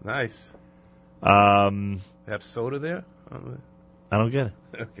Ding. Nice. They have soda there? I don't get it.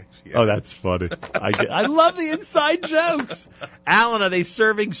 Okay. Yeah. Oh, that's funny. I love the inside jokes. Alan, are they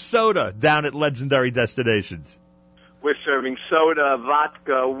serving soda down at legendary destinations? We're serving soda,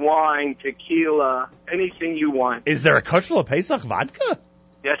 vodka, wine, tequila, anything you want. Is there a Kosher Pesach vodka?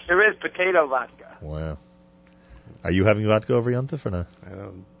 Yes, there is potato vodka. Wow. Are you having vodka over Yom Tov or not? I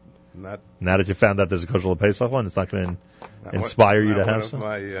don't. Not. Now that you found out there's a Kosher Pesach one, it's not going to inspire you to have some?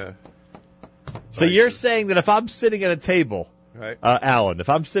 So you're saying that if I'm sitting at a table, right. Alan, if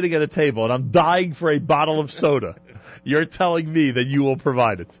I'm sitting at a table and I'm dying for a bottle of soda, you're telling me that you will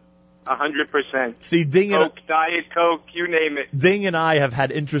provide it? 100%. See, Ding Coke, Diet Coke, you name it. Ding and I have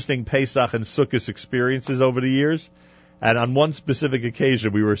had interesting Pesach and Sukkot experiences over the years, and on one specific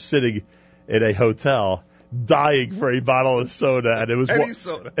occasion we were sitting in a hotel dying for a bottle of soda, and it was any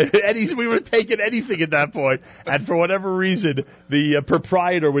soda. We were taking anything at that point, and for whatever reason the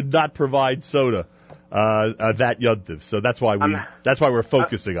proprietor would not provide soda that Yom Tov. So that's why we're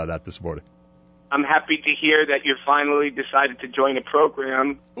focusing on that this morning. I'm happy to hear that you finally decided to join a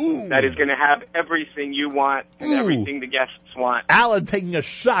program that is going to have everything you want and everything the guests want. Alan taking a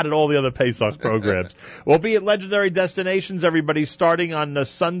shot at all the other Pesach programs. We'll be at Legendary Destinations, everybody, starting on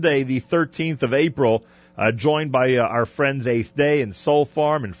Sunday, the 13th of April, joined by our friends Eighth Day and Soul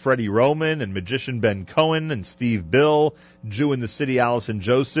Farm and Freddie Roman and Magician Ben Cohen and Steve Bill, Jew in the City Allison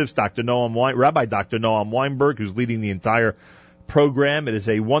Josephs, Rabbi Dr. Noam Weinberg, who's leading the entire program. It is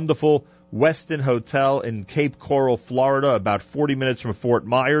a wonderful Westin Hotel in Cape Coral, Florida, about 40 minutes from Fort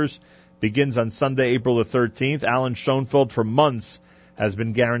Myers. Begins on Sunday, April the 13th. Alan Schoenfeld, for months, has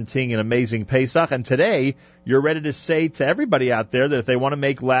been guaranteeing an amazing Pesach. And today, you're ready to say to everybody out there that if they want to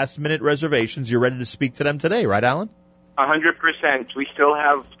make last-minute reservations, you're ready to speak to them today, right, Alan? 100%. We still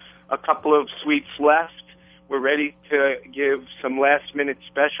have a couple of suites left. We're ready to give some last-minute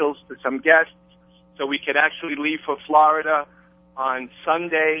specials to some guests so we could actually leave for Florida on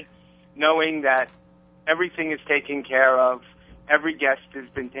Sunday, knowing that everything is taken care of, every guest has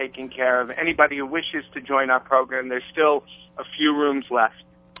been taken care of. Anybody who wishes to join our program, there's still a few rooms left.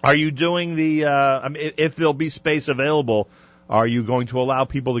 Are you doing if there'll be space available, are you going to allow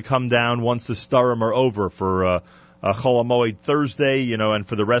people to come down once the Sturim are over for Chol HaMoed Thursday, and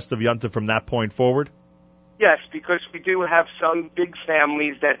for the rest of Yom Tov from that point forward? Yes, because we do have some big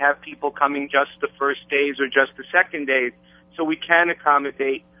families that have people coming just the first days or just the second days, so we can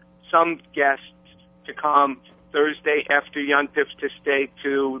accommodate some guests to come Thursday after Yom Tov to stay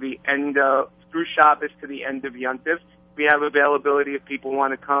to the end through Shabbos to the end of Yom Tov. We have availability if people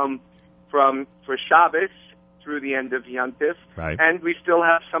want to come for Shabbos through the end of Yom Tov. Right. And we still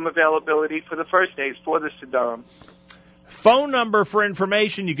have some availability for the first days for the Sidurim. Phone number for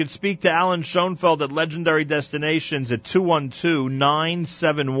information. You can speak to Alan Schoenfeld at Legendary Destinations at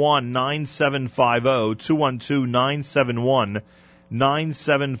 212-971-9750,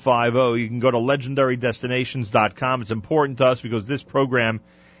 212-971-9750. You can go to legendarydestinations.com. It's important to us because this program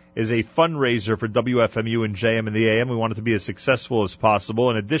is a fundraiser for WFMU and JM and the AM. We want it to be as successful as possible.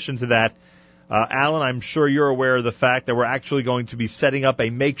 In addition to that, Alan, I'm sure you're aware of the fact that we're actually going to be setting up a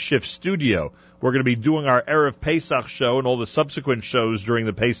makeshift studio. We're going to be doing our Erev Pesach show and all the subsequent shows during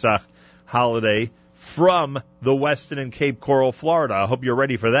the Pesach holiday from the Westin in Cape Coral, Florida. I hope you're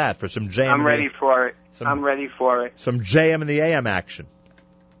ready for that, for some JM. I'm ready for it. I'm ready for it. Some JM and the AM action.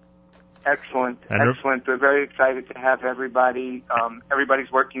 Excellent. Excellent. We're very excited to have everybody.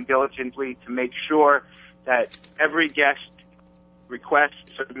 Everybody's working diligently to make sure that every guest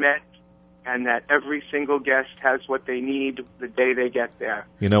requests are met and that every single guest has what they need the day they get there.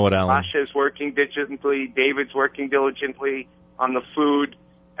 You know what, Alan? Masha's working diligently. David's working diligently on the food.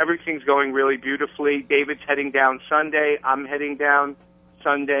 Everything's going really beautifully. David's heading down Sunday. I'm heading down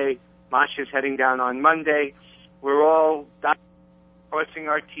Sunday. Masha's heading down on Monday. We're all crossing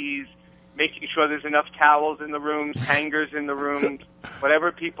our T's, making sure there's enough towels in the rooms, hangers in the rooms,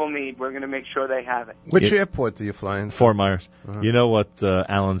 whatever people need, we're going to make sure they have it. Which airport do you fly in? Fort Myers. You know what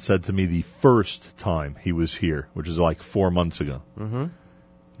Alan said to me the first time he was here, which is like 4 months ago? Mm-hmm.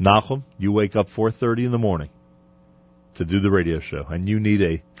 Nachum, you wake up 4:30 in the morning to do the radio show, and you need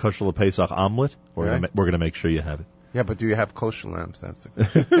a kosher Pesach omelet, we're going to make sure you have it. Yeah, but do you have kosher lambs? That's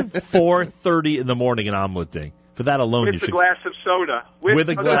the 4:30 in the morning, an omelet ding. For that alone, with you a should... glass of soda. With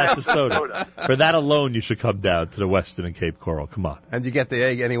a glass of soda. For that alone, you should come down to the Westin and Cape Coral. Come on. And you get the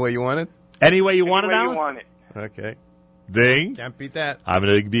egg any way you want it? Any way you want it, Any way Alan? you want it. Okay. Ding. Can't beat that. I'm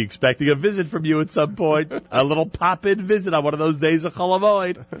going to be expecting a visit from you at some point. A little pop-in visit on one of those days of Chol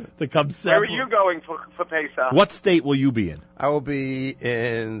Hamoed to come Where settle. are you going for Pesach? What state will you be in? I will be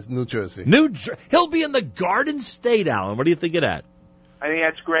in New Jersey. He'll be in the Garden State, Alan. What do you think of that? I think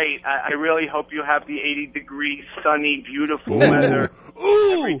that's great. I really hope you have the 80-degree, sunny, beautiful weather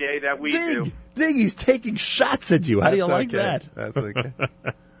every day that we do. Ding, he's taking shots at you. How do you like that? That's okay.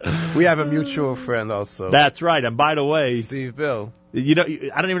 We have a mutual friend also. That's right. And by the way, Steve Bill. You know,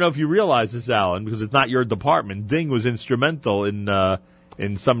 I don't even know if you realize this, Alan, because it's not your department. Ding was instrumental in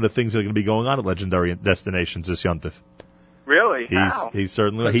some of the things that are going to be going on at Legendary Destinations this Yontif. Really? How? He's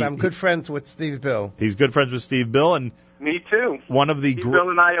certainly. I'm good friends with Steve Bill. He's good friends with Steve Bill, and me too. Steve Bill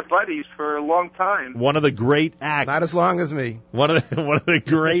and I are buddies for a long time. One of the great acts. Not as long as me. One of the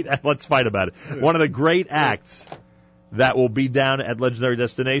great. Let's fight about it. One of the great acts that will be down at Legendary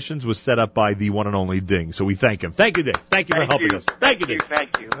Destinations was set up by the one and only Ding. So we thank him. Thank you, Ding. Thank you for helping us. Thank you, Ding.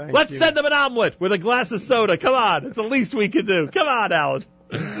 Thank you. Let's send them an omelet with a glass of soda. Come on. It's the least we can do. Come on, Alan.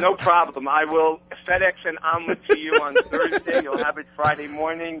 No problem. I will FedEx an omelet to you on Thursday. You'll have it Friday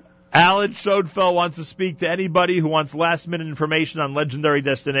morning. Alan Schoenfeld wants to speak to anybody who wants last-minute information on Legendary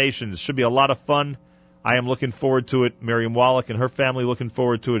Destinations. Should be a lot of fun. I am looking forward to it. Miriam Wallach and her family looking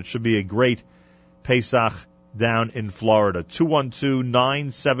forward to it. It should be a great Pesach down in Florida.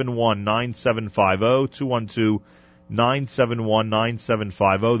 212-971-9750.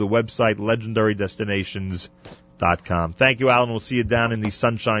 212-971-9750. The website, legendarydestinations.com. Thank you, Alan. We'll see you down in the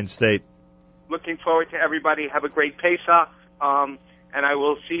Sunshine State. Looking forward to everybody. Have a great Pesach, and I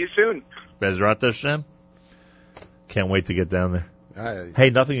will see you soon. Bezrat Hashem. Can't wait to get down there. Hey,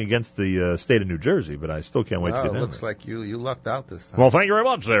 nothing against the state of New Jersey, but I still can't wait to get down there. It looks like you lucked out this time. Well, thank you very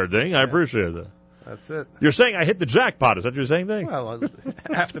much there, Ding. I appreciate that. That's it. You're saying I hit the jackpot. Is that what you're saying, Ding? Well,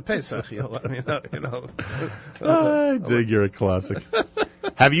 after Pesach, you know. Ding, you're a classic.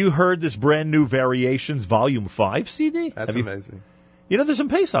 Have you heard this brand new Variations Volume 5 CD? That's amazing. You know, there's some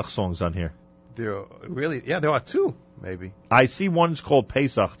Pesach songs on here. There are two, maybe. I see one's called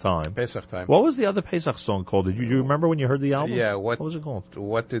Pesach Time. Pesach Time. What was the other Pesach song called? Did you remember when you heard the album? Yeah. What was it called?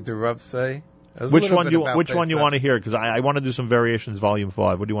 What did the Rav say? Which one you want to hear? Because I want to do some Variations Volume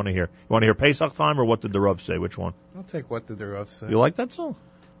 5. What do you want to hear? You want to hear Pesach Time or What Did the Rav Say? Which one? I'll take What Did the Rav Say. You like that song?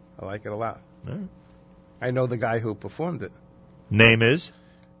 I like it a lot. Right. I know the guy who performed it. Name is?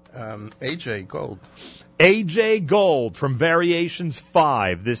 AJ Gold. AJ Gold from Variations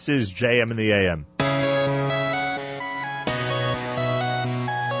 5. This is JM in the AM.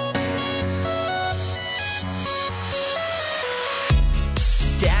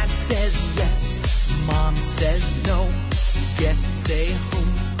 Dad says yes, Mom says no. Guests say who,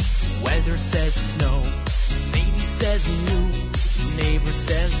 weather says snow. Sadie says new, neighbor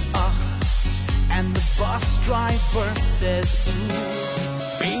says and the bus driver says ooh.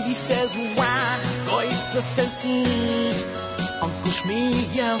 Baby says why, Goethe says Uncle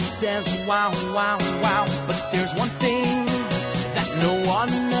Shmuel says wow, wow, wow. But there's one thing that no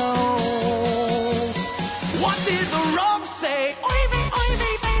one knows. What did the Rav say? Oy vey,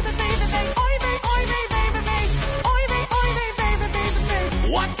 baby, baby, baby. Oy vey, baby, baby. Oy vey, baby,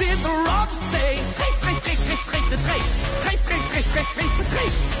 baby. What did the Rav say?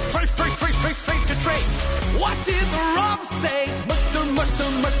 What did the Rav say?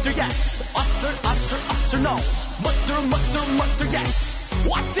 Mutter, yes. Usser, no. Mutter, yes.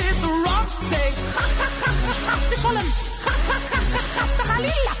 What did the Rav say?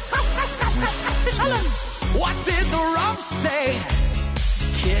 What did the Rav say?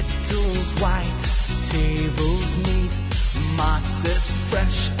 Kettles white, tables neat, matzah's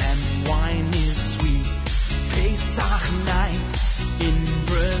fresh and wine is sweet. Pesach night in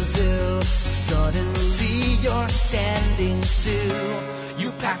Brazil, suddenly you're standing still.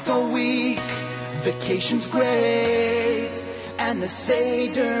 You packed all week, vacation's great, and the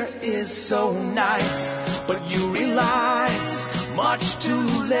Seder is so nice, but you realize much too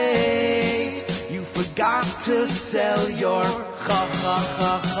late, you forgot to sell your chametz.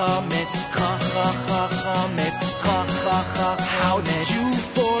 How did you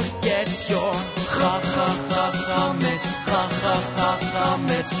forget your chametz?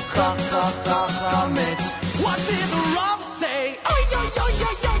 What did the Rav say?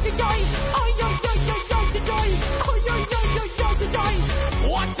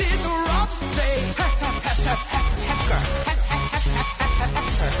 What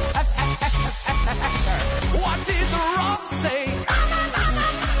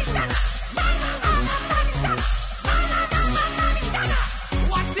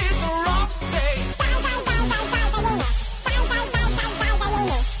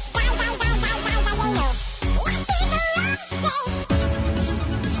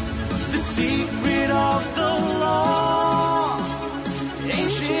secret of the law,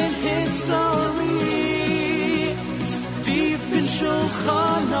 ancient history, deep in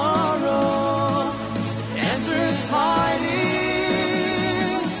Shulchan Aruch, answers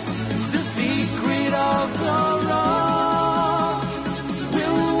hiding, the secret of the law.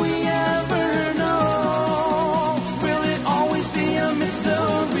 Will we ever know? Will it always be a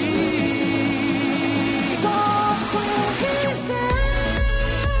mystery?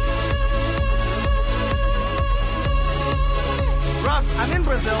 Russ, I'm in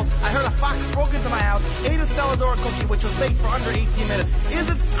Brazil. I heard a fox broke into my house, ate a Celador cookie, which was baked for under 18 minutes. Is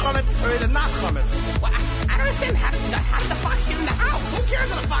it chametz or is it not chametz? Well, I don't understand. How did the fox get in the house? Who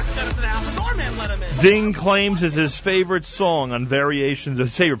cares if the fox got into the house? The doorman let him in. Ding claims it's his favorite song on Variations,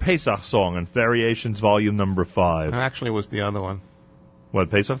 his favorite Pesach song on Variations Volume Number 5. Actually, it was the other one.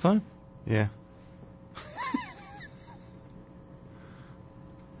 What, Pesach time? Yeah.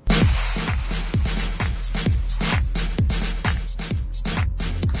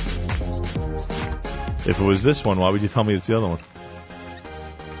 If it was this one, why would you tell me it's the other one?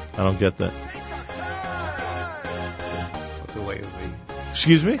 I don't get that. What's the way of me?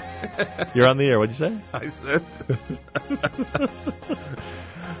 Excuse me? You're on the air. What'd you say? I said.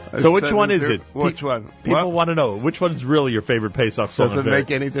 So which one is it? Which one? People want to know. Which one's really your favorite Pesach song? Does it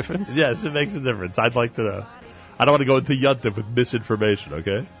make any difference? Yes, it makes a difference. I'd like to know. I don't want to go into Yontif with misinformation,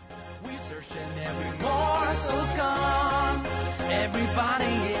 okay? Morsel's gone. Everybody,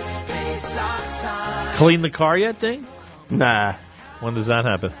 it's Pesach time. Clean the car yet, Ding? Nah. When does that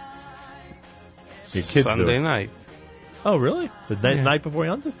happen? Your kids do Sunday it. night. Oh, really? The night before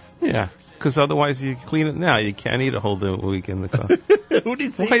Yontif? Yeah. Because otherwise you clean it now. You can't eat a whole week in the car. Who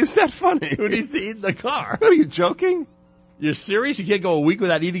needs to Why is that funny? Who needs to eat in the car? Are you joking? You're serious? You can't go a week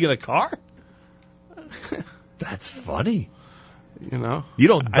without eating in a car? That's funny. You know? You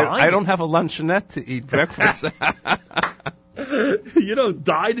don't dine. I don't have a luncheonette to eat breakfast. You don't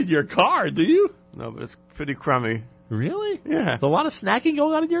dine in your car, do you? No, but it's pretty crummy. Really? Yeah. There's a lot of snacking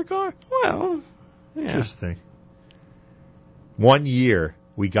going on in your car? Well, yeah. Interesting. 1 year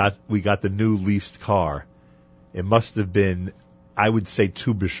we got the new leased car. It must have been, I would say,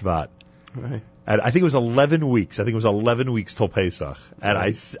 Tu B'Shvat. Right. And I think it was 11 weeks. I think it was 11 weeks till Pesach. And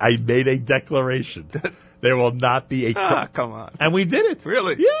I made a declaration. There will not be a... come on. And we did it.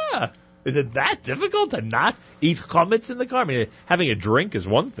 Really? Yeah. Is it that difficult to not eat chametz in the car? I mean, having a drink is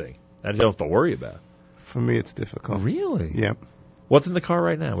one thing. That you don't have to worry about. For me, it's difficult. Really? Yep. What's in the car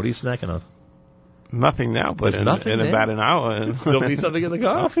right now? What are you snacking on? Nothing now, but There's nothing in there? about an hour. There'll be something in the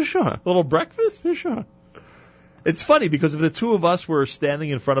car? Oh, for sure. A little breakfast? For sure. It's funny because if the two of us were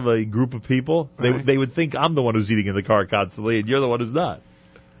standing in front of a group of people, Right. they would think I'm the one who's eating in the car constantly, and you're the one who's not.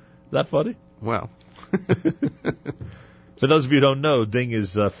 Is that funny? Well. For those of you who don't know, Ding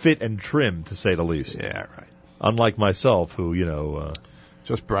is fit and trim, to say the least. Yeah, right. Unlike myself, who,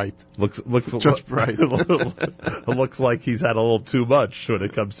 just bright. Looks just bright. Looks like he's had a little too much when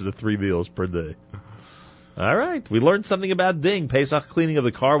it comes to the 3 meals per day. All right. We learned something about Ding. Pesach cleaning of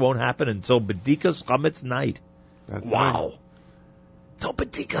the car won't happen until B'dikas Chametz night. That's wow. right. Till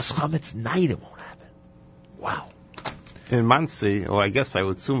B'dikas Chametz night it won't happen. Wow. In Muncie, or I guess I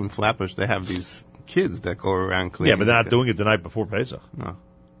would assume in Flatbush, they have these kids that go around cleaning. Yeah, but they're not doing it the night before Pesach. No.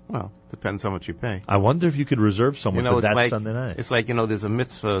 Well, depends how much you pay. I wonder if you could reserve someone for it's that like, Sunday night. It's like, there's a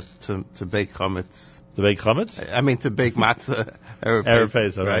mitzvah to bake chametz. To bake chametz? I mean, to bake matzah. Erev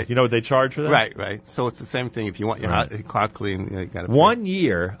Pesach, right. You know what they charge for that? Right. So it's the same thing. If you want your car clean, you got to pay. 1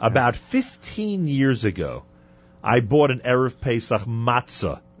 year, about 15 years ago, I bought an Erev Pesach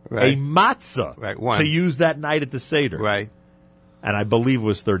matzah. Right. A matzah. Right, one. To use that night at the Seder. Right. And I believe it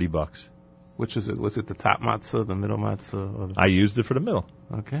was $30. Which is it? Was it the top matzah, the middle matzah? Or the... I used it for the middle.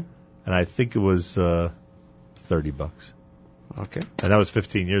 Okay. And I think it was $30. Okay. And that was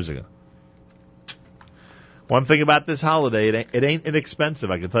 15 years ago. One thing about this holiday, it ain't inexpensive,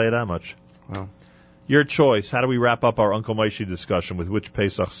 I can tell you that much. Well. Your choice. How do we wrap up our Uncle Moshe discussion with which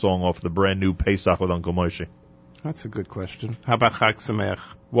Pesach song off the brand new Pesach with Uncle Moshe? That's a good question. How about Chag Sameach?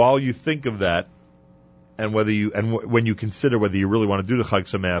 While you think of that, and when you consider whether you really want to do the Chag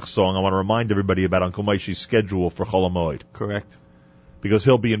Sameach song, I want to remind everybody about Uncle Moshe's schedule for Chol HaMoed. Correct. Because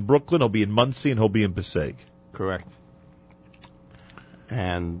he'll be in Brooklyn, he'll be in Muncie, and he'll be in Passaic. Correct.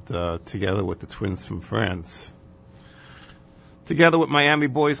 And together with the twins from France. Together with Miami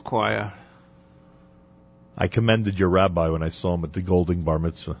Boys Choir. I commended your rabbi when I saw him at the Golding Bar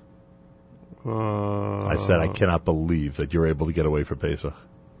Mitzvah. I said, I cannot believe that you're able to get away for Pesach.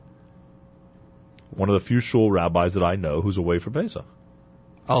 One of the few shul rabbis that I know who's away for Pesach.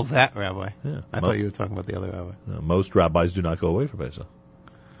 Oh, that rabbi. Yeah. I thought you were talking about the other rabbi. No, most rabbis do not go away for Pesach.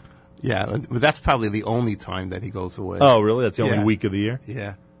 Yeah, but that's probably the only time that he goes away. Oh, really? That's the only Yeah. week of the year?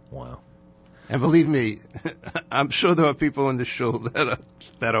 Yeah. Wow. And believe me, I'm sure there are people in the show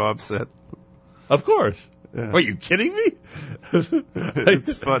that are upset. Of course. Yeah. Are you kidding me?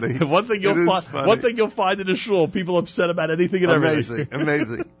 It's funny. One thing you'll find in a shul, people upset about anything and everything.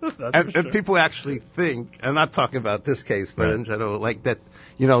 Amazing. And people actually think, I'm not talking about this case, but in general, like that,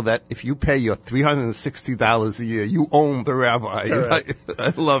 that if you pay your $360 a year, you own the rabbi.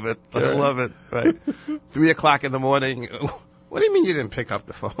 I love it. I love it. Right. 3:00 in the morning. What do you mean you didn't pick up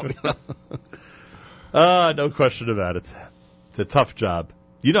the phone? No question about it. It's a tough job.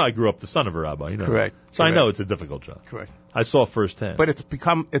 I grew up the son of a rabbi. Correct. So I know it's a difficult job. Correct. I saw firsthand. But it's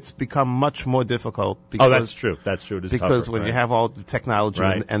become much more difficult. Because, that's true. That's true. It is because tougher, when right. you have all the technology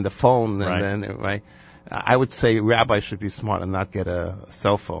Right. and the phone, and Right. then right, I would say rabbis should be smart and not get a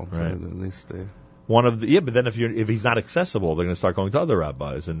cell phone. Right. At least. But then if he's not accessible, they're going to start going to other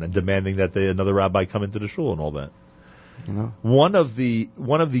rabbis and demanding that another rabbi come into the shul and all that. One of the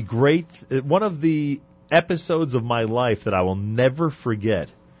episodes of my life that I will never forget.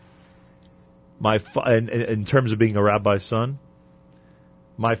 In terms of being a rabbi's son,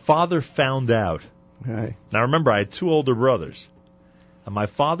 my father found out. Right. Now remember, I had two older brothers, and my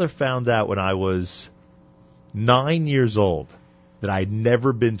father found out when I was 9 years old that I had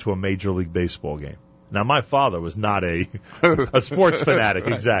never been to a Major League Baseball game. Now my father was not a sports fanatic,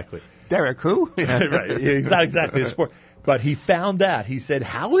 Right. exactly. Derek who? Right. He's not exactly a sport. But he found out. He said,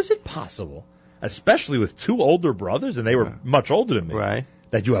 "How is it possible, especially with two older brothers, and they were much older than me, right,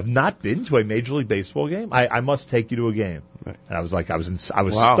 that you have not been to a Major League Baseball game? I must take you to a game." Right. And I was like, I was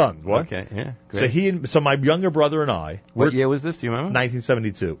Wow. stunned. What? Okay, yeah. So Great. so my younger brother and I. What year was this? Do you remember?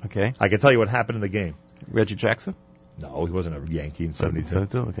 1972. Okay. I can tell you what happened in the game. Reggie Jackson? No, he wasn't a Yankee in 72.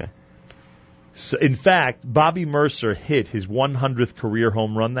 72, okay. So, in fact, Bobby Mercer hit his 100th career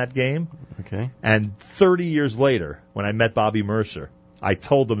home run that game. Okay. And 30 years later, when I met Bobby Mercer, I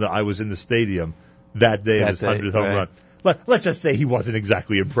told him that I was in the stadium that day of his 100th home run. Let's just say he wasn't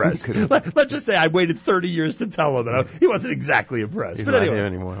exactly impressed. Let's just say I waited 30 years to tell him that he wasn't exactly impressed. He's but not anyway, here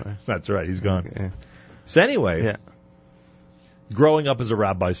anymore. Right? That's right. He's gone. Okay. So anyway, Yeah. growing up as a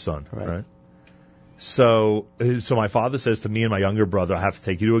rabbi's son, right? So my father says to me and my younger brother, "I have to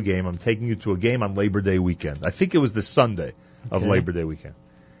take you to a game. I'm taking you to a game on Labor Day weekend." I think it was the Sunday of Labor Day weekend.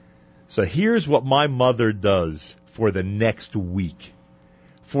 So here's what my mother does for the next week.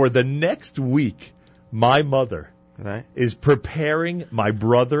 For the next week, my mother is preparing my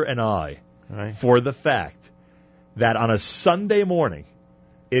brother and I for the fact that on a Sunday morning,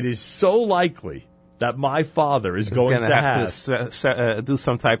 it is so likely that my father is going to have do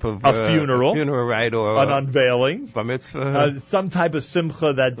some type of a funeral, right, or an unveiling, bar mitzvah, some type of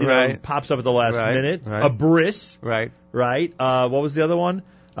simcha that pops up at the last minute, right. a bris, right. What was the other one?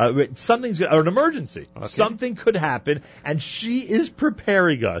 Something's or an emergency. Okay. Something could happen, and she is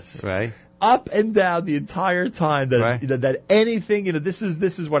preparing us up and down the entire time that that anything, this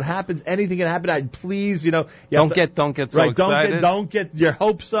is what happens. Anything can happen. Please, don't get so excited. Don't get your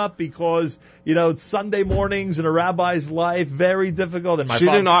hopes up because Sunday mornings in a rabbi's life very difficult. And she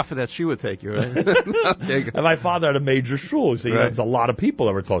didn't offer that she would take you, right? And my father had a major shul, so there's a lot of people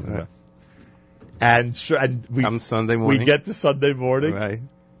that we're talking about. And we come Sunday morning. We get to Sunday morning,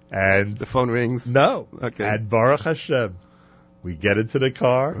 and the phone rings. No, okay. And Baruch Hashem, we get into the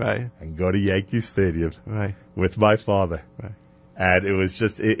car and go to Yankee Stadium with my father. Right. And it was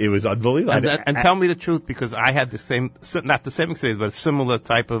just, it was unbelievable. And tell me the truth, because I had the same, not the same experience, but a similar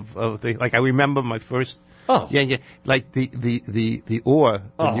type of thing. Like I remember my first, like the awe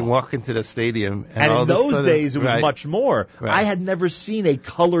when you walk into the stadium. And in those days, it was much more. Right. I had never seen a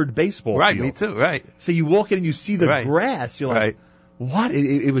colored baseball field. Me too, right. So you walk in and you see the grass, you're like, what?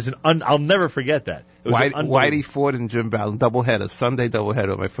 It was I'll never forget that. Whitey Ford and Jim Ballon, doubleheader, Sunday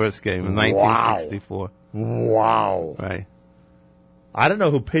doubleheader, my first game in 1964. Wow. Right. I don't know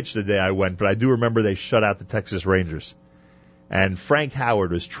who pitched the day I went, but I do remember they shut out the Texas Rangers. And Frank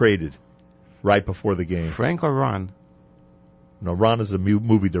Howard was traded right before the game. Frank or Ron? No, Ron is the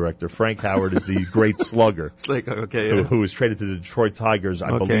movie director. Frank Howard is the great slugger. It's like, who was traded to the Detroit Tigers,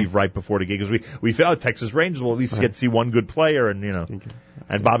 I believe, right before the game. Because we felt Texas Rangers will at least get to see one good player, and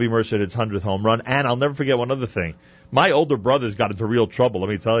and Bobby Mercer hit his 100th home run. And I'll never forget one other thing. My older brothers got into real trouble, let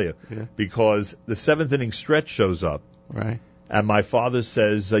me tell you, because the seventh inning stretch shows up. Right. And my father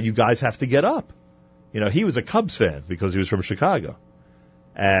says, you guys have to get up. He was a Cubs fan because he was from Chicago.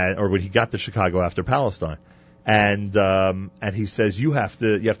 Or when he got to Chicago after Palestine. And he says, you have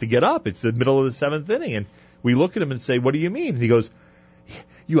to get up. It's the middle of the seventh inning. And we look at him and say, what do you mean? And he goes,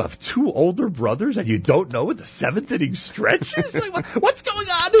 You have two older brothers and you don't know what the seventh inning stretch is? Like, what's going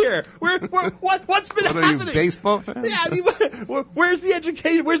on here? What's been happening? Are you baseball fans? Yeah, I mean, where's the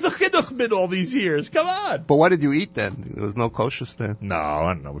education? Where's the chinuch been all these years? Come on. But what did you eat then? There was no kosher stand. No,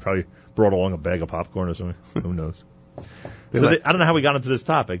 I don't know. We probably brought along a bag of popcorn or something. Who knows? So I don't know how we got into this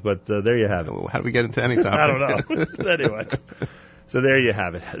topic, but there you have it. How do we get into any topic? I don't know. Anyway. So there you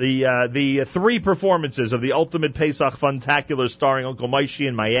have it. The three performances of the Ultimate Pesach Funtacular starring Uncle Moishi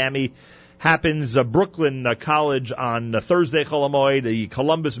in Miami happens Brooklyn College on Thursday Chol Hamoed, the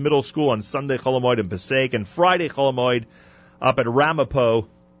Columbus Middle School on Sunday Chol Hamoed in Passaic, and Friday Chol Hamoed up at Ramapo.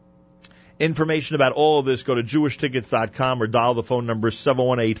 Information about all of this, go to jewishtickets.com or dial the phone number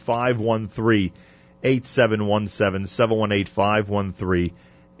 718-513-8717,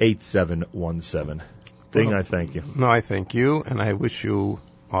 718-513-8717. Ding, I thank you. No, I thank you, and I wish you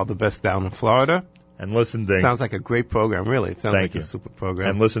all the best down in Florida. And listen, Ding. Sounds like a great program, really. It sounds like a super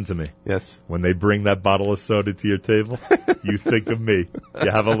program. And listen to me. Yes. When they bring that bottle of soda to your table, you think of me.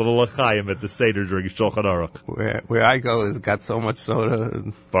 You have a little l'chaim at the Seder during Shulchan Aruch. Where I go has got so much soda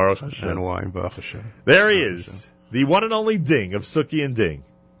and, Baruch Hashem. And wine, Baruch Hashem. There he is, the one and only Ding of Suki and Ding.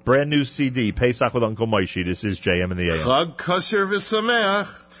 Brand new CD, Pesach with Uncle Moishi. This is JM in the AM. Chag Kosher v'Sameach.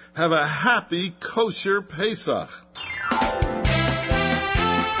 Have a happy kosher Pesach.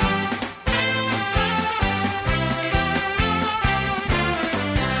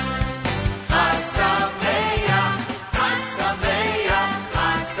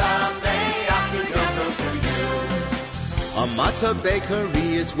 A matzah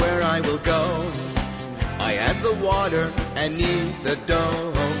bakery is where I will go. I add the water and knead the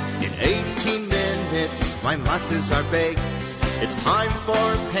dough. In 18 minutes, my matzahs are baked. It's time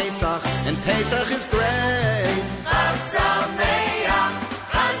for Pesach, and Pesach is great. Chag Sameach,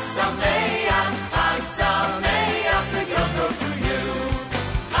 Chag Sameach, Chag Sameach, good Yom Tov to you.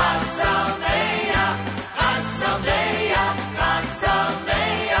 Chag Sameach, Chag Sameach, Chag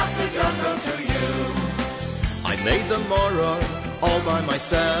Sameach, good Yom Tov to you. I made the moror all by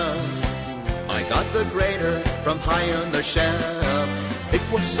myself. I got the grater from high on the shelf. It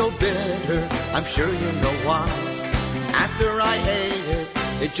was so bitter, I'm sure you know why. After I ate it,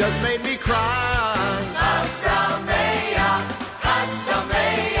 it just made me cry. Chag Sameach, Chag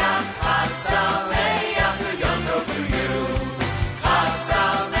Sameach, Chag Sameach, good Yom Tov to you. Chag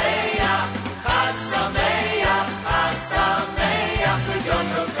Sameach, Chag Sameach, Chag Sameach, good Yom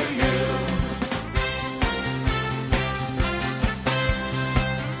Tov to you.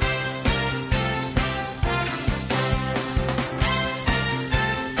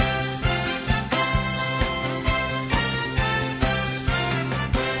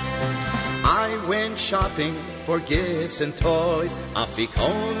 Shopping for gifts and toys,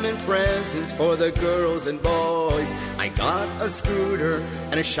 afikomen and presents for the girls and boys. I got a scooter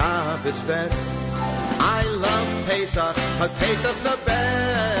and a Shabbos vest. I love Pesach, 'cause Pesach's the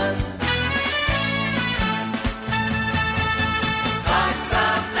best. Chag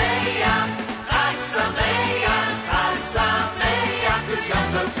Sameach, Chag Sameach, Chag Sameach, good Yom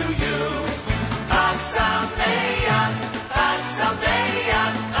Tov to you. Chag Sameach, Chag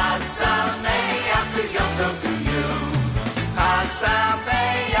Sameach, Chag Sameach, good Yom Tov to you. Chag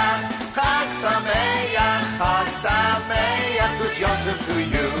Sameach, Chag Sameach, Chag Sameach, good Yom Tov to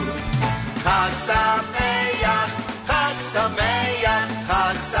you. Chag Sameach, Chag Sameach,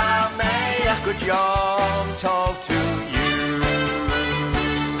 Chag Sameach, good Yom Tov to you.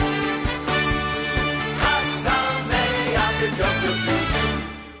 Chag Sameach, good Yom Tov to you.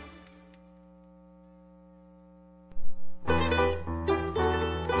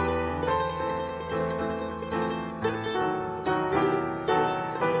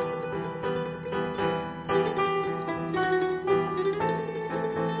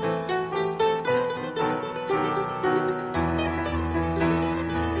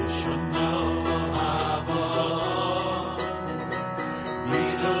 Shana Abba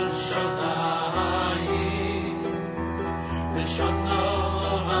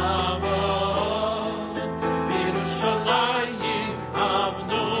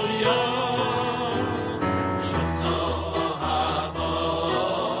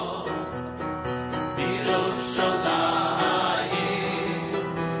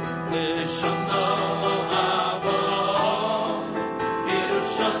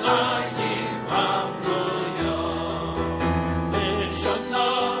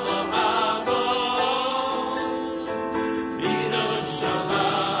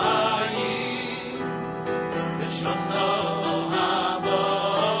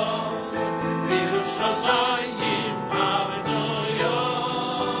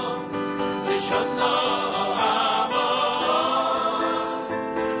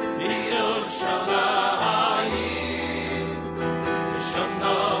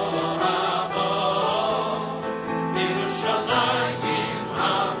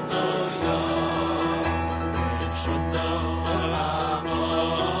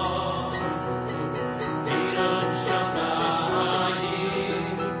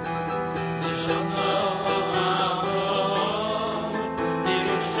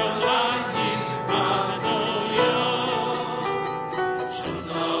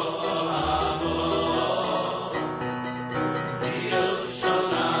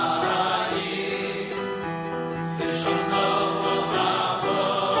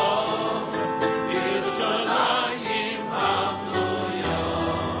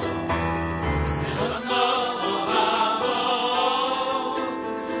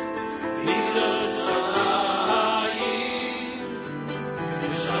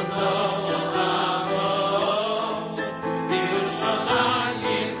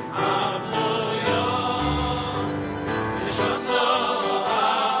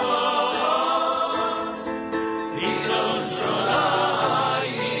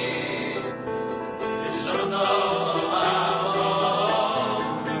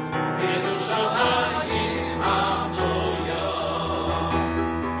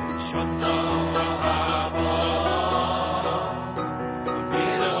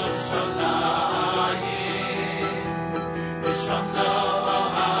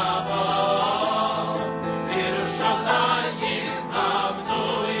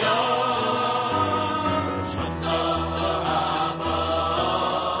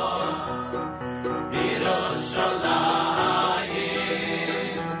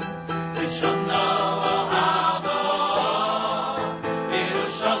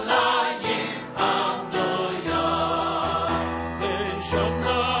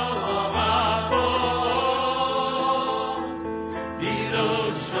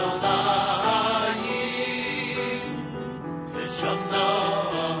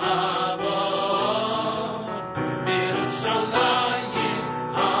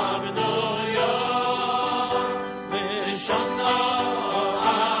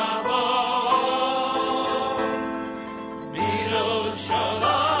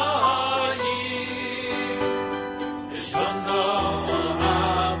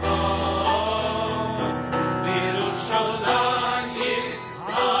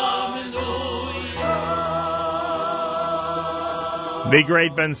The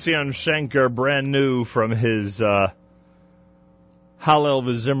great Ben Sion Schenker, brand new from his Hallel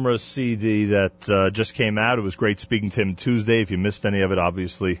V'Zimra CD that just came out. It was great speaking to him Tuesday. If you missed any of it,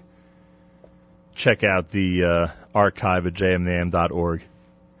 obviously, check out the archive at jmnam.org.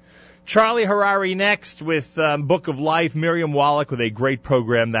 Charlie Harari next with Book of Life. Miriam Wallach with a great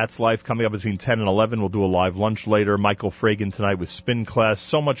program, That's Life, coming up between 10 and 11. We'll do a live lunch later. Michael Fragan tonight with Spin Class.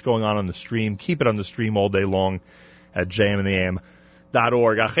 So much going on the stream. Keep it on the stream all day long at jmnam.org.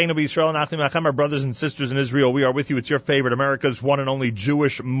 Achenu b'Yisrael, Nachim Achem, our brothers and sisters in Israel. We are with you. It's your favorite, America's one and only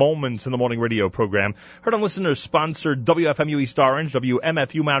Jewish Moments in the Morning radio program. Heard on listeners-sponsored WFMU East Orange,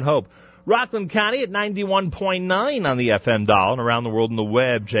 WMFU Mount Hope, Rockland County at 91.9 on the FM dial, and around the world on the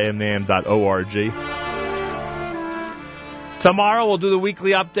web, jmnam.org. Tomorrow we'll do the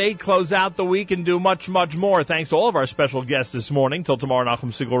weekly update, close out the week, and do much, much more. Thanks to all of our special guests this morning. Till tomorrow,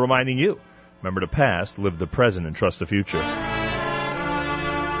 Nachum Segal reminding you, remember the past, live the present, and trust the future.